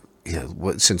argue,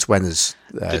 since when is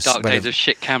the dark days of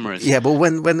shit cameras? Yeah, but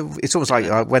when it's almost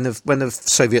like when have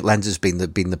Soviet lenses been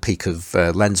the peak of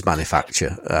lens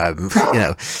manufacture?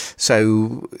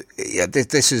 So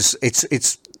this is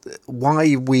it's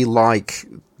why we like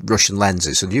Russian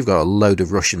lenses, and you've got a load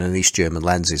of Russian and East German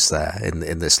lenses there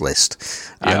in this list,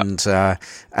 and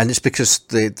it's because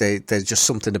there's just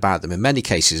something about them. In many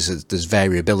cases, there's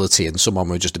variability, and some of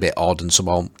them are just a bit odd, and some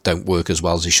of them don't work as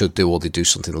well as they should do, or they do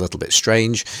something a little bit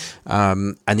strange.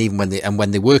 And even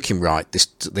when they're working right,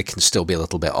 they can still be a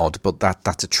little bit odd, but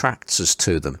that attracts us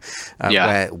to them.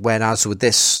 Whereas with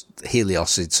this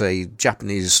Helios, it's a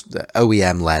Japanese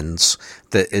OEM lens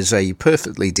that is a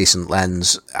perfectly decent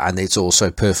lens, and it's also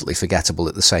perfectly forgettable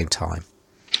at the same time.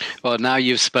 Well, now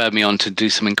you've spurred me on to do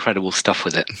some incredible stuff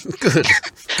with it. Good.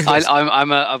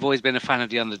 I've always been a fan of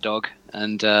the underdog,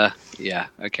 and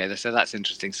okay, so that's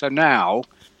interesting. So now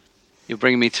you're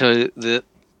bringing me to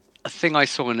a thing I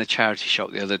saw in a charity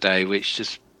shop the other day, which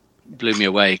just blew me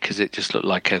away because it just looked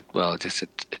like a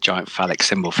giant phallic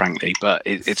symbol, frankly. But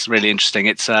it's really interesting.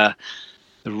 It's the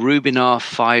Rubinar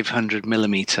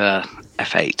 500mm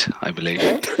f8, I believe.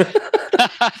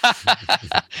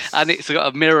 And it's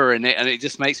got a mirror in it, and it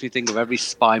just makes me think of every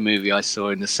spy movie I saw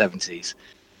in the 70s.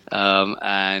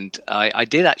 And I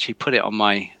did actually put it on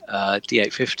my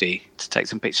D850 to take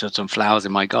some pictures of some flowers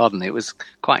in my garden. It was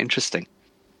quite interesting.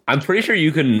 I'm pretty sure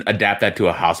you can adapt that to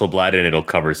a Hasselblad and it'll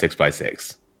cover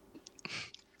 6x6.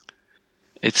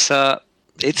 It's a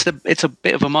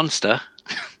bit of a monster.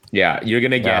 Yeah, you're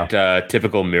gonna get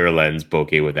typical mirror lens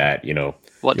bokeh with that.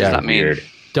 What does that mean? Weird.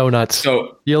 Donuts.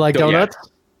 So you like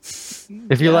donuts?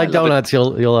 If you like donuts,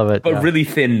 you'll love it. But really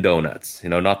thin donuts,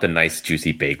 not the nice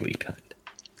juicy bagely kind.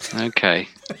 Okay,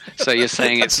 so you're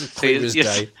saying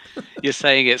you're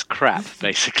saying it's crap,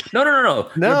 basically. No.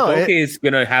 No, Your bokeh is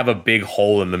gonna have a big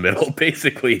hole in the middle,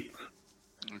 basically.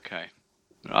 Okay,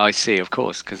 I see. Of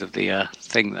course, because of the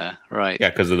thing there, right? Yeah,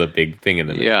 because of the big thing in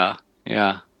the middle.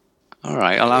 Yeah. All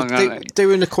right.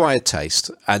 They're an acquired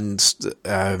taste, and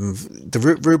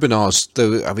the Rubinars.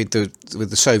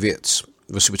 With the Soviets,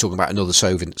 we're talking about another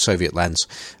Soviet lens.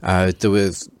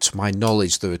 To my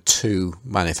knowledge, there were two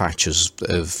manufacturers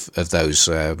of those.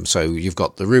 So you've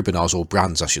got the Rubinars, or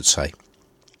brands, I should say.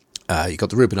 You've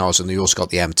got the Rubinars, and you also got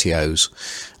the MTOs.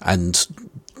 And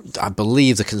I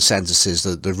believe the consensus is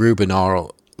that the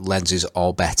Rubinar lenses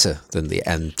are better than the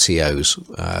MTOs.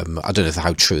 I don't know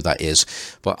how true that is,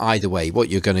 but either way, what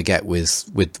you're going to get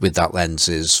with that lens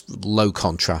is low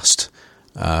contrast.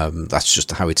 That's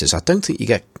just how it is. I don't think you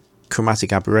get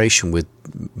chromatic aberration with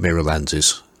mirror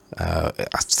lenses. I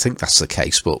think that's the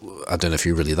case, but I don't know if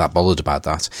you're really that bothered about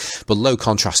that. But low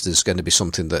contrast is going to be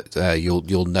something that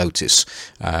you'll notice.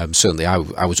 Certainly, I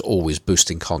was always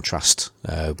boosting contrast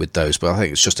with those, but I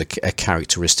think it's just a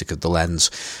characteristic of the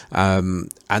lens. And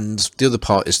the other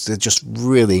part is they're just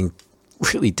really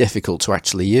difficult to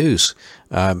actually use,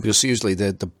 because usually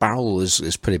the barrel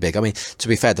is pretty big. I mean, to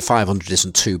be fair, the 500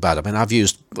 isn't too bad. I mean, I've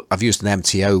used an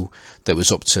MTO that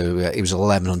was up to it was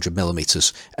 1100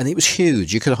 millimeters, and it was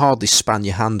huge. You could hardly span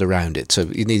your hand around it. So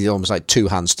you needed almost like two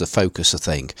hands to focus a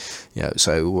thing.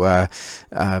 So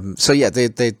yeah,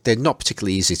 they're not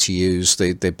particularly easy to use.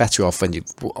 They're better off when you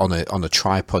on a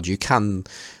tripod. You can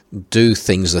do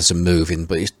things that are moving,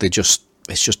 but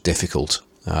it's just difficult.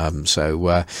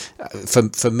 So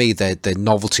for me, they're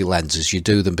novelty lenses. You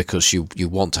do them because you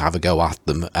want to have a go at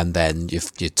them, and then you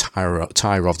tire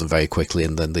of them very quickly,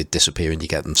 and then they disappear and you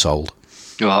get them sold.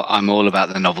 Well, I'm all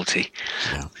about the novelty.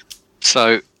 Yeah.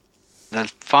 So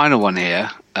the final one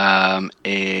here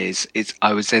is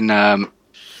I was in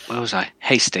where was I?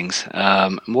 Hastings.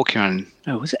 I'm walking around.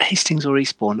 No, was it Hastings or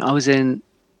Eastbourne?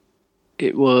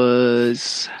 It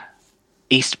was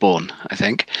Eastbourne, I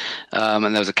think,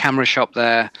 and there was a camera shop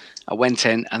there. I went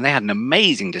in, and they had an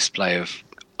amazing display of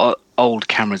old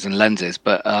cameras and lenses.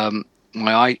 But I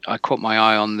caught my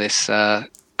eye on this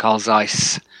Carl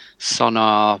Zeiss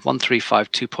Sonnar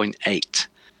 135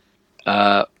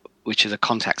 2.8, which is a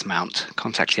Contax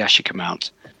Yashica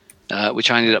mount,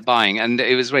 which I ended up buying, and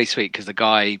it was really sweet because the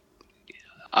guy,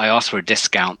 I asked for a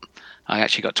discount. I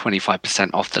actually got 25%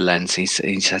 off the lens. He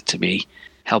said to me,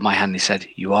 held my hand, and he said,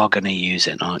 "You are going to use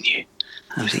it, aren't you?"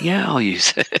 I was like, "Yeah, I'll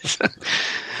use it."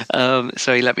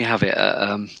 So he let me have it at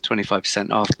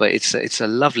 25% off. But it's a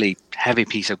lovely, heavy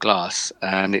piece of glass,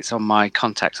 and it's on my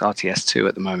Contax RTS2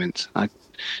 at the moment. I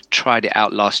tried it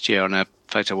out last year on a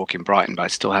photo walk in Brighton, but I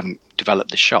still haven't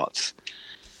developed the shots.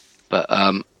 But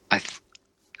it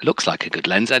looks like a good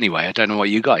lens anyway. I don't know what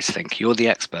you guys think. You're the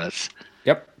experts.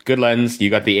 Yep. Good lens.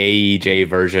 You got the AEJ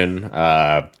version.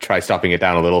 Try stopping it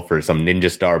down a little for some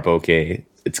Ninja Star bokeh.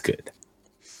 It's good.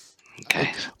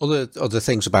 Okay. Other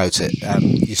things about it.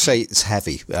 You say it's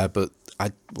heavy, but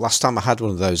last time I had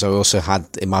one of those, I also had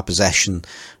in my possession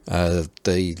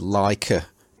the Leica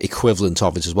equivalent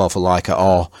of it as well for Leica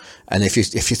R. And if you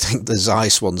think the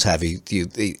Zeiss one's heavy, you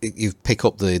pick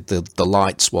up the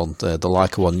Lights one, the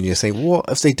Leica one, and you think, what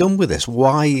have they done with this?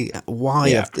 Why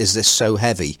is this so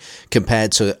heavy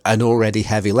compared to an already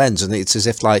heavy lens? And it's as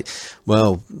if like,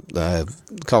 well,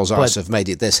 Carl Zeiss have made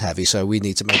it this heavy, so we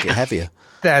need to make it heavier.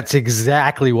 That's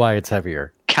exactly why it's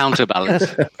heavier.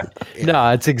 Counterbalance.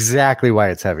 No, it's exactly why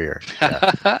it's heavier.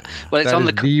 Yeah. Well, it's on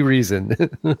the reason.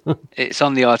 It's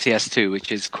on the RTS2,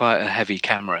 which is quite a heavy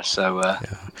camera, so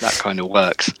that kind of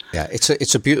works. Yeah,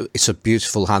 it's a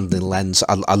beautiful handling lens.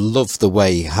 I love the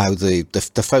way how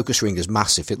the focus ring is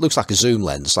massive. It looks like a zoom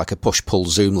lens, like a push-pull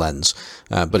zoom lens,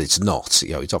 but it's not.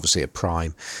 It's obviously a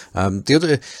prime.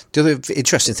 The other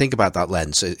interesting thing about that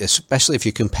lens, especially if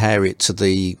you compare it to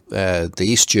the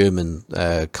East German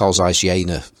Carl Zeiss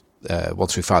Jena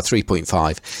 135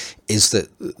 3.5, is that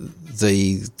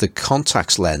the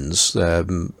Contax lens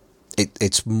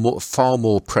it's far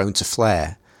more prone to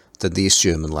flare than the East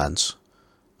German lens,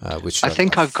 which I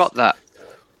think I've got that.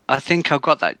 The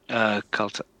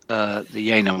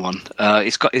Jena one.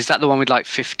 Is that the one with like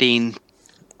 15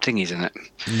 thingies in it?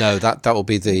 No, that will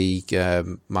be the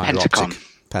Meyer-Optik.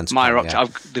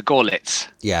 Meyer-Optik, the Gorlitz.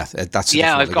 Yeah, that's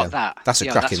I've got that. That's a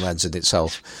cracking lens in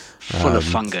itself. Full of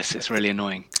fungus. It's really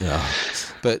annoying. Yeah,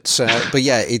 but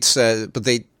yeah, it's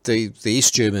the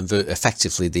East German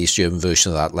effectively the East German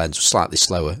version of that lens was slightly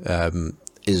slower.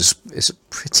 is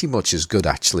pretty much as good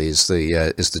actually as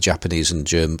the Japanese and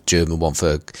German one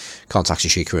for contact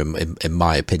Yashica in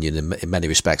my opinion in many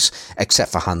respects,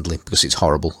 except for handling, because it's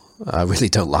horrible. I really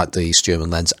don't like the East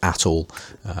German lens at all.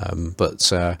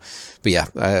 But yeah,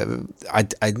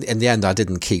 I in the end I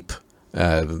didn't keep,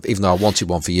 even though I wanted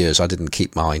one for years, I didn't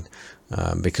keep mine.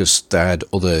 Because they had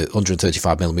other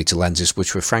 135mm lenses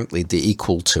which were frankly the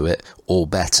equal to it or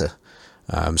better.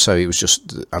 So it was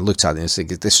just, I looked at it and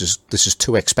thinking, this is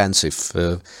too expensive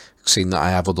for seeing that I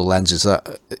have other lenses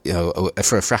that, you know,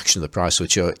 for a fraction of the price,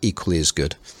 which are equally as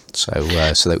good. So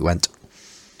that went.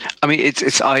 I mean,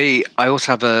 I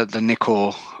also have the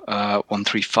Nikkor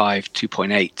 135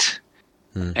 2.8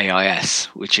 AIS,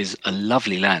 which is a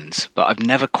lovely lens, but I've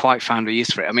never quite found a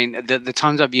use for it. I mean, the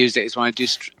times I've used it is when I do.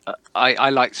 I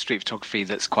like street photography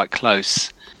that's quite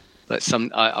close. But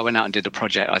I went out and did a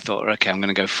project. I thought, okay, I'm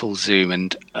going to go full zoom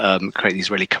and create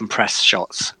these really compressed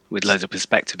shots with loads of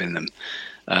perspective in them,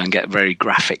 and get very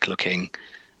graphic looking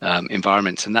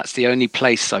environments. And that's the only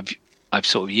place I've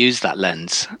sort of used that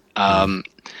lens.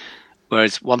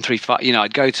 Whereas 135, you know,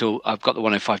 I've got the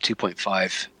 105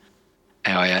 2.5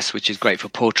 AIS, which is great for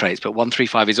portraits, but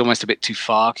 135 is almost a bit too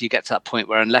far. You get to that point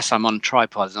where unless I'm on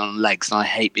tripods and on legs, and I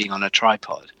hate being on a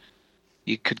tripod,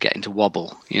 you could get into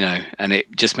wobble, you know, and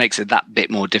it just makes it that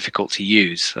bit more difficult to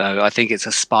use. So I think it's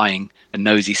a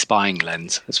nosy spying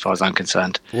lens, as far as I'm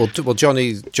concerned. Well,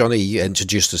 Johnny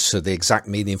introduced us to the exact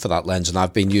meaning for that lens, and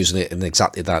I've been using it in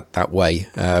exactly that way,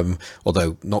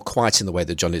 although not quite in the way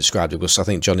that Johnny described it, because I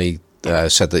think Johnny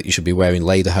said that you should be wearing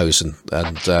lederhosen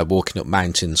and walking up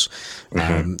mountains,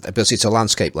 because it's a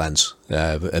landscape lens,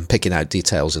 and picking out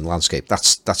details in landscape.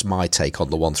 That's my take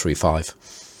on the 135.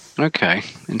 Okay,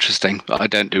 interesting. I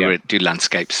don't do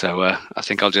landscape, so I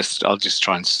think I'll just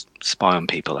try and spy on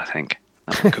people. I think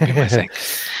that could be my thing.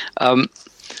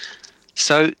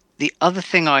 So the other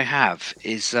thing I have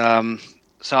is, so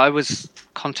I was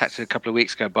contacted a couple of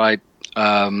weeks ago by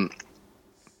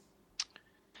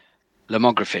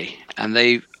Lomography, and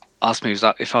they asked me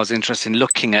if I was interested in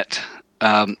looking at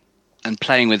and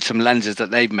playing with some lenses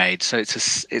that they've made. So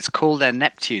it's called their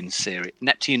Neptune series,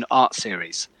 Neptune Art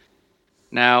Series.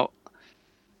 Now,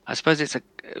 I suppose it's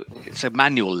a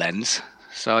manual lens,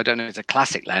 so I don't know if it's a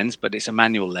classic lens, but it's a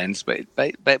manual lens. But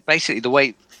basically, the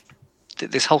way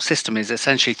this whole system is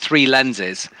essentially 3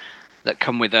 lenses that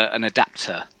come with an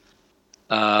adapter.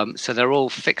 So they're all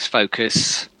fixed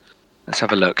focus. Let's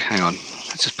have a look. Hang on.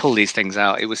 Let's just pull these things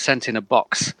out. It was sent in a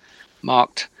box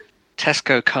marked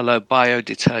Tesco Color Bio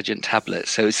Detergent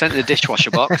Tablets. So it was sent in a dishwasher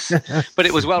box, but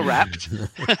it was well wrapped.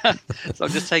 So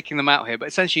I'm just taking them out here. But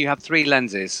essentially you have 3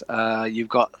 lenses. You've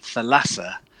got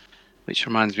Thalassa, which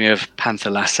reminds me of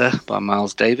Panthalassa by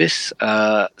Miles Davis.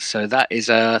 So that is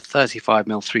a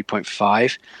 35mm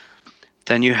 3.5.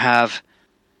 Then you have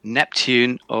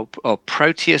Neptune or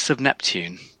Proteus of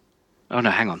Neptune. Oh, no,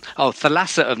 hang on. Oh,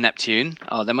 Thalassa of Neptune.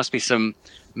 Oh, there must be some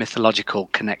mythological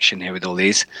connection here with all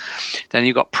these. Then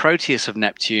you've got Proteus of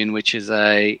Neptune, which is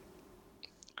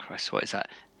what is that?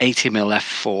 80mm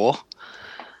f4.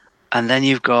 And then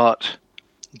you've got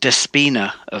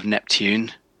Despina of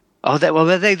Neptune. Oh,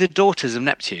 were they the daughters of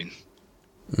Neptune?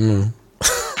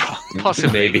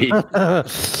 Possibly. Maybe. I'm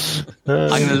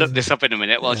going to look this up in a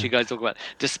minute while you guys talk about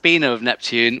Despina of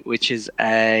Neptune, which is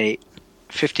a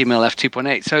 50mm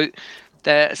f2.8. So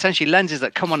they're essentially lenses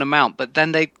that come on a mount, but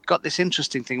then they got this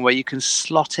interesting thing where you can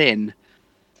slot in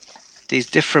these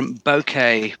different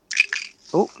bokeh.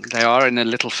 Oh, they are in a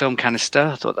little film canister.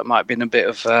 I thought that might have been a bit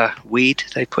of weed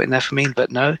they put in there for me,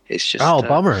 but no, it's just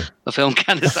bummer. A film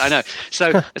canister. I know.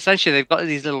 So essentially, they've got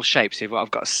these little shapes. I've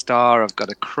got a star, I've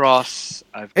got a cross,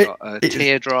 I've got a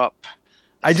teardrop.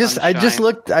 I just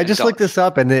looked this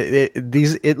up, and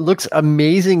it looks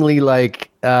amazingly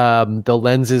like the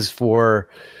lenses for.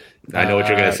 I know what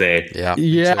you're gonna say.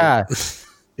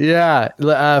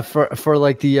 For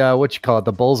like the what you call it,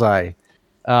 the bullseye.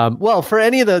 Well, for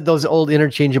any of those old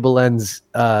interchangeable lens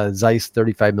Zeiss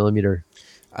 35mm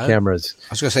cameras. I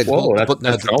was going to say, that's not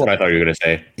what I thought you were going to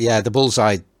say. Yeah, the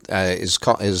bullseye is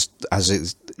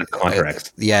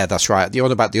Contarex. Yeah, that's right. You're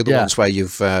on about the other ones where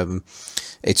you've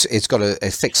it's got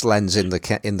a fixed lens in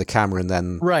the camera, and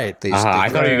then right. I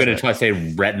thought you were going to try to say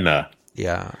retina.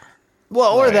 Yeah.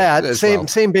 Well, or that same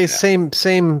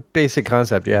basic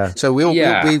concept, yeah. So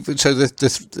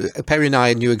the Perry and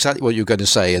I knew exactly what you were going to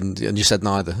say, and you said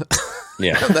neither.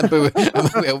 Yeah, we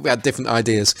had different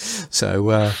ideas.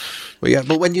 So, but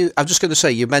I'm just going to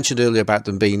say, you mentioned earlier about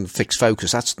them being fixed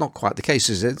focus. That's not quite the case,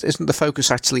 is it? Isn't the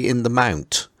focus actually in the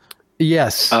mount?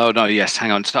 Yes. Oh no, yes.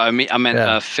 Hang on. So I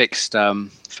meant fixed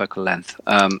focal length.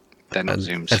 they're not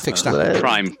zooms. And fixed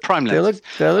prime They lenses.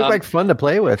 look like fun to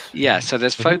play with. Yeah, so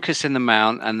there's focus in the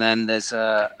mount, and then there's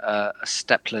a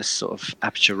stepless sort of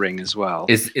aperture ring as well.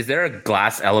 Is there a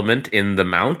glass element in the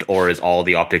mount, or is all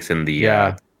the optics in the?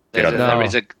 Yeah. There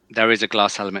is a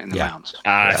glass element in the mount.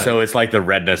 So it's like the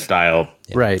Retina style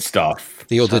stuff.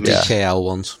 The other DKL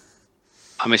ones.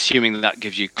 I'm assuming that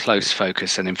gives you close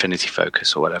focus and infinity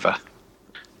focus or whatever.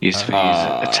 Use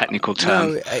a technical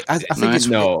term. No, I think it's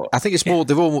more. I think it's more.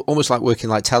 They're almost like working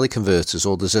like teleconverters,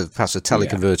 or there's perhaps a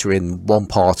teleconverter in one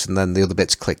part, and then the other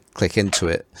bits click into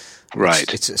it. Right.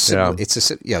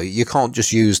 You can't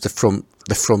just use the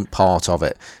front part of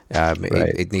it.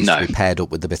 It needs to be paired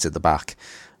up with the bit at the back.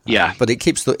 Yeah, but it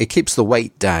keeps the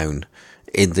weight down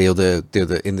in the other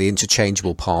in the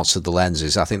interchangeable parts of the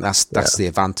lenses. I think that's the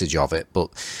advantage of it. But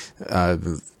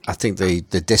I think the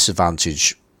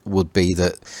disadvantage would be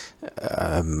that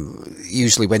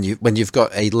usually when you've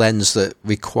got a lens that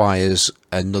requires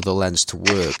another lens to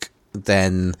work,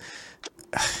 then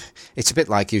it's a bit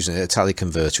like using a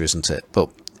teleconverter, isn't it? But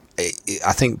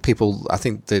I think the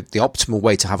optimal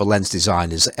way to have a lens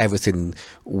design is everything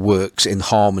works in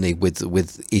harmony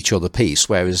with each other piece.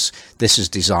 Whereas this is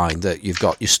designed that you've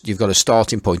got a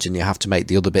starting point, and you have to make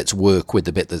the other bits work with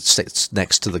the bit that sits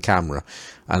next to the camera.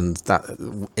 And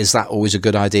is that always a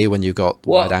good idea when you've got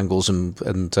wide angles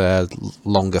and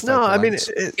longer? No, I mean,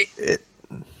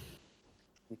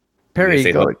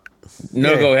 Perry, go.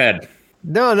 No, go ahead.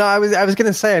 No, I was going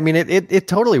to say. I mean, it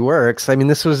totally works. I mean,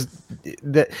 that's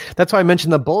why I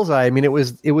mentioned the Bullseye. I mean, it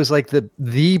was like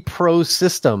the pro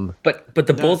system. But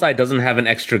the Bullseye doesn't have an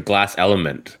extra glass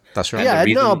element. That's right.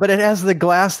 Yeah, but it has the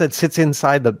glass that sits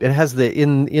inside it has the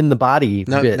in the body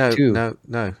bit too.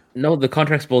 No, the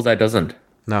Contax Bullseye doesn't.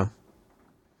 No.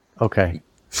 Okay.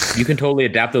 You can totally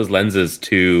adapt those lenses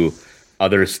to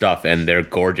other stuff, and they're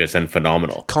gorgeous and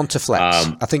phenomenal.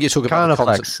 Contaflex. I think you're talking about the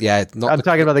Contaflex. I'm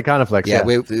talking about the Contaflex. Yeah.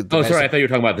 Sorry, I thought you were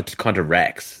talking about the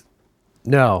Contarex.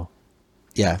 No.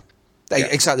 Yeah.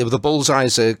 Exactly. Well, the Bullseye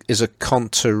is a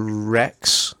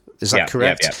Contarex. Is that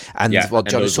correct? Yeah. And what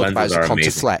Johnny's talking about is a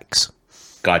Contaflex.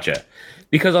 Gotcha.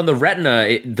 Because on the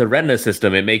Retina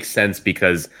system, it makes sense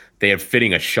because they are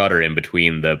fitting a shutter in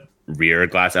between the rear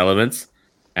glass elements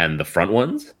and the front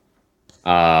ones.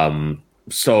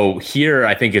 So here,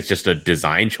 I think it's just a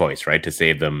design choice, right, to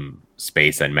save them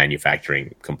space and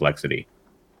manufacturing complexity.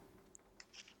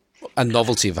 And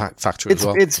novelty factor as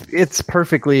well. It's a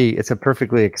perfectly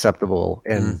acceptable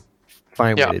and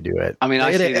fine way to do it. I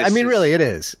mean, really, it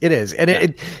is,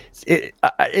 and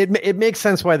it makes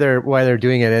sense why they're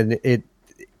doing it, and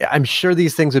I'm sure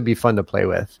these things would be fun to play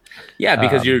with. Yeah,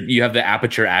 because you have the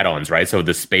aperture add-ons, right? So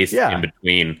the space in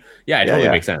between. Yeah, it totally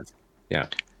makes sense. Yeah.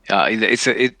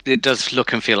 It does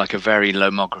look and feel like a very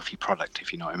lomography product,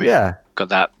 if you know what I mean. Yeah. Got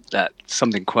that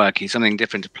something quirky, something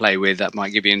different to play with that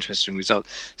might give you interesting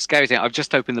results. Scary thing, I've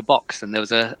just opened the box and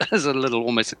there's a little,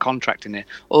 almost a contract in there.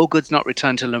 All goods not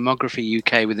returned to Lomography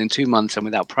UK within 2 months and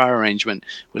without prior arrangement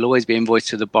will always be invoiced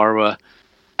to the borrower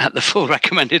at the full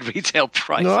recommended retail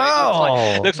price.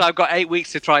 No. Looks like I've got 8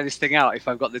 weeks to try this thing out if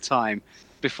I've got the time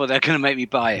before they're going to make me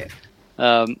buy it.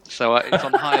 So it's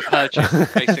on hire purchase,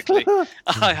 basically.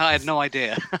 I had no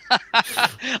idea.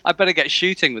 I better get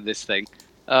shooting with this thing.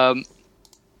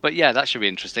 But yeah, that should be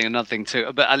interesting. Another thing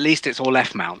too, but at least it's all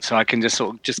F-mount, so I can just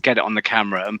sort of just get it on the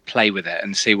camera and play with it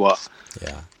and see what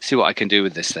I can do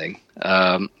with this thing.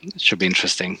 It should be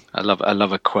interesting. I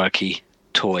love a quirky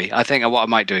toy. I think what I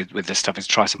might do with this stuff is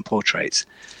try some portraits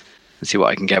and see what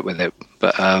I can get with it.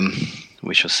 But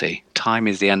we shall see. Time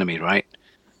is the enemy, right?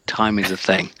 Time is a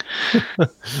thing.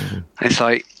 It's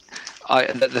like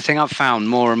the thing I've found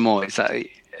more and more is that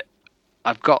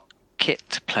I've got kit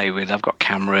to play with, I've got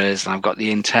cameras, and I've got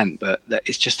the intent, but that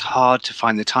it's just hard to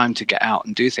find the time to get out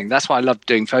and do things. That's why I love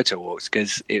doing photo walks,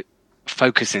 because it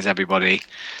focuses everybody,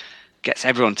 gets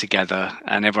everyone together,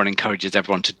 and everyone encourages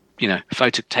everyone to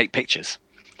take pictures,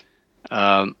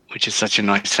 which is such a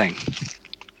nice thing.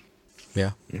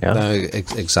 Yeah. No,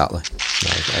 exactly.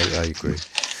 No, I agree.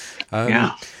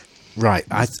 Right.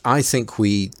 I think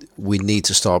we need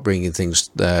to start bringing things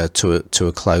to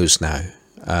a close now.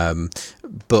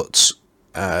 But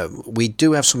we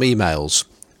do have some emails,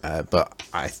 but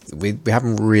we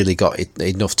haven't really got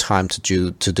enough time to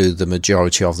do the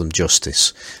majority of them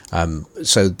justice.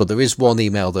 But there is one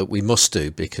email that we must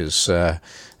do because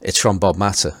it's from Bob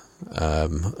Matter,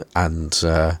 and as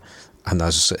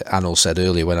Anil said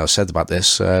earlier when I said about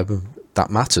this, that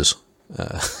matters. And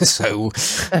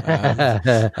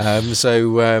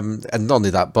not only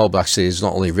that, Bob actually has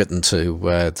not only written to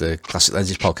the Classic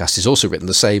Lenses podcast, he's also written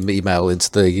the same email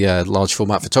into the large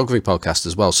format photography podcast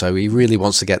as well. So he really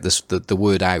wants to get the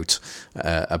word out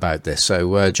about this.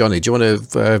 So Johnny, do you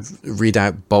want to read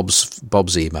out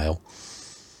Bob's email?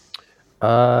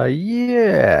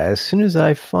 Yeah, as soon as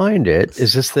I find it.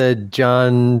 Is this the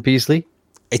John Beasley?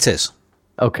 It is.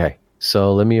 Okay,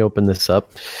 so let me open this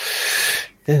up.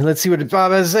 And let's see what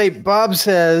Bob has to say. Bob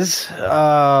says,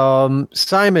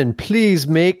 Simon, please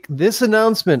make this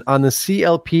announcement on the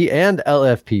CLP and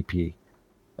LFPP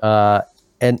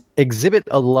and exhibit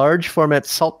a large format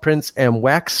salt prints and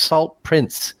wax salt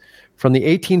prints from the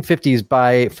 1850s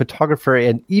by photographer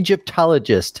and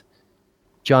Egyptologist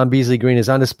John Beasley Green is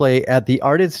on display at the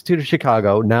Art Institute of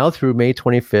Chicago now through May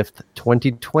 25th,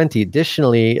 2020.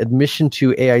 Additionally, admission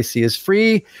to AIC is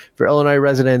free for Illinois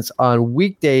residents on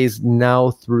weekdays now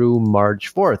through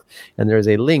March 4th. And there's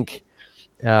a link.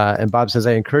 And Bob says,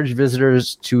 I encourage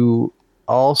visitors to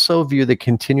also view the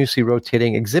continuously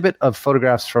rotating exhibit of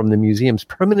photographs from the museum's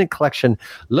permanent collection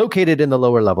located in the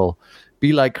lower level.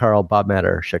 Be like Carl, Bob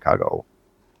Matter, Chicago.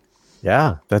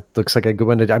 Yeah, that looks like a good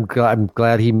one. I'm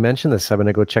glad he mentioned this. I'm going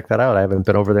to go check that out. I haven't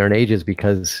been over there in ages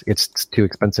because it's too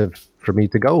expensive for me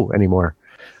to go anymore.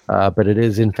 But it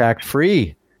is, in fact,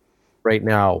 free right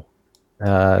now.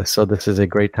 So this is a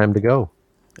great time to go.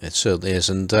 It certainly is.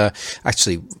 And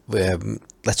actually,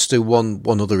 let's do one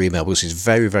other email, which is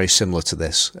very, very similar to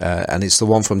this. And it's the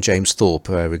one from James Thorpe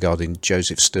regarding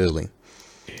Joseph Sterling.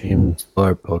 James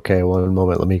Thorpe. Okay, one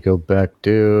moment. Let me go back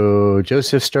to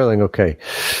Joseph Sterling. Okay.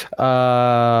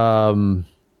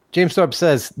 James Thorpe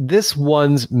says, this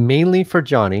one's mainly for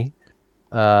Johnny.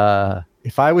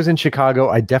 If I was in Chicago,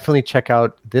 I'd definitely check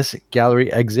out this gallery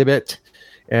exhibit.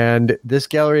 And this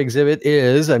gallery exhibit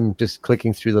is, I'm just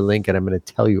clicking through the link and I'm going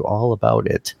to tell you all about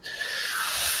it.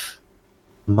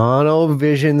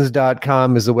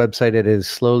 Monovisions.com is the website it is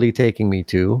slowly taking me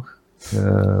to.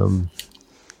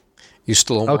 You're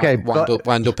still on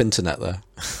wind up internet there.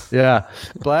 Yeah.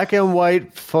 Black and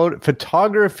white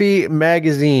photography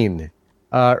magazine.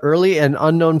 Early and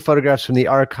unknown photographs from the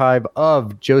archive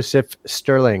of Joseph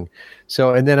Sterling.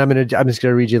 So, and then I'm just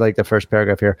gonna read you like the first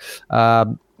paragraph here.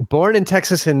 Born in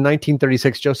Texas in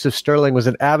 1936, Joseph Sterling was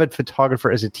an avid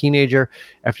photographer as a teenager.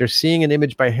 After seeing an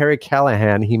image by Harry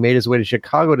Callahan, he made his way to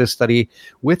Chicago to study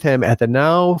with him at the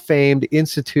now famed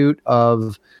Institute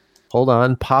of,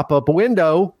 pop-up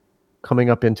window,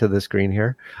 coming up into the screen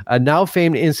here, a now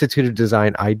famed Institute of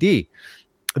Design ID.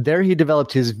 There he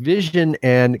developed his vision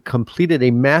and completed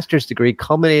a master's degree,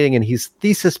 culminating in his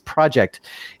thesis project,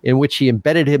 in which he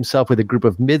embedded himself with a group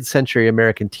of mid-century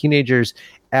American teenagers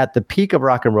at the peak of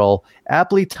rock and roll,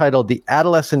 aptly titled The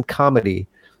Adolescent Comedy.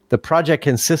 The project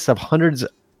consists of hundreds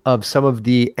of some of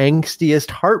the angstiest,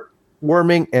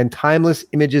 heartwarming, and timeless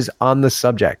images on the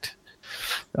subject.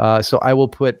 So I will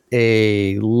put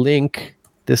a link,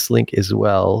 this link as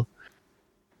well.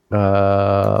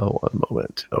 One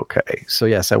moment. Okay. So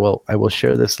yes, I will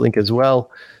share this link as well.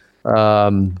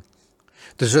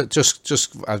 There's I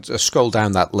scroll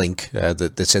down that link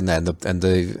that's in there, and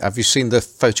the have you seen the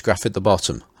photograph at the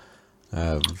bottom?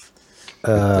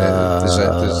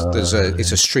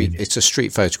 It's a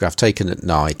street photograph taken at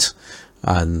night,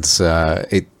 and there's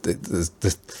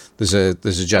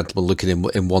a gentleman looking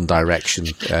in one direction,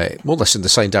 more or less in the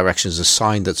same direction as a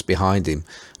sign that's behind him,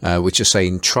 which is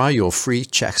saying, "Try your free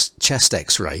chest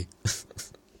X-ray."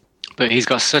 But he's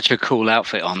got such a cool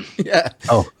outfit on. Yeah.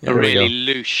 Oh, a really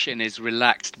loose in his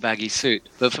relaxed baggy suit.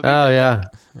 But for me,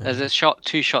 there's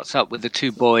two shots up with the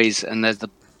two boys, and there's the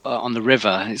on the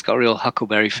river. It's got a real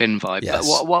Huckleberry Finn vibe. Yes.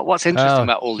 But what's interesting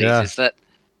about all these is that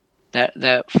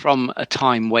they're from a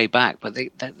time way back, but they're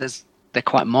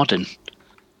quite modern.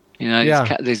 You know,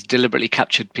 there's deliberately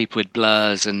captured people with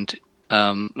blurs and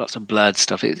lots of blurred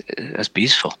stuff. That's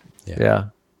beautiful. Yeah.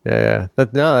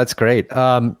 That's great.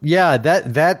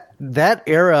 That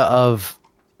era of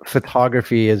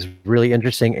photography is really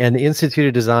interesting, and the Institute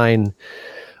of Design.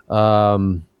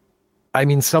 Both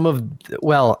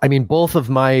of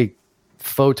my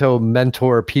photo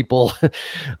mentor people,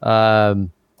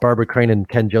 Barbara Crane and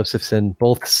Ken Josephson,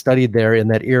 both studied there in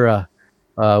that era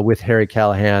with Harry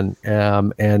Callahan,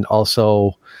 and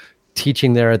also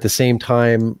teaching there at the same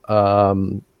time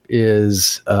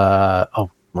is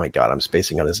my God, I'm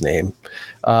spacing on his name.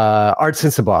 Art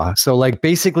Sensabaugh. So like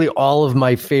basically all of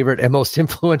my favorite and most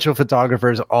influential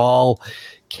photographers all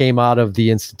came out of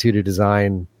the Institute of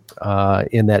Design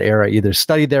in that era, either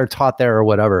studied there, taught there, or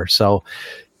whatever. So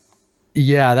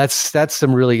yeah, that's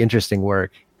some really interesting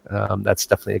work. That's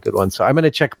definitely a good one. So I'm going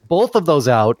to check both of those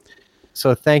out.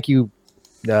 So thank you,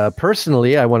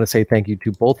 personally, I want to say thank you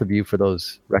to both of you for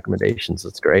those recommendations.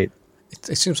 It's great.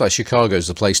 It seems like Chicago's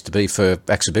the place to be for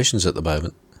exhibitions at the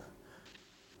moment.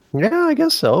 Yeah, I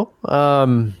guess so.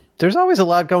 There's always a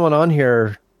lot going on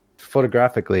here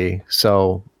photographically.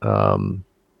 So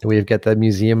we've got the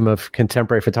Museum of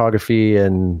Contemporary Photography,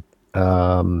 and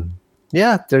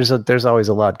there's always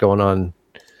a lot going on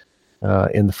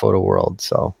in the photo world.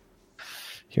 So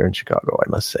here in Chicago, I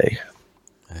must say.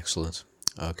 Excellent.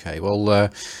 Okay, well,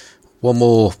 one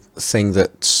more thing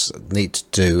that I need to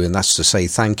do, and that's to say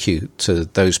thank you to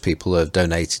those people who have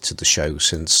donated to the show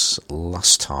since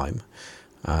last time.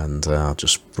 And I'll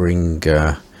just bring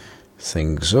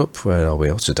things up. Where are we?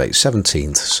 Up to date,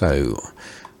 17th. So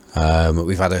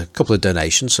we've had a couple of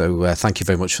donations, so thank you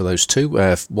very much for those two.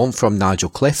 One from Nigel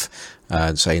Cliff,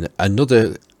 saying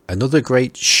another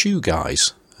great shoe,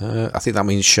 guys. I think that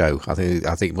means show. I think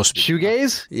it must be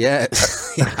shoegaze. Yeah,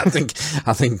 yeah.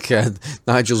 I think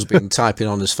Nigel's been typing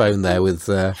on his phone there with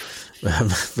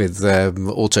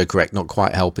autocorrect not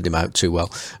quite helping him out too well.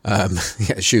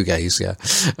 Shoegaze. Yeah,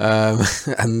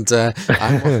 and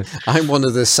I'm one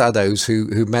of the saddos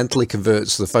who mentally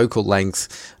converts the focal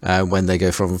length when they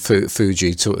go from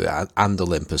Fuji to and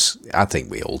Olympus. I think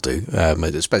we all do,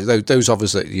 especially those of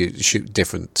us that you shoot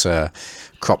different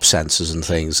crop sensors and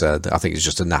things. I think it's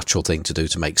just a natural thing to do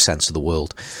to make sense of the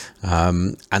world.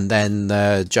 And then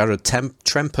Jared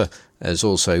Tremper has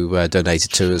also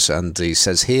donated to us, and he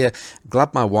says here,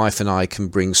 glad my wife and I can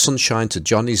bring sunshine to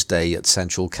Johnny's day at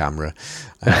Central Camera.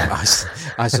 I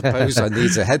suppose I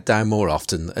need to head down more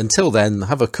often. Until then,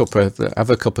 have a cup of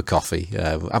coffee.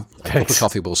 A cup of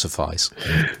coffee will suffice.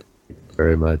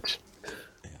 Very much.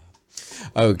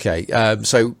 Okay,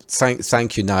 so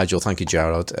thank you, Nigel. Thank you,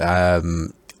 Gerard.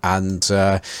 And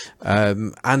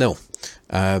Anil,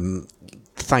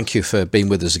 thank you for being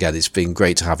with us again. It's been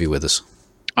great to have you with us.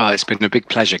 Oh, it's been a big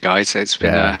pleasure, guys. It's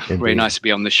been really nice to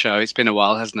be on the show. It's been a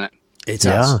while, hasn't it? It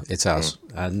has.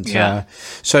 And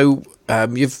so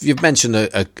you've mentioned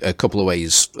a couple of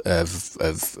ways of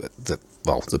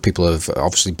the people are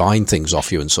obviously buying things off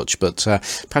you and such, but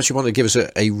perhaps you want to give us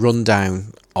a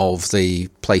rundown of the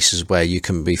places where you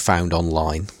can be found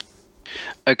online.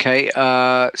 Okay,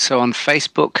 so on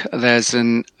Facebook, there's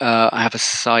I have a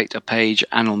page,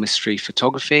 Anil Mystery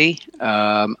Photography.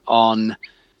 On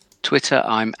Twitter,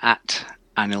 I'm at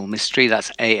Anil Mystery. That's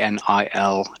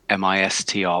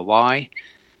ANILMISTRY.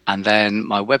 And then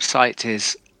my website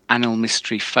is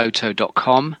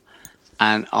anilmysteryphoto.com.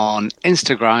 And on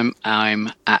Instagram,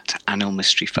 I'm at Anil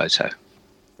Mystery Photo.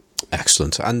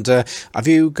 Excellent. And have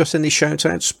you got any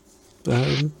shout-outs?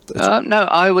 No,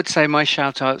 I would say my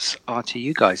shout-outs are to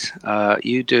you guys.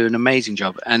 You do an amazing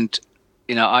job. And,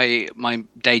 my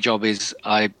day job is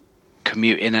I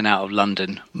commute in and out of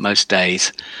London most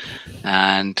days.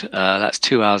 And that's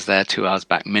 2 hours there, 2 hours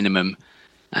back minimum.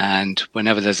 And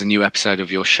whenever there's a new episode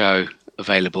of your show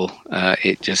available,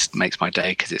 it just makes my day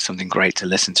because it's something great to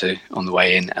listen to on the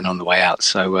way in and on the way out.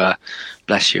 So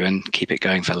bless you and keep it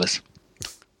going, fellas.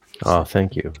 Oh,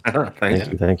 thank you.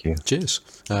 Thank you. Cheers.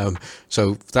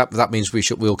 So that means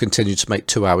we'll continue to make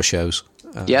 2 hour shows.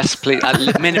 Yes, please.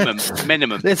 Minimum.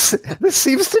 This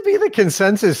seems to be the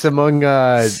consensus among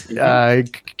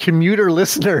commuter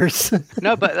listeners.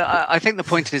 No, but I think the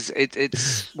point is,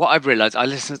 it's what I've realized. I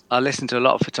listen to a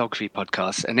lot of photography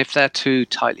podcasts, and if they're too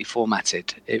tightly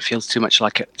formatted, it feels too much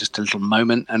like just a little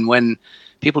moment. And when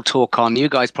people talk on, you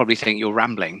guys probably think you're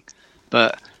rambling,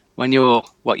 but when you're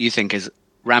what you think is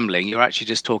rambling, you're actually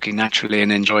just talking naturally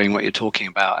and enjoying what you're talking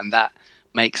about, and that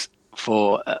makes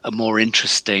for a more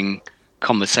interesting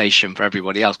conversation for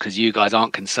everybody else because you guys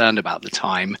aren't concerned about the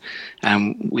time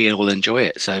and we all enjoy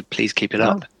it, so please keep it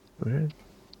up.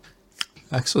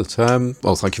 Excellent.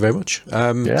 Well, thank you very much.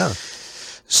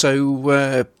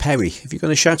 So Perry, have you got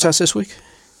any shout outs this week?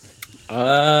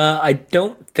 I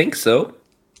don't think so.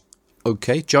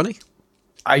 Okay, Johnny?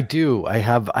 I do. I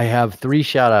have 3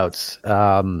 shout outs.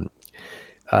 The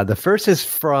first is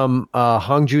from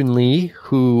Hongjun Lee,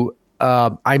 who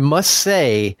I must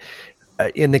say,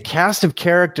 in the cast of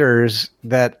characters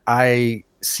that I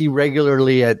see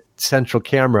regularly at Central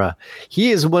Camera, he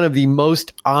is one of the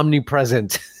most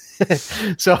omnipresent.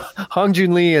 So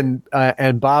Hongjun Lee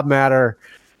and Bob Matter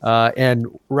and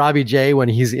Robbie J, when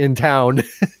he's in town,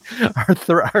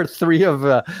 are 3 of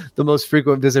the most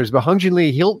frequent visitors. But Hongjun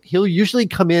Lee, he'll usually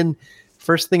come in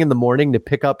first thing in the morning to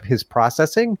pick up his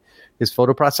photo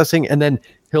processing, and then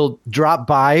he'll drop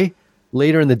by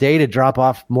later in the day to drop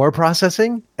off more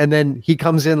processing, and then he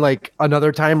comes in like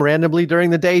another time randomly during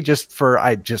the day just for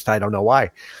I don't know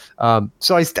why.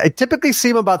 So I typically see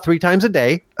him about 3 times a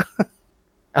day.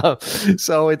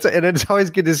 So it's always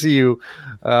good to see you,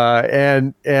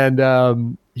 and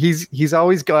he's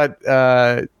always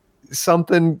got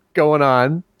something going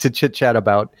on to chit chat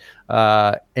about.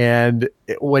 And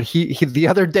what he the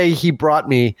other day he brought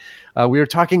me, we were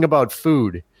talking about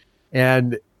food,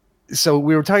 and so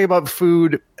we were talking about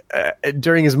food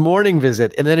during his morning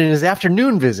visit, and then in his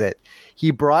afternoon visit,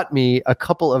 he brought me a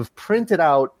couple of printed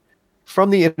out from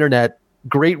the internet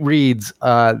great reads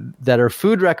that are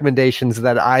food recommendations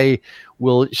that I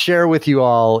will share with you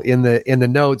all in the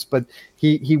notes. But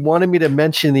he wanted me to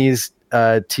mention these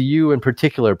to you in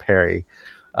particular, Perry.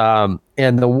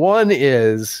 And the one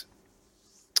is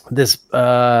this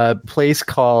place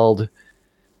called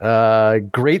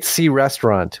Great Sea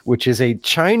Restaurant, which is a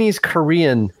Chinese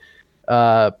Korean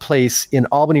place in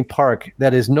Albany Park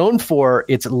that is known for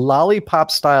its lollipop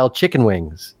style chicken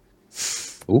wings.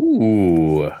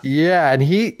 Ooh. Yeah, and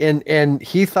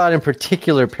he thought in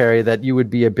particular, Perry, that you would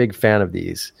be a big fan of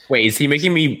these. Wait, is he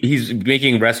making he's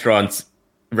making restaurant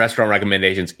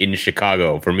recommendations in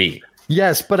Chicago for me?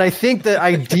 Yes, but I think the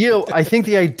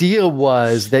idea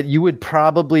was that you would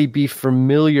probably be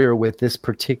familiar with this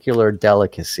particular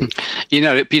delicacy. You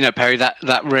know, Perry,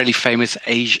 that really famous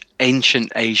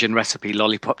ancient Asian recipe,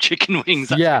 lollipop chicken wings,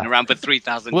 that's been around for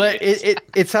 3,000 years. Well,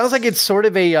 it sounds like it's sort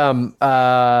of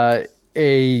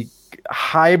a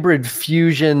hybrid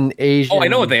fusion Asian. Oh, I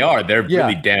know what they are. They're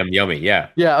really damn yummy. Yeah.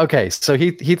 Yeah. Okay. So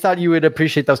he thought you would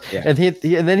appreciate those, and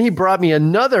then he brought me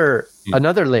another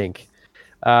link,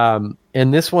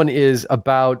 and this one is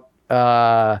about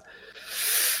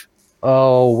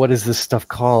what is this stuff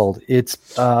called? It's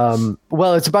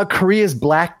it's about Korea's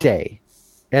Black Day.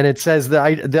 And it says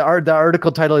the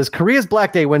article title is Korea's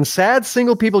Black Day, when sad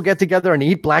single people get together and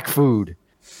eat black food.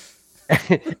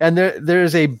 And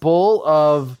there's a bowl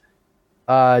of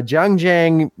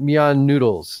Jjajangmyeon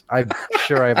noodles. I'm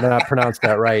sure I have not pronounced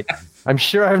that right. Oh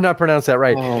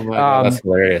my God, that's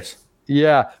hilarious.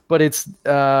 Yeah, but it's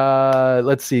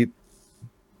let's see.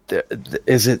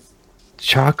 Is it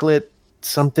chocolate?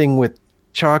 Something with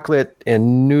chocolate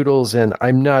and noodles, and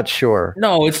I'm not sure.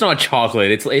 No, it's not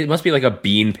chocolate. It must be like a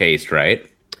bean paste, right?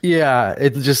 Yeah,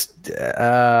 it's just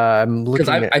I'm looking.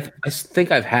 Because I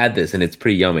think I've had this, and it's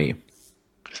pretty yummy.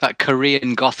 It's like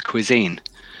Korean goth cuisine.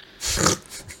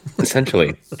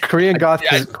 Essentially. Korean goth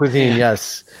cuisine,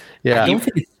 yes. Yeah. I don't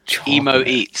think it's chocolate. Emo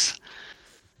eats.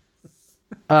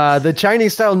 The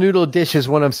Chinese style noodle dish is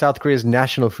one of South Korea's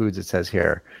national foods, it says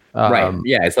here. Right.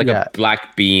 Yeah, it's like a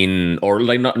black bean, or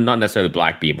like not necessarily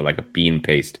black bean, but like a bean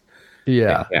paste.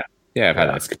 Yeah. Yeah, I've had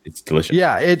that. It's delicious.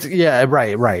 Yeah,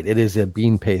 right. It is a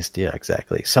bean paste. Yeah,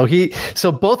 exactly. So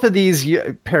both of these,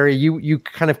 Perry, you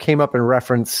kind of came up in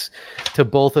reference to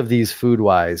both of these food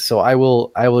wise. So I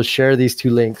will share these two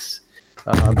links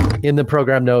in the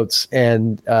program notes,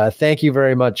 and thank you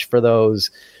very much for those.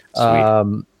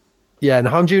 Sweet. Yeah, and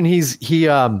Hongjun, he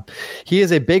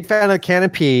is a big fan of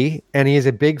Canopy, and he is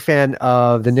a big fan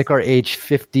of the Nikkor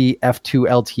H50 F2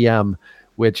 LTM,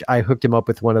 which I hooked him up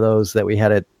with one of those that we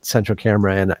had at Central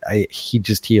Camera, and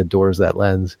he adores that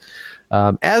lens,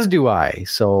 as do I.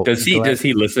 So does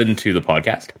he listen to the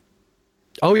podcast?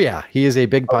 Oh yeah, he is a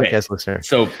big podcast listener.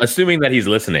 So assuming that he's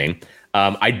listening,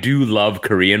 I do love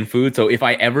Korean food. So if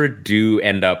I ever do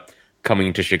end up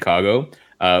coming to Chicago,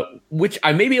 which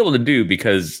I may be able to do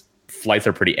because flights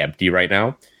are pretty empty right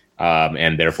now,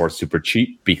 and therefore super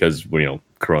cheap because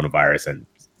coronavirus and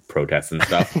protests and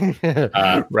stuff.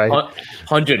 Right.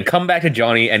 Hunjun, come back to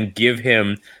Johnny and give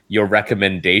him your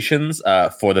recommendations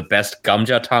for the best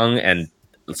gamjatang and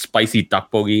spicy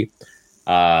tteokbokki,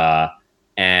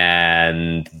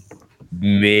 and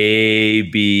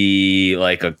maybe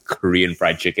like a Korean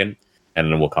fried chicken,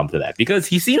 and then we'll come to that because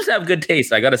he seems to have good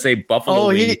taste. I gotta say, buffalo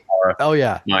wings are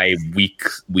my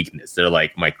weakness. They're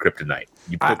like my kryptonite.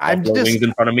 You put buffalo wings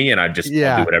in front of me, and I'll do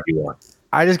whatever you want.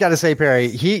 I just got to say, Perry,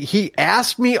 he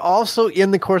asked me also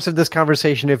in the course of this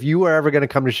conversation if you were ever going to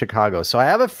come to Chicago. So I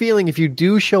have a feeling if you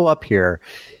do show up here,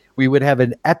 we would have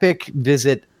an epic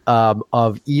visit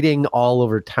of eating all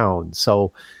over town.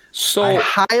 So I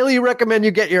highly recommend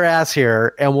you get your ass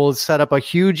here, and we'll set up a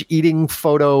huge eating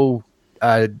photo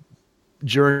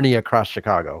journey across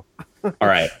Chicago. All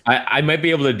right. I might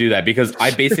be able to do that because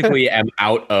I basically am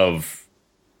out of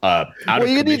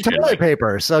you need toilet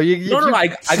paper, so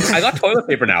I got toilet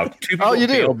paper now. Two people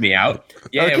bailed me out.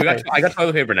 Yeah, okay. I got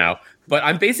toilet paper now, but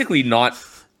I'm basically not.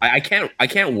 I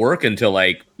can't work until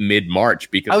like mid-March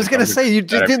because I was going to say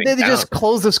didn't they just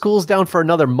close the schools down for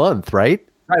another month, right?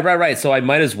 Right. So I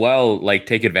might as well like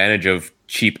take advantage of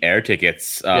cheap air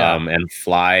tickets and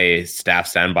fly staff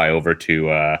standby over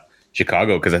to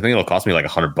Chicago because I think it'll cost me like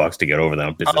 $100 to get over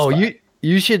there.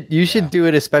 You should do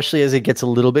it, especially as it gets a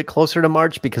little bit closer to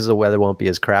March, because the weather won't be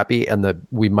as crappy and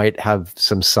we might have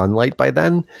some sunlight by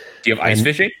then. Do you have ice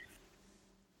fishing?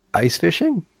 Ice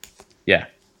fishing? Yeah.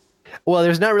 Well,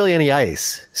 there's not really any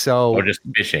ice, so Or just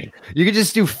fishing. you could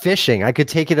just do fishing. I could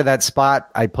take you to that spot.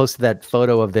 I posted that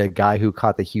photo of the guy who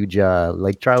caught the huge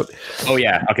lake trout. Oh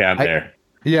yeah. Okay, I'm there.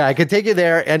 Yeah, I could take you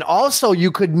there, and also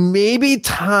you could maybe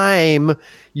time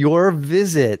your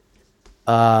visit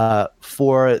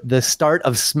for the start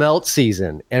of smelt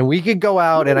season, and we could go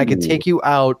out, and I could take you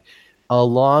out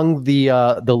along the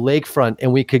lakefront,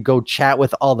 and we could go chat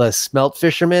with all the smelt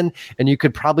fishermen, and you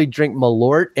could probably drink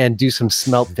Malort and do some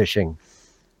smelt fishing.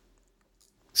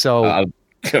 So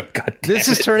God this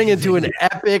is turning into an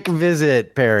epic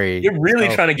visit, Perry. You're really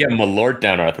trying to get Malort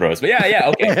down our throats. But yeah,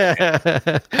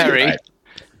 okay. Perry, Right.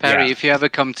 Perry, Yeah. if you ever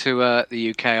come to the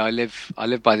UK, I live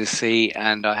by the sea,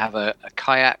 and I have a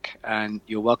kayak, and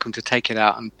you're welcome to take it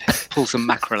out and pull some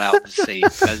mackerel out of the sea.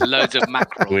 There's loads of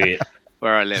mackerel Sweet.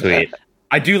 where I live. Sweet.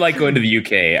 I do like going to the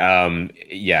UK.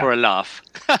 Yeah. For a laugh.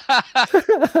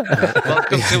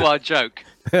 Welcome to our joke.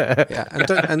 Yeah,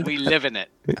 and We live in it.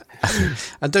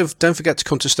 don't forget to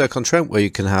come to Stoke-on-Trent, where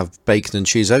you can have bacon and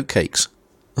cheese oatcakes.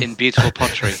 In beautiful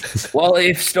pottery. Well,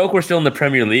 if Stoke were still in the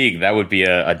Premier League, that would be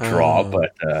a draw.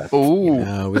 But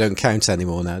Ooh. We don't count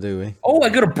anymore now, do we? I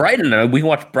go to Brighton. We can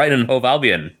watch Brighton and Hove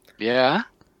Albion. Yeah.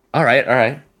 All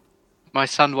right. My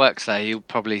son works there. He'll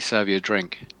probably serve you a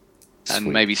drink. And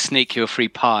Sweet. maybe sneak you a free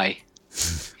pie.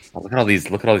 Oh, look at all these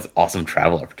awesome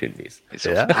travel opportunities. It's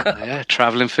Yeah.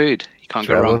 traveling food. You can't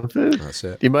go wrong. Food. That's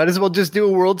it. You might as well just do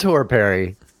a world tour,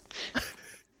 Perry.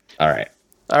 All right.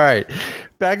 All right,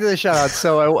 back to the shout out.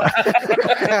 So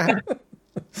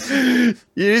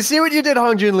you see what you did,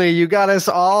 Hong Jun Lee? You got us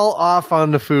all off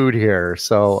on the food here.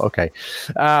 So, okay.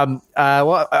 Well,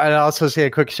 I'd also say a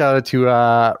quick shout out to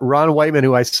Ron Whiteman,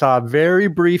 who I saw very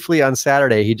briefly on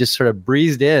Saturday. He just sort of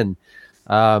breezed in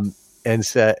and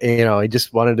said, he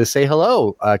just wanted to say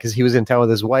hello because he was in town with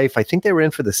his wife. I think they were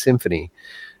in for the symphony.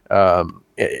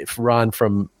 Ron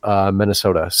from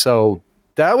Minnesota. So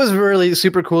that was really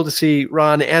super cool to see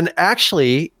Ron. And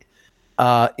actually,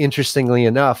 interestingly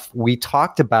enough, we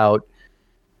talked about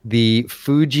the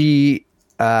Fuji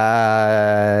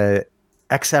XF10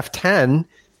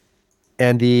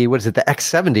 and the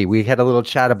X70. We had a little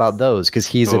chat about those because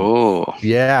he's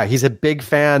a big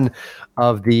fan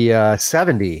of the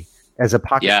 70 as a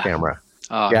pocket camera.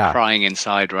 Oh, Yeah. I'm crying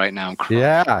inside right now. I'm crying.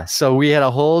 Yeah, so we had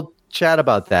a whole chat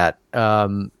about that.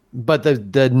 But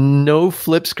the no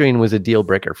flip screen was a deal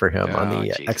breaker for him on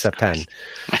the Jesus XF10.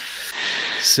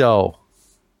 So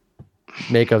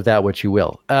make of that what you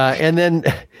will. And then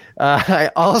I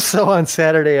also on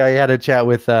Saturday I had a chat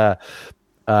with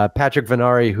Patrick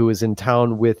Venari, who was in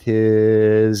town with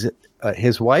his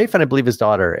wife and I believe his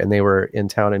daughter, and they were in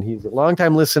town. And he's a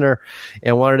longtime listener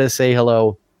and wanted to say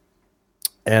hello.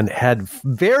 And had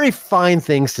very fine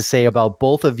things to say about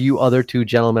both of you other two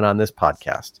gentlemen on this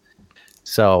podcast.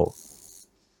 So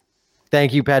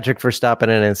thank you, Patrick, for stopping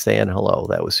in and saying hello.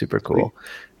 That was super cool.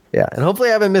 Yeah. And hopefully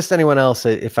I haven't missed anyone else.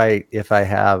 If I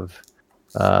have,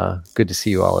 good to see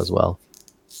you all as well.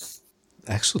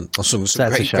 Excellent. Some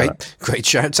That's a great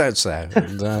shout outs there.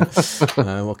 And,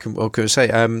 what can I say?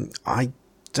 I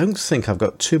don't think I've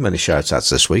got too many shout outs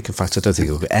this week. In fact, I don't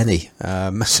think I've got any.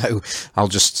 So I'll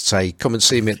just say, come and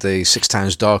see me at the Six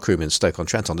Towns Darkroom in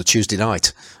Stoke-on-Trent on a Tuesday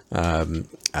night. But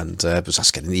that's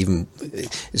it's going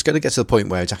to get to the point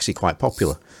where it's actually quite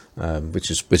popular,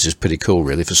 which is pretty cool,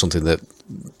 really, for something that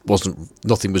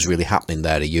nothing was really happening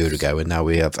there a year ago, and now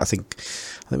we have. I think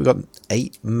we've got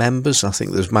 8 members. I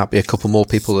think there might be a couple more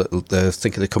people that they're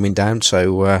thinking of coming down.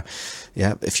 So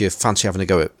if you fancy having a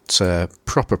go at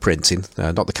proper printing,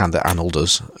 not the kind that Anil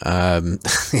does,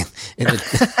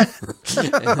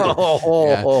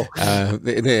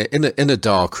 in a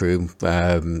dark room,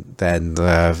 then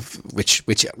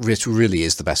which really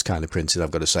is the best kind of printing,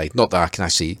 I've got to say. Not that I can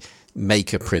actually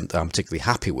make a print that I'm particularly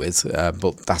happy with,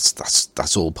 but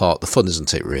that's all part of the fun,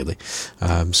 isn't it? Really.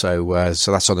 So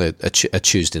that's on a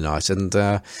Tuesday night, and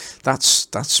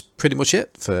that's pretty much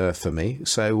it for me.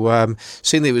 So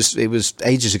seeing it was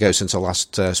ages ago since I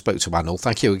last spoke to Anil.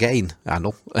 Thank you again,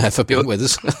 Anil, for being with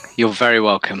us. You're very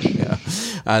welcome. Yeah,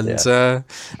 and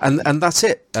that's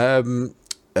it.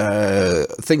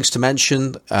 Things to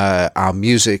mention, our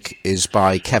music is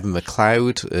by Kevin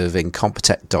MacLeod of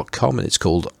Incompetech.com, and it's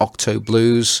called Octo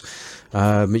Blues.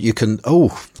 You can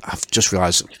I've just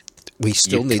realised we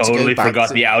still need to go back. Forgot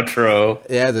the outro.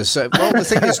 Yeah, the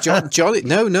thing is, Johnny.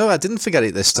 No, I didn't forget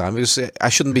it this time because I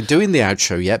shouldn't be doing the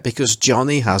outro yet because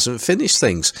Johnny hasn't finished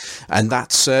things, and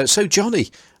that's so.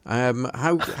 Johnny,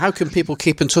 How can people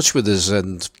keep in touch with us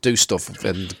and do stuff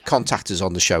and contact us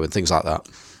on the show and things like that?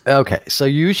 Okay, so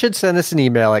you should send us an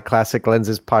email at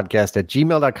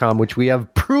classiclensespodcast@gmail.com, which we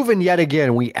have proven yet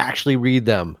again. We actually read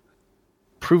them.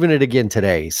 Proven it again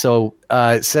today. So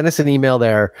send us an email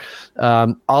there.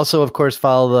 Also, of course,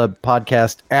 follow the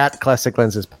podcast at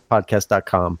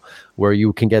classiclensespodcast.com, where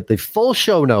you can get the full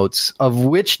show notes, of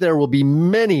which there will be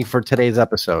many for today's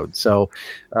episode. So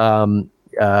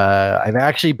I've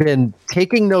actually been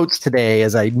taking notes today,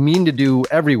 as I mean to do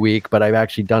every week, but I've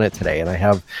actually done it today. And I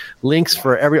have links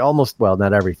for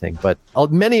not everything, but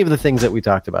many of the things that we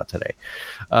talked about today.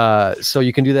 So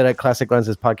you can do that at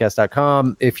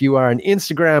classiclensespodcast.com. If you are on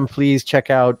Instagram, please check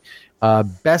out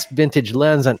Best Vintage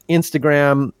Lens on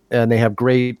Instagram. And they have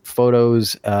great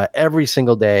photos every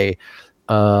single day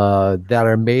that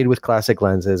are made with classic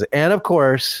lenses. And of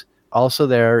course, also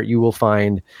there you will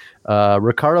find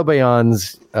Ricardo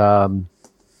Bayon's almost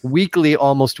weekly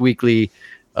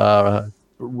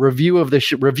review of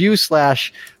the review /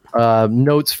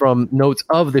 notes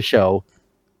of the show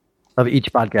of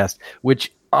each podcast,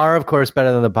 which are of course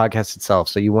better than the podcast itself.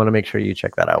 So you want to make sure you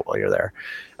check that out while you're there.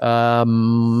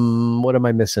 What am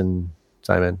I missing,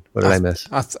 Simon? What did I miss?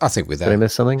 I think we're there. Did I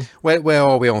miss something? Where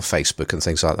are we on Facebook and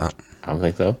things like that? I don't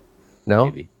think so. No.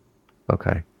 Maybe.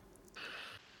 Okay.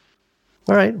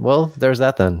 All right. Well, there's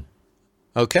that then.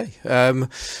 Okay.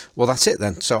 Well, that's it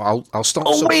then. So I'll start.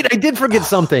 Oh wait, I did forget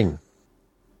something.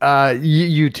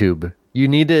 YouTube. You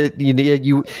need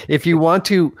if you want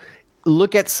to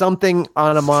look at something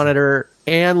on a monitor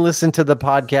and listen to the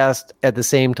podcast at the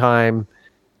same time,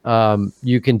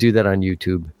 you can do that on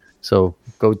YouTube. So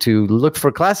look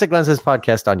for Classic Lenses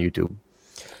Podcast on YouTube.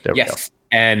 There we go.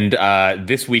 And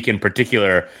this week in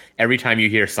particular, every time you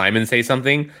hear Simon say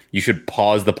something, you should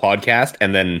pause the podcast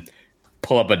and then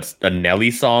pull up a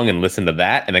Nelly song and listen to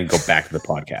that, and then go back to the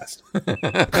podcast.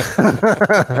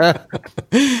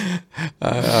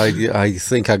 I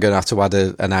think I'm going to have to add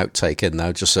an outtake in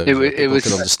now, just so people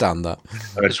can understand that.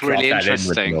 It was really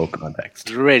interesting. No context.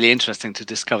 It's really interesting to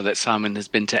discover that Simon has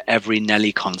been to every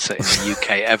Nelly concert in the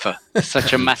UK ever.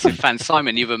 Such a massive fan.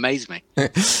 Simon, you've amazed me.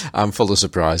 I'm full of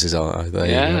surprises, aren't I?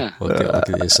 Yeah. Look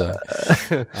at you, sir.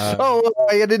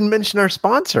 I didn't mention our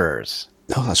sponsors.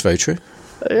 Oh, that's very true.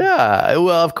 Yeah,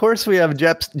 well, of course we have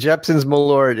Jeppson's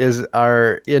Malort is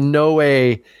our in no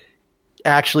way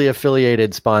actually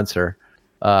affiliated sponsor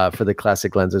for the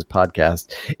Classic Lenses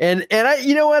podcast, and I,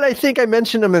 you know what, I think I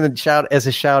mentioned them as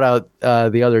a shout out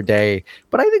the other day,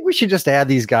 but I think we should just add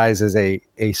these guys as a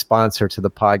sponsor to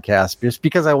the podcast, just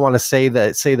because I want to say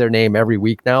their name every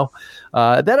week now.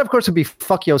 That of course would be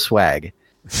Fuck Yo Swag.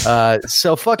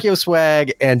 So Fuck Yo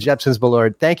Swag and Jeppson's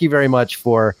Malort, thank you very much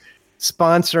for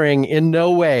sponsoring in no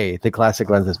way the Classic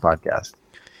Lenses podcast.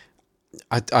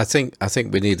 I think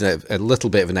we need a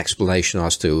little bit of an explanation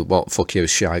as to what Fuck You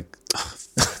Shag.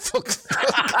 Fuck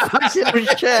You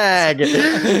Shag.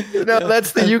 No,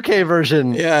 that's the UK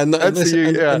version. Yeah, and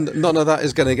none of that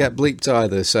is going to get bleeped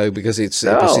either. So because it's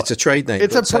a trade name.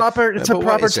 It's a proper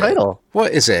title.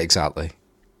 What is it exactly?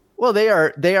 Well, they are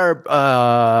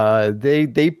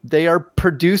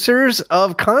producers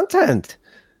of content.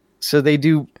 So they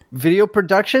do video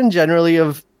production, generally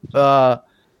of,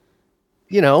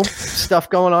 stuff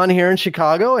going on here in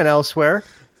Chicago and elsewhere.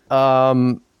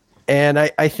 And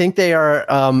I think they are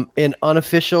an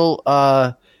unofficial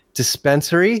marijuana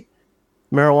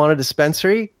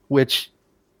dispensary, which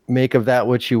make of that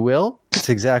what you will. It's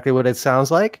exactly what it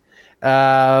sounds like.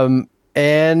 And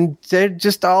they're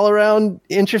just all around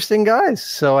interesting guys.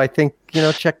 So I think,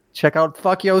 check out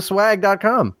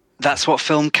fuckyoswag.com. That's what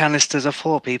film canisters are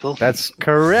for, people. That's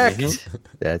correct.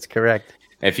 That's correct.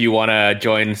 If you want to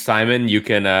join Simon, you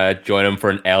can join him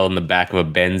for an L in the back of a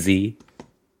Benzie.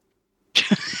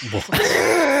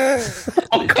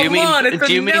 Oh, come on. It's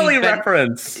a Nelly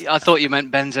reference. I thought you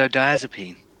meant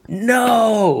benzodiazepine.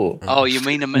 No. Oh, you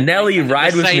mean Nelly,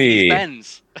 ride with me.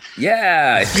 Benz.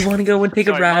 Yeah, if you want to go and take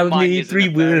a ride with me,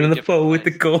 3-wheeler on the phone with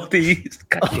the Goldies.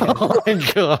 Oh my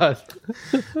god!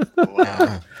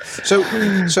 Wow. So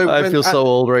I feel so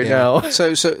old now.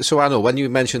 So Anna, when you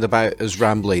mentioned about us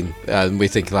rambling, and we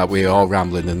think that we are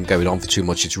rambling and going on for too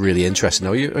much, it's really interesting.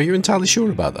 Are you entirely sure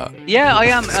about that? Yeah, I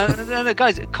am. No,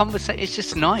 guys, conversation. It's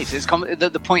just nice.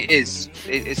 The point is,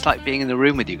 it's like being in the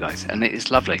room with you guys, and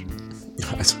it's lovely.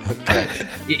 Okay.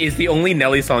 Is the only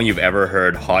Nelly song you've ever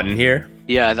heard "Hot in Here"?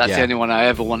 Yeah, that's the only one I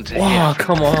ever wanted to hear. Oh,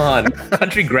 come on.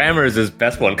 Country Grammar is his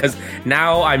best one, because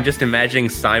now I'm just imagining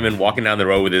Simon walking down the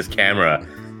road with his camera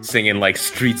singing like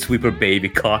 "Street Sweeper Baby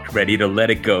Caught Ready to Let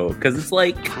It Go" because it's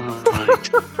like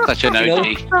Such an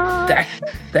OG.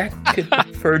 that could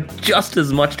refer just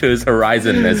as much to his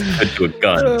horizon as it could to a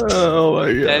gun. Oh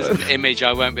my god! There's an image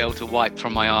I won't be able to wipe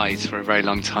from my eyes for a very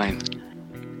long time.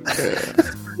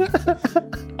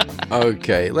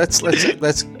 Okay, let's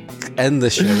end the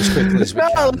show as quickly as we No,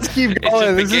 can. let's keep It's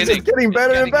going. just This is just getting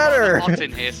better and better. Hot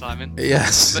in here, Simon.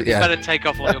 Yes, But you yeah, better take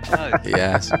off all your clothes.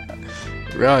 yes.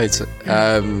 Right.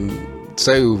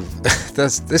 So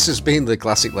this has been the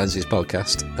Classic Lenses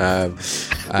podcast,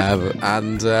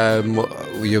 and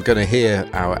you're going to hear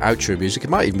our outro music. It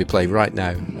might even be playing right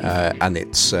now, and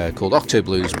it's called Octo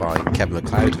Blues by Kevin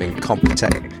MacLeod of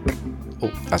Incompetech.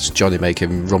 Oh, that's Johnny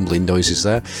making rumbling noises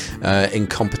there.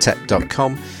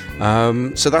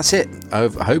 Incompetech.com. So that's it. I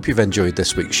hope you've enjoyed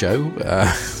this week's show.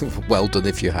 Well done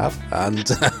if you have, and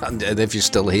if you're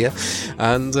still here.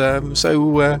 And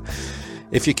so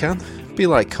if you can, be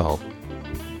like Carl.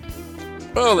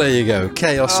 Oh, there you go.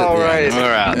 Chaos at the end.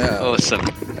 We're out. Yeah. Awesome.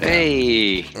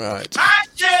 Hey. Right.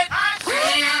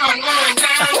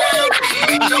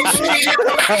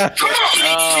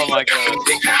 Oh my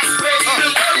god.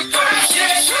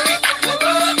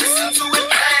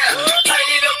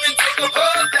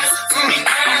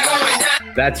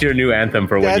 That's your new anthem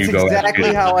for when That's you go.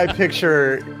 exactly how I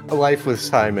picture life with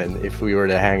Simon if we were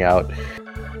to hang out.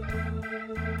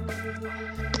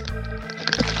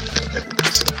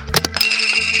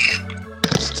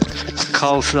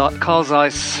 Carl's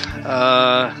Ice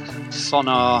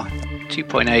Sonar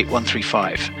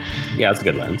 2.8135 Yeah, that's a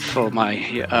good lens. for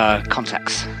my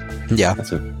contacts. Yeah.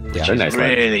 That's a Yeah. very nice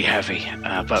lens. Really heavy,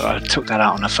 but I took that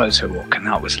out on a photo walk, and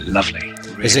that was lovely.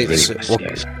 Really, Is it really nice, what-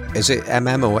 yes. Is it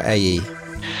MM or AE?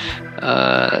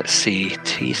 Let's see,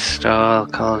 T-Star,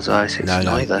 Carl's Ice. It's No,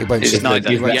 neither. you won't, It's say,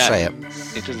 neither. you won't Yeah, say it.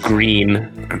 it doesn't.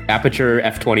 Green. Aperture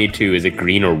f22. Is it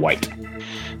green or white?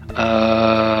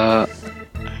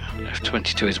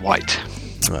 F22 is white.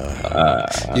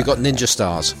 You got Ninja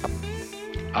Stars.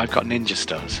 I've got Ninja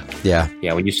Stars. Yeah.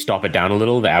 Yeah, when you stop it down a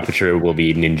little, the aperture will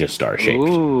be ninja star shaped.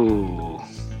 Ooh,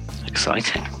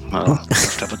 exciting. Well,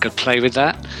 let's have a good play with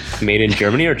that. Made in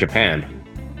Germany or Japan?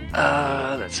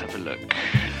 Let's have a look.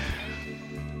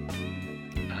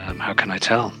 How can I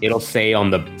tell? It'll say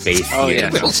on the base. Oh here.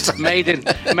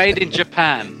 yeah, made in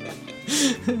Japan.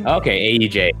 Okay,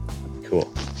 AEJ.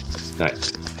 Cool.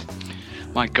 Nice.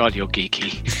 My God, you're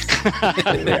geeky.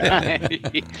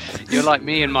 You're like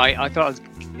me and my. I thought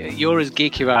you're as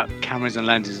geeky about cameras and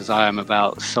lenses as I am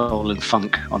about soul and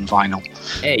funk on vinyl.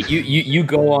 Hey, you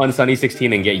go on Sunny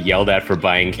 16 and get yelled at for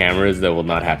buying cameras. That will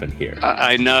not happen here.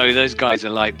 I know those guys are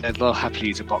like they'll happily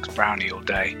eat a box brownie all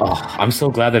day. Oh, I'm so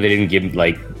glad that they didn't give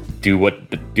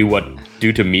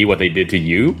do to me what they did to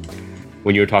you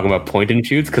when you were talking about point and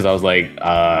shoots, because I was like,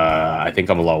 I think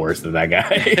I'm a lot worse than that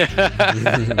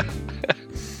guy.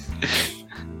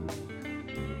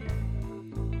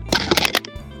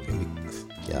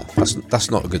 Yeah.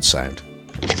 That's not a good sound.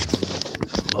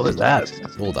 What was that?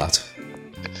 All that.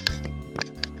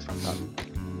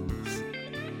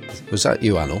 Was that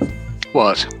you, Anil?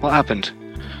 What happened?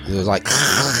 It was like.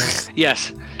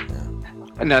 Yes.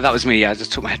 No, that was me. Yeah, I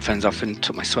just took my headphones off and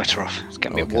took my sweater off. It's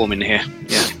getting a bit warm in here.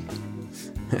 Yeah.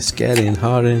 It's getting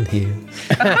hot in here.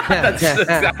 That's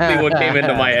exactly what came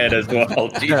into my head as well.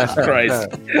 Jesus Christ.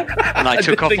 And I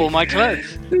took off all my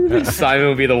clothes. Simon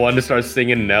would be the one to start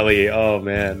singing Nelly. Oh,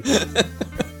 man.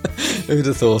 Who'd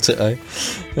have thought it, eh?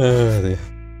 Oh, dear.